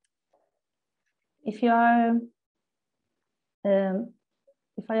 If you are,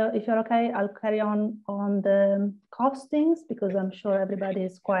 if you're okay, I'll carry on the costings, because I'm sure everybody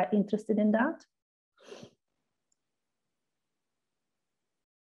is quite interested in that.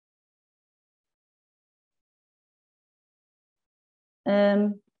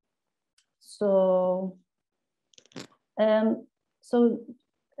 So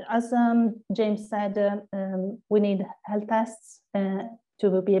as James said, we need health tests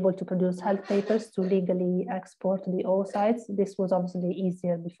to be able to produce health papers to legally export the oocytes. This was obviously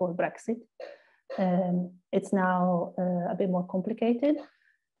easier before Brexit. It's now a bit more complicated.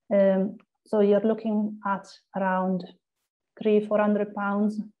 So you're looking at around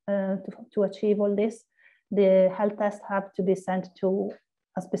 £300–400 to achieve all this. The health tests have to be sent to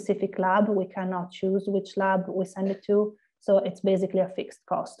a specific lab. We cannot choose which lab we send it to. So it's basically a fixed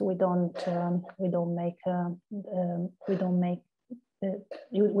cost. We can't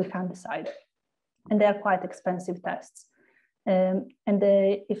decide, and they are quite expensive tests. If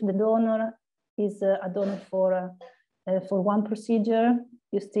the donor is a donor for one procedure,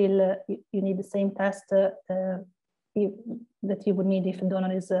 you still you need the same test that you would need if a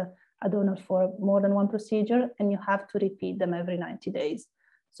donor is a donor for more than one procedure, and you have to repeat them every 90 days.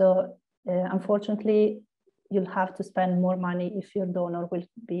 So unfortunately, you'll have to spend more money if your donor will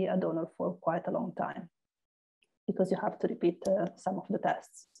be a donor for quite a long time, because you have to repeat some of the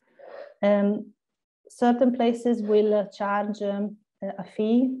tests. Certain places will charge a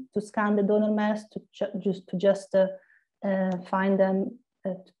fee to scan the donor mass, to just find them,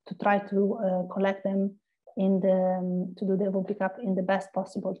 to try to collect them in the to do the ovum pickup in the best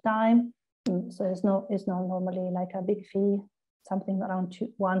possible time. So it's not normally like a big fee, something around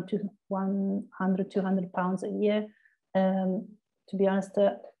 100, 200 pounds a year. To be honest,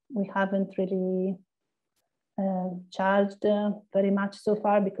 we haven't really charged very much so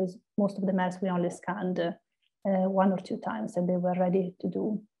far, because most of the mass we only scanned 1 or 2 times and they were ready to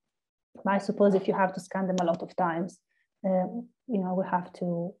do. But I suppose if you have to scan them a lot of times, we have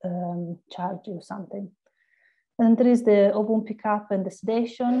to charge you something. And there is the ovum pickup and the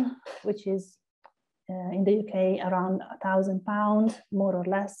sedation, which is in the UK around £1,000, more or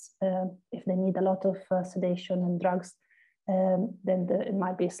less. If they need a lot of sedation and drugs, then it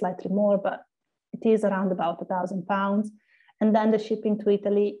might be slightly more, but it is around about £1,000. And then the shipping to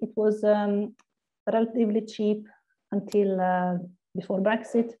Italy, it was relatively cheap until before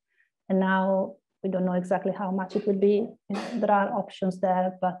Brexit. And now we don't know exactly how much it will be. There are options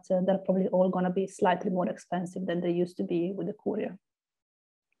there, but they're probably all going to be slightly more expensive than they used to be with the courier.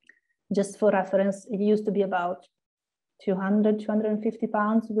 Just for reference, it used to be about 200, 250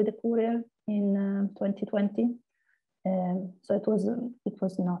 pounds with the courier in 2020. So it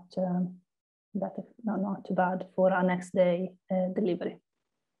was not too bad for our next day delivery.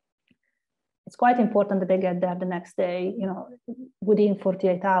 It's quite important that they get there the next day, within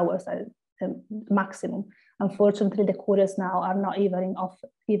 48 hours maximum. Unfortunately, the couriers now are not even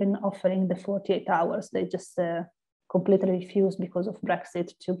offering the 48 hours. They just completely refuse because of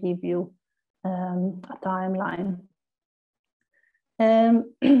Brexit to give you a timeline.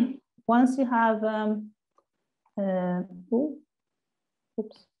 Once you have,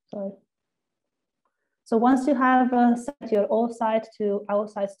 So once you have set your oocyte to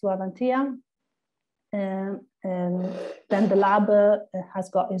oocytes to Avantea, then the lab has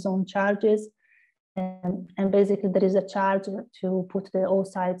got its own charges, and basically there is a charge to put the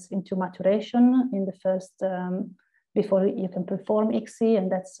oocytes into maturation in the first before you can perform ICSI, and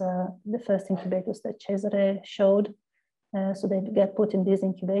that's the first incubators that Cesare showed. So they get put in these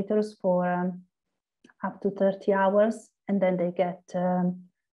incubators for up to 30 hours, and then they get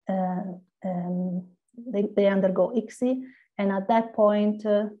they undergo ICSI. And at that point,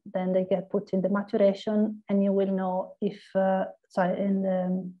 then they get put in the maturation, and you will know if,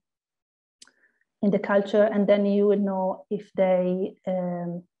 in the culture, and then you will know if they,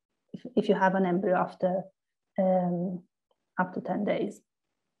 if you have an embryo after up to 10 days.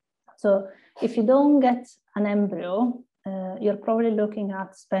 So if you don't get an embryo, you're probably looking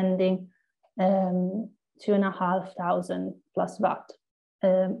at spending 2,500 plus VAT.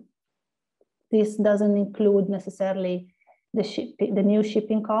 This doesn't include necessarily the new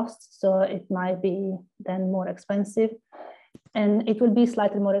shipping costs, so it might be then more expensive. And it will be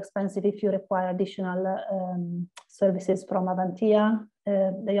slightly more expensive if you require additional services from Avantea.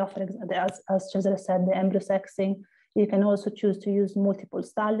 They offer, as Cesare said, the embryo sexing. You can also choose to use multiple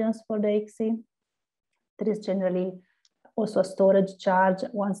stallions for the ICSI. There is generally also a storage charge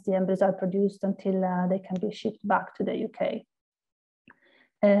once the embryos are produced until they can be shipped back to the UK.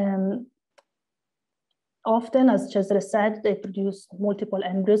 Often, as Cesare said, they produce multiple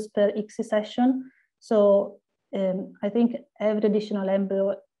embryos per ICSI session. So I think every additional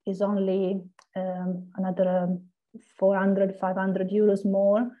embryo is only another 400, 500 euros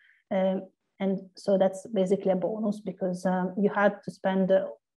more. And so that's basically a bonus, because you had to spend the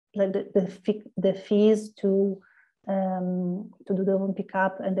fees to do the ovum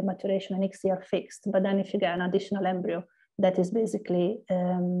pickup and the maturation and ICSI are fixed. But then if you get an additional embryo, that is basically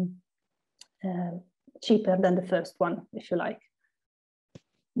cheaper than the first one, if you like.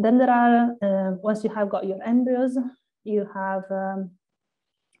 Then there are, once you have got your embryos, you have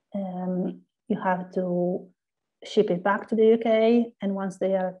to ship it back to the UK. And once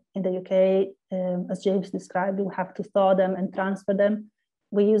they are in the UK, as James described, you have to thaw them and transfer them.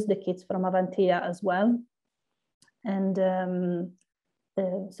 We use the kits from Avantea as well. And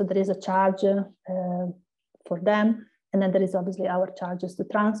so there is a charge for them. And then there is obviously our charges to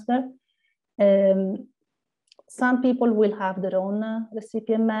transfer. Some people will have their own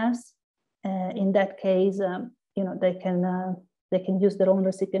recipient mass. In that case, they can use their own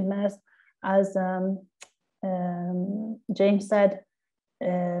recipient mass. As James said,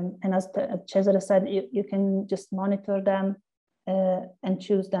 And as Cesare said, you can just monitor them and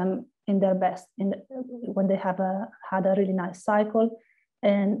choose them in their best when they have had a really nice cycle.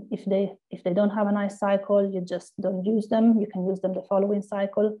 And if they don't have a nice cycle, you just don't use them. You can use them the following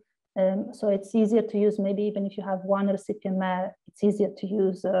cycle. So it's easier to use, maybe even if you have one recipient mare, it's easier to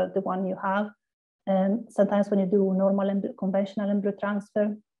use the one you have. Sometimes when you do normal and conventional embryo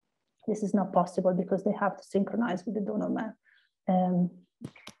transfer, this is not possible because they have to synchronize with the donor mare.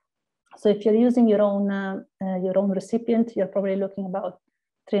 So if you're using your own recipient, you're probably looking about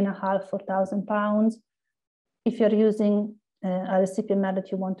 3,500 to 4,000 pounds. If you're using a recipient mare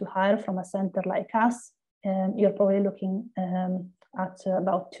that you want to hire from a center like us, you're probably looking at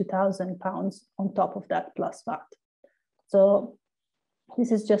about 2,000 pounds on top of that plus VAT. So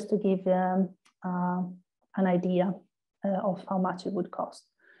this is just to give an idea of how much it would cost.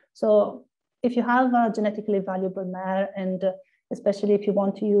 So if you have a genetically valuable mare, and especially if you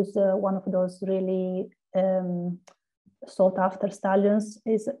want to use one of those really sought after stallions,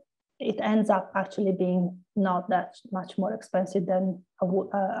 it ends up actually being not that much more expensive than a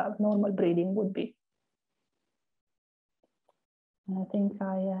normal breeding would be. And I think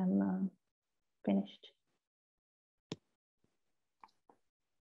I am finished.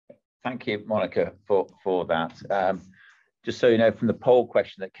 Thank you, Monica, for that. Just so you know, from the poll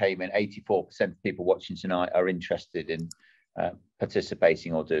question that came in, 84% of people watching tonight are interested in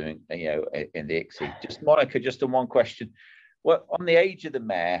participating or doing, in the ICSI. Just Monica, just on one question. Well, on the age of the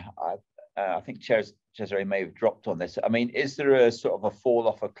mare, I think Cesare may have dropped on this. I mean, is there a sort of a fall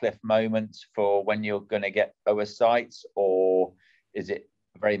off a cliff moment for when you're going to get oocytes, or is it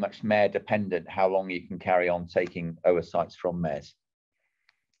very much mare dependent how long you can carry on taking oocytes from mares?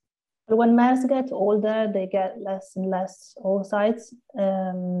 When mares get older, they get less and less oocytes.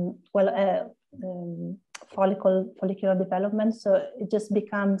 Follicular development, so it just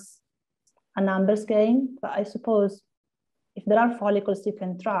becomes a numbers game. But I suppose if there are follicles, you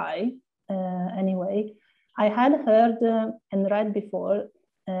can try anyway. I had heard and read before,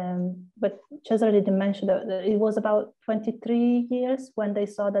 but Cesare didn't mention that it was about 23 years when they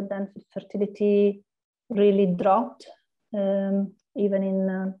saw that then fertility really dropped, even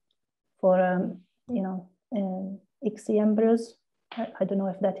in for ICSI embryos. I don't know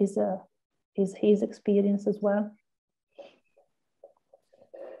if that is his experience as well.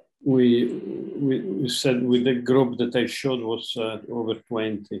 We said with the group that I showed was over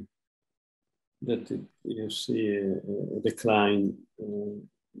 20 that you see a decline.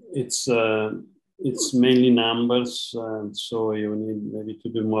 It's mainly numbers, so you need maybe to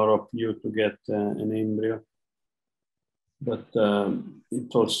do more of you to get an embryo. But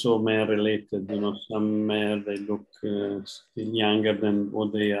it's also mare related, some mare, they look still younger than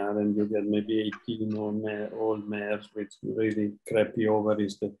what they are, and you get maybe 18 or old mares with really crappy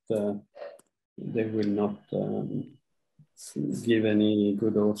ovaries that they will not give any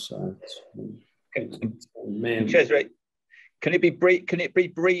good oocytes. Cesare, can it be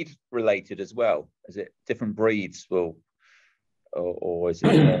breed related as well? Is it different breeds will, or is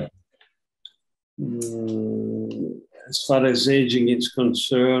it? As far as aging is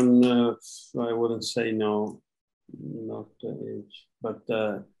concerned, I wouldn't say no, not age, but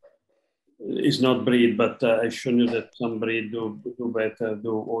it's not breed. But I show you that some breed do better,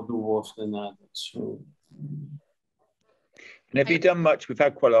 or do worse than others. So, and have you done much? We've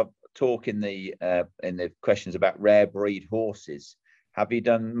had quite a lot of talk in the questions about rare breed horses. Have you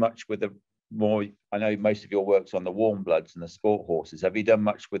done much with the more? I know most of your work's on the warm bloods and the sport horses. Have you done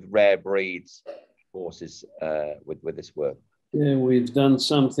much with rare breeds horses with this work? Yeah, we've done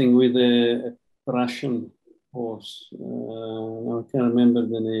something with a Russian horse. I can't remember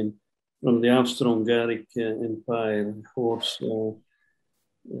the name, from the Austro-Hungaric Empire horse. I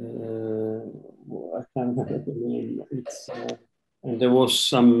can't remember the name. And there was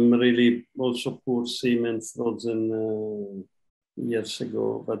some really also poor semen frozen years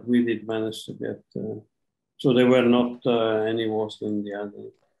ago, but we did manage to get. So they were not any worse than the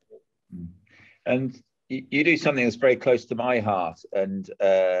others. And you do something that's very close to my heart, and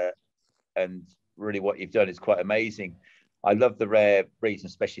really what you've done is quite amazing. I love the rare breeds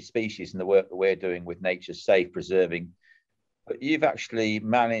and special species and the work that we're doing with Nature's Safe Preserving. But you've actually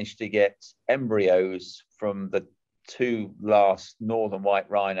managed to get embryos from the 2 last northern white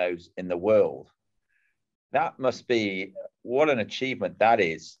rhinos in the world. That must be, what an achievement that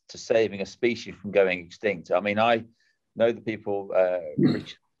is, to saving a species from going extinct. I mean, I know the people,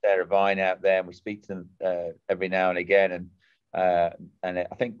 Sarah Vine out there, and we speak to them every now and again, and I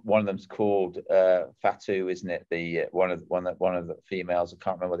think one of them's called Fatu, isn't it? The one of the females. I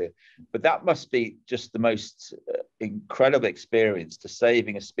can't remember but that must be just the most incredible experience to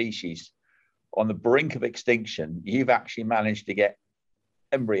saving a species on the brink of extinction. You've actually managed to get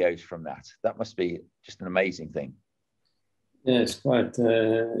embryos from that. That must be just an amazing thing. Yeah, it's quite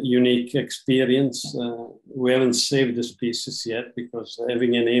a unique experience. We haven't saved the species yet, because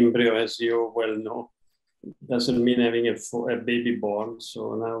having an embryo, as you well know, doesn't mean having a baby born.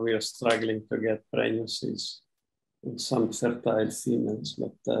 So now we are struggling to get pregnancies in some fertile females.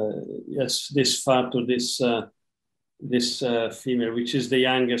 But yes, this Fatu, this female, which is the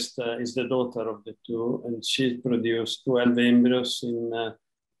youngest, is the daughter of the two, and she produced 12 embryos. In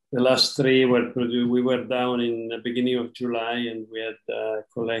the last 3 were produced. We were down in the beginning of July, and we had a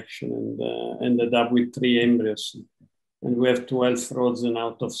collection, and ended up with 3 embryos. And we have 12 frozen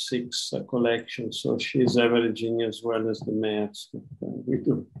out of 6 collections. So she's averaging as well as the mares that we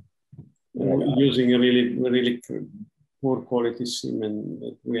do. Using a really poor quality semen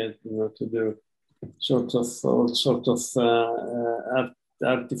that we had to do all sort of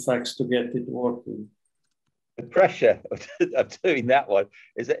artifacts to get it working. The pressure of doing that one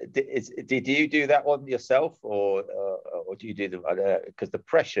did you do that one yourself, or do you do the because the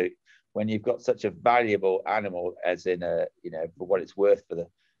pressure when you've got such a valuable animal, as in for what it's worth for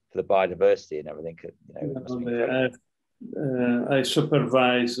the biodiversity and everything, I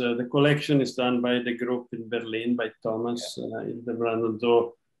supervise the collection is done by the group in Berlin by Thomas in the Brandon.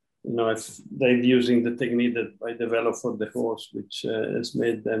 Though if they're using the technique that I developed for the horse, which has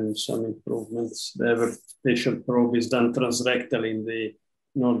made them some improvements. The average probe is done transrectal in the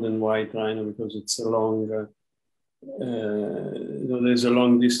northern white rhino, because it's a long. There's a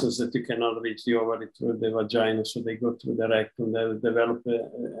long distance that you cannot reach the ovary through the vagina, so they go through the rectum. They develop a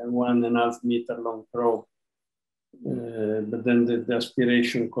 1.5 meter long probe. But then the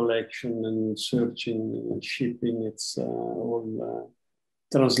aspiration, collection, and searching and shipping, it's all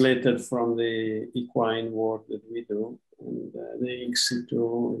translated from the equine work that we do, and the ICSI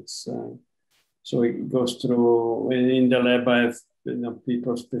too. It's so it goes through. In the lab, I have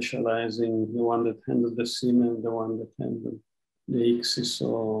people specializing, the one that handle the semen, the one that handle the ICSI.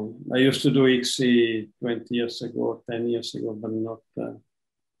 So I used to do ICSI 20 years ago, 10 years ago, but not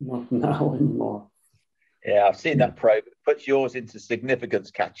now anymore. Yeah, I've seen that probe. It puts yours into significance,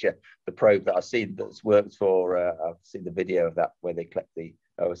 Kaatje. The probe that I've seen that's worked for. I've seen the video of that where they collect the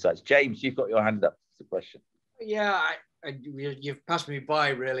oversights. James, you've got your hand up. It's a question. Yeah, you've passed me by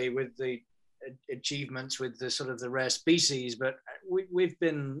really with the achievements with the sort of the rare species, but we've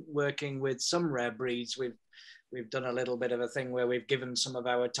been working with some rare breeds. We've done a little bit of a thing where we've given some of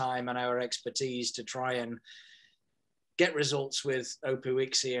our time and our expertise to try and get results with Opu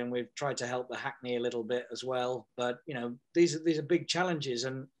ICSI, and we've tried to help the Hackney a little bit as well. But these are big challenges,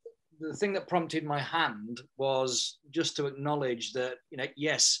 and the thing that prompted my hand was just to acknowledge that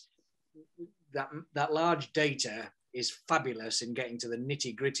yes, that large data is fabulous in getting to the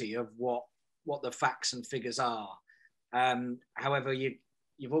nitty gritty of what the facts and figures are. However,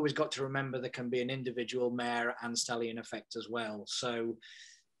 you've always got to remember there can be an individual mare and stallion effect as well. So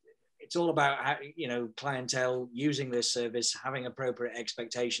it's all about how, clientele using this service, having appropriate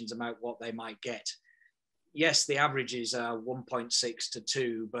expectations about what they might get. Yes, the averages are 1.6 to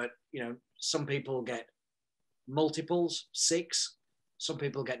 2, but some people get multiples, 6. Some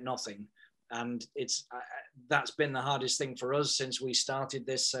people get nothing, and that's been the hardest thing for us since we started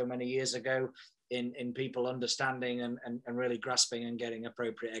this so many years ago. In people understanding and really grasping and getting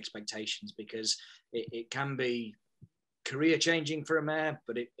appropriate expectations, because it can be career changing for a mare,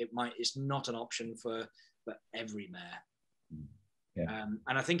 but it's not an option for every mare. Yeah.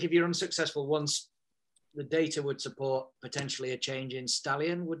 And I think if you're unsuccessful once, the data would support potentially a change in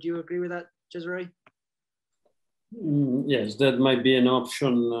stallion. Would you agree with that, Cesare? Yes, that might be an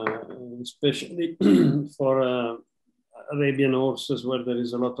option, especially for Arabian horses where there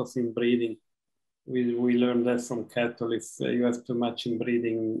is a lot of inbreeding. We learned that from cattle. If you have too much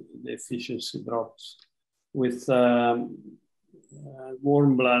inbreeding, the efficiency drops. With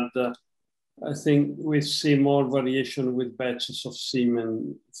warm blood, I think we see more variation with batches of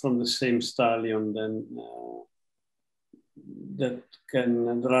semen from the same stallion than that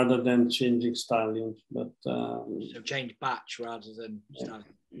can, rather than changing stallions. But so change batch rather than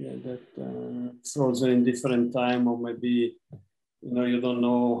stallion. Yeah, that frozen in different time, or maybe you don't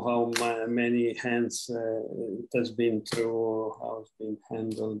know how many hands it has been through or how it's been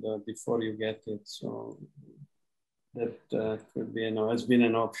handled before you get it. So that could be, has been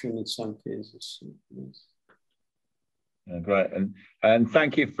an option in some cases. Yes. Yeah, great, and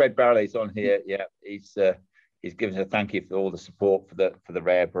thank you, Fred Barley's on here. Yeah, he's he's given us a thank you for all the support for the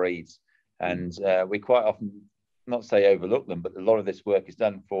rare breeds. And we quite often, not say overlook them, but a lot of this work is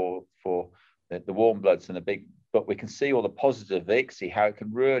done for the warm bloods and the big, but we can see all the positive of ICSI, how it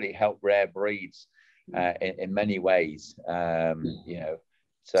can really help rare breeds in many ways. You know,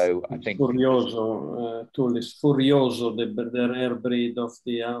 so I think Furioso, Tullis, Furioso, the rare breed of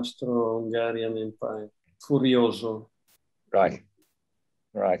the Austro-Hungarian Empire. Furioso. Right,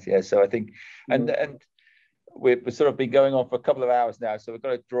 yeah. So I think, and we've sort of been going on for a couple of hours now, so we've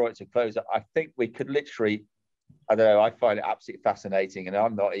got to draw it to close. I think we could literally, I don't know, I find it absolutely fascinating, and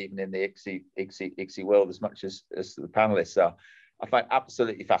I'm not even in the ICSI world as much as the panelists are. I find it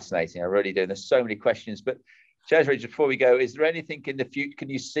absolutely fascinating. I really do. And there's so many questions. But Cesare, before we go, is there anything in the future?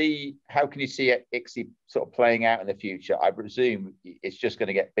 How can you see ICSI sort of playing out in the future? I presume it's just going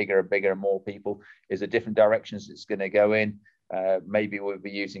to get bigger and bigger and more people. Is there different directions it's going to go in? Maybe we'll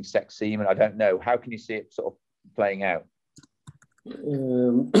be using sex semen. I don't know. How can you see it sort of playing out?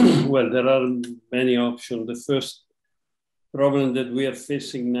 Well, there are many options. The first problem that we are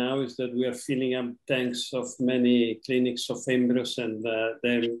facing now is that we are filling up tanks of many clinics of embryos, and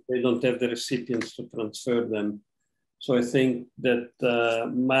they don't have the recipients to transfer them. So I think that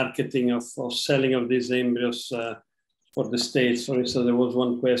marketing or selling of these embryos for the States, for instance, there was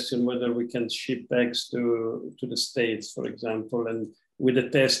one question whether we can ship eggs to the States, for example, and with the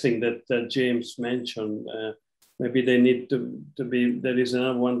testing that James mentioned, maybe they need to be, there is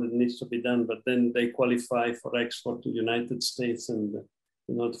another one that needs to be done, but then they qualify for export to United States, and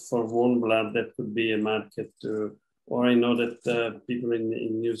you know, for warm blood, that could be a market to, or I know that people in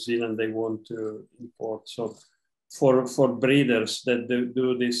New Zealand, they want to import. So for breeders that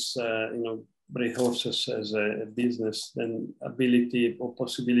do this, you know, breed horses as a business, then ability or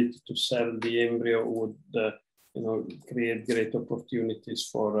possibility to sell the embryo would, you know, create great opportunities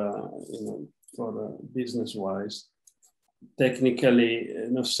for, you know, for business-wise. Technically, you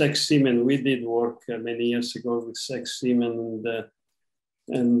know, sex semen, we did work many years ago with sex semen,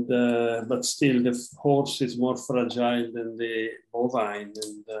 but still the horse is more fragile than the bovine.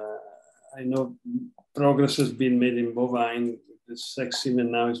 And I know progress has been made in bovine. The sex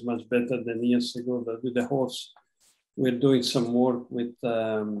semen now is much better than years ago, but with the horse, we're doing some work with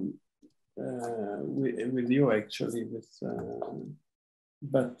you actually,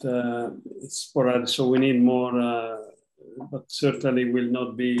 but it's sporadic, so we need more, but certainly will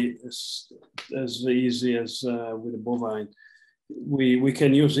not be as easy as with the bovine. We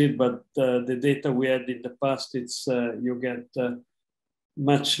can use it, but the data we had in the past, it's you get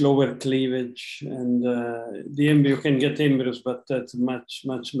much lower cleavage, and the embryo can get embryos, but that's much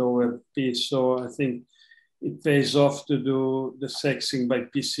lower piece. So I think it pays off to do the sexing by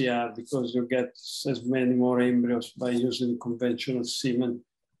PCR, because you get as many more embryos by using conventional semen.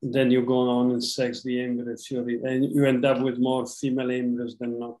 And then you go on and sex the embryo, and you end up with more female embryos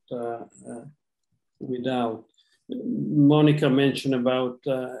than not without. Monica mentioned about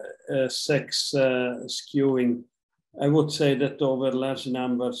sex skewing. I would say that over large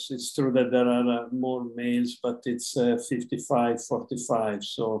numbers, it's true that there are more males, but it's 55-45.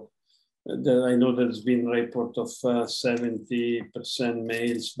 So I know there's been a report of 70%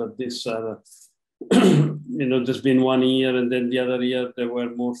 males, but these are, you know, there's been 1 year, and then the other year there were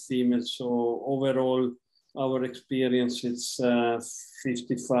more females. So overall, our experience, it's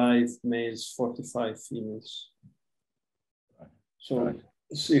 55 males, 45 females. So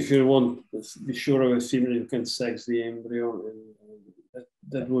if you want to be sure of a female, you can sex the embryo, and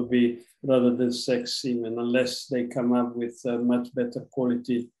that would be rather than sex semen, unless they come up with much better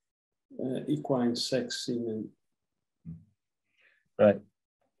quality equine sex semen. Right.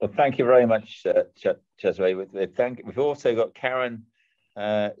 Well, thank you very much, Cesare. We've also got Karen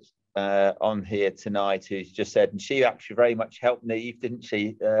on here tonight, who's just said, and she actually very much helped Niamh, didn't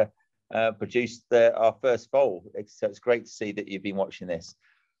she? Produced our first foal. So it's great to see that you've been watching this.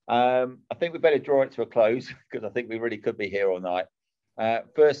 I think we better draw it to a close, because I think we really could be here all night.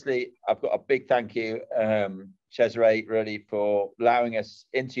 Firstly, I've got a big thank you, Cesare, really, for allowing us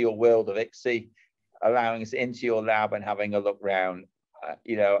into your world of ICSI, allowing us into your lab and having a look round.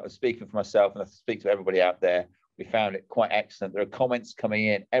 You know, I'm speaking for myself, and I speak to everybody out there. We found it quite excellent. There are comments coming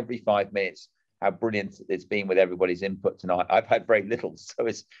in every 5 minutes, how brilliant it's been with everybody's input tonight. I've had very little, so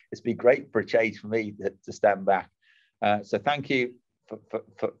it's been great for a change for me to stand back. So thank you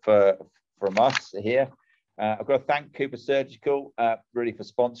from us here. I've got to thank CooperSurgical really for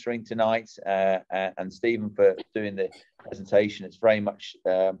sponsoring tonight, and Stephen for doing the presentation. It's very much,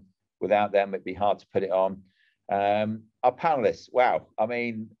 without them, it'd be hard to put it on. Our panelists, wow. I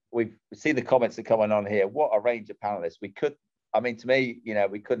mean, we've seen the comments that are coming on here. What a range of panelists. We could, I mean, to me, you know,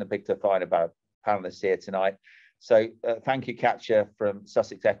 we couldn't have picked a panelists here tonight. So thank you, Kaatje from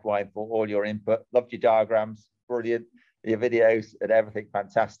Sussex Equine, for all your input. Loved your diagrams, brilliant. Your videos and everything,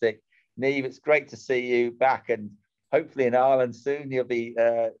 fantastic. Niamh, it's great to see you back, and hopefully in Ireland soon. You'll be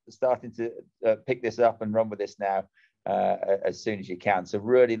starting to pick this up and run with this now as soon as you can. So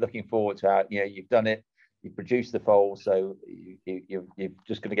really looking forward to how, you've done it. You've produced the foal, so you're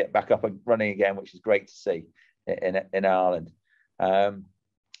just going to get back up and running again, which is great to see in Ireland.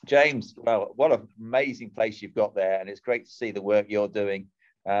 James, well, what an amazing place you've got there, and it's great to see the work you're doing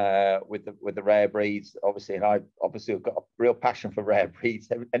with the rare breeds, obviously. And I've got a real passion for rare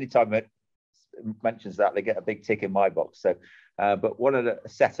breeds. Anytime it mentions that, they get a big tick in my box. So, but what a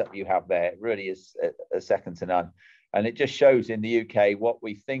setup you have there! It really is a second to none. And it just shows in the UK what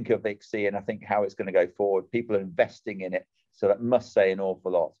we think of ICSI, and I think how it's going to go forward. People are investing in it, so that must say an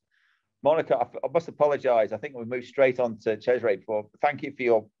awful lot. Monica, I must apologise. I think we moved straight on to Cesare before. Thank you for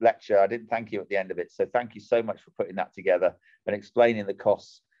your lecture. I didn't thank you at the end of it, so thank you so much for putting that together and explaining the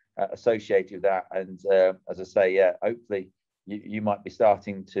costs associated with that. And as I say, yeah, hopefully you might be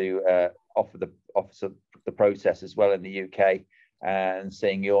starting to offer the process as well in the UK and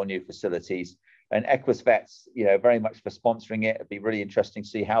seeing your new facilities. And Equus Vets, very much for sponsoring it. It'd be really interesting to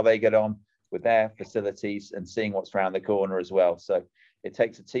see how they get on with their facilities and seeing what's around the corner as well. So it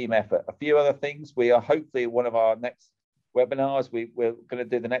takes a team effort. A few other things. We are hopefully one of our next webinars. We're going to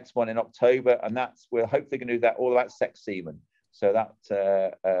do the next one in October, and we're hopefully going to do that all about sex semen. So that,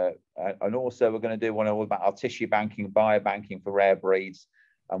 and also we're going to do one all about our tissue banking, biobanking for rare breeds,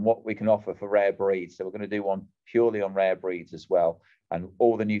 and what we can offer for rare breeds. So we're going to do one purely on rare breeds as well, and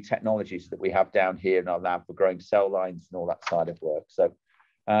all the new technologies that we have down here in our lab for growing cell lines and all that side of work. So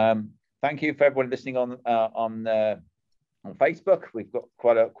thank you for everyone listening on Facebook. We've got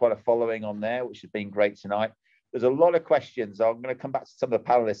quite a following on there, which has been great tonight. There's a lot of questions. I'm going to come back to some of the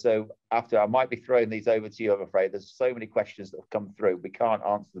panelists. So after, I might be throwing these over to you, I'm afraid. There's so many questions that have come through. We can't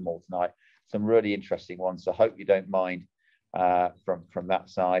answer them all tonight. Some really interesting ones. So I hope you don't mind from that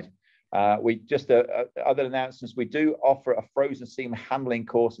side. We just, other announcements, we do offer a frozen semen handling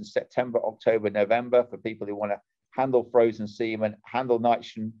course in September, October, November for people who want to handle frozen semen, handle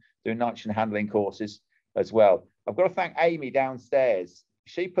nitrogen, do nitrogen handling courses as well. I've got to thank Amy downstairs.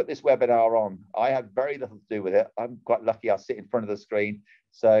 She put this webinar on. I had very little to do with it. I'm quite lucky I sit in front of the screen.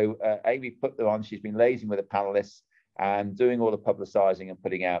 So Amy put them on. She's been liaising with the panelists and doing all the publicising and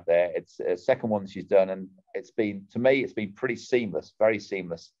putting out there. It's a second one she's done, and it's been, to me, it's been pretty seamless, very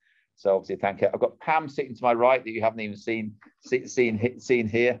seamless. So obviously, thank you. I've got Pam sitting to my right that you haven't even seen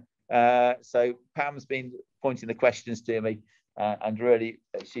here. So Pam's been pointing the questions to me, and really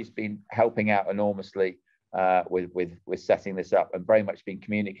she's been helping out enormously with setting this up, and very much been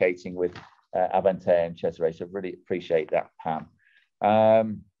communicating with Avantea and Cesare. So really appreciate that, Pam.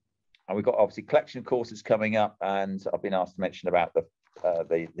 And we've got obviously collection courses coming up, and I've been asked to mention about the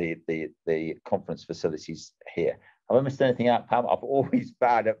conference facilities here. Have I missed anything out, Pam? I'm always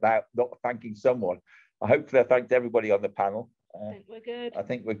bad about not thanking someone. Hopefully I thanked everybody on the panel. I think we're good. I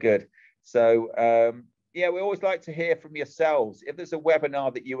think we're good. So yeah, we always like to hear from yourselves. If there's a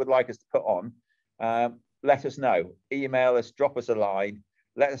webinar that you would like us to put on, let us know. Email us, drop us a line.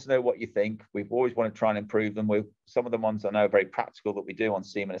 Let us know what you think. We've always want to try and improve them. Some of the ones I know are very practical that we do on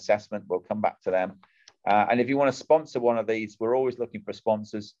semen assessment. We'll come back to them. And if you want to sponsor one of these, we're always looking for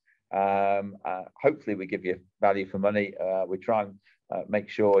sponsors. Hopefully we give you value for money. We try and make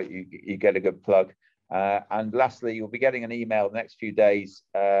sure you get a good plug. And lastly, you'll be getting an email the next few days.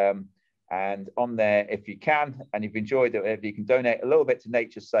 And on there, if you can, and you've enjoyed it, if you can donate a little bit to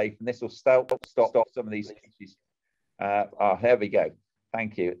Nature Safe, and this will stop some of these species. Here we go.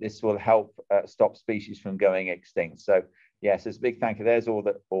 Thank you. This will help stop species from going extinct. So yes, it's a big thank you. There's all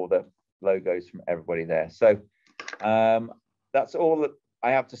the logos from everybody there. So that's all that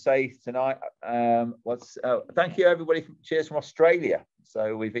I have to say tonight. Thank you everybody. Cheers from Australia.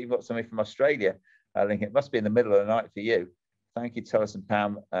 So we've even got somebody from Australia. I think it must be in the middle of the night for you. Thank you, Tullis and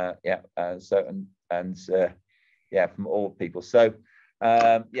Pam. Yeah, from all people. So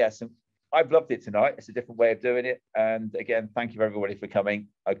yes, I've loved it tonight. It's a different way of doing it. And again, thank you everybody for coming.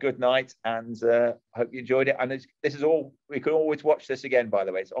 A good night, and hope you enjoyed it. And this is all, we can always watch this again, by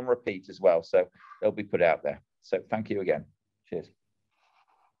the way. It's on repeat as well, so it'll be put out there. So thank you again. Cheers.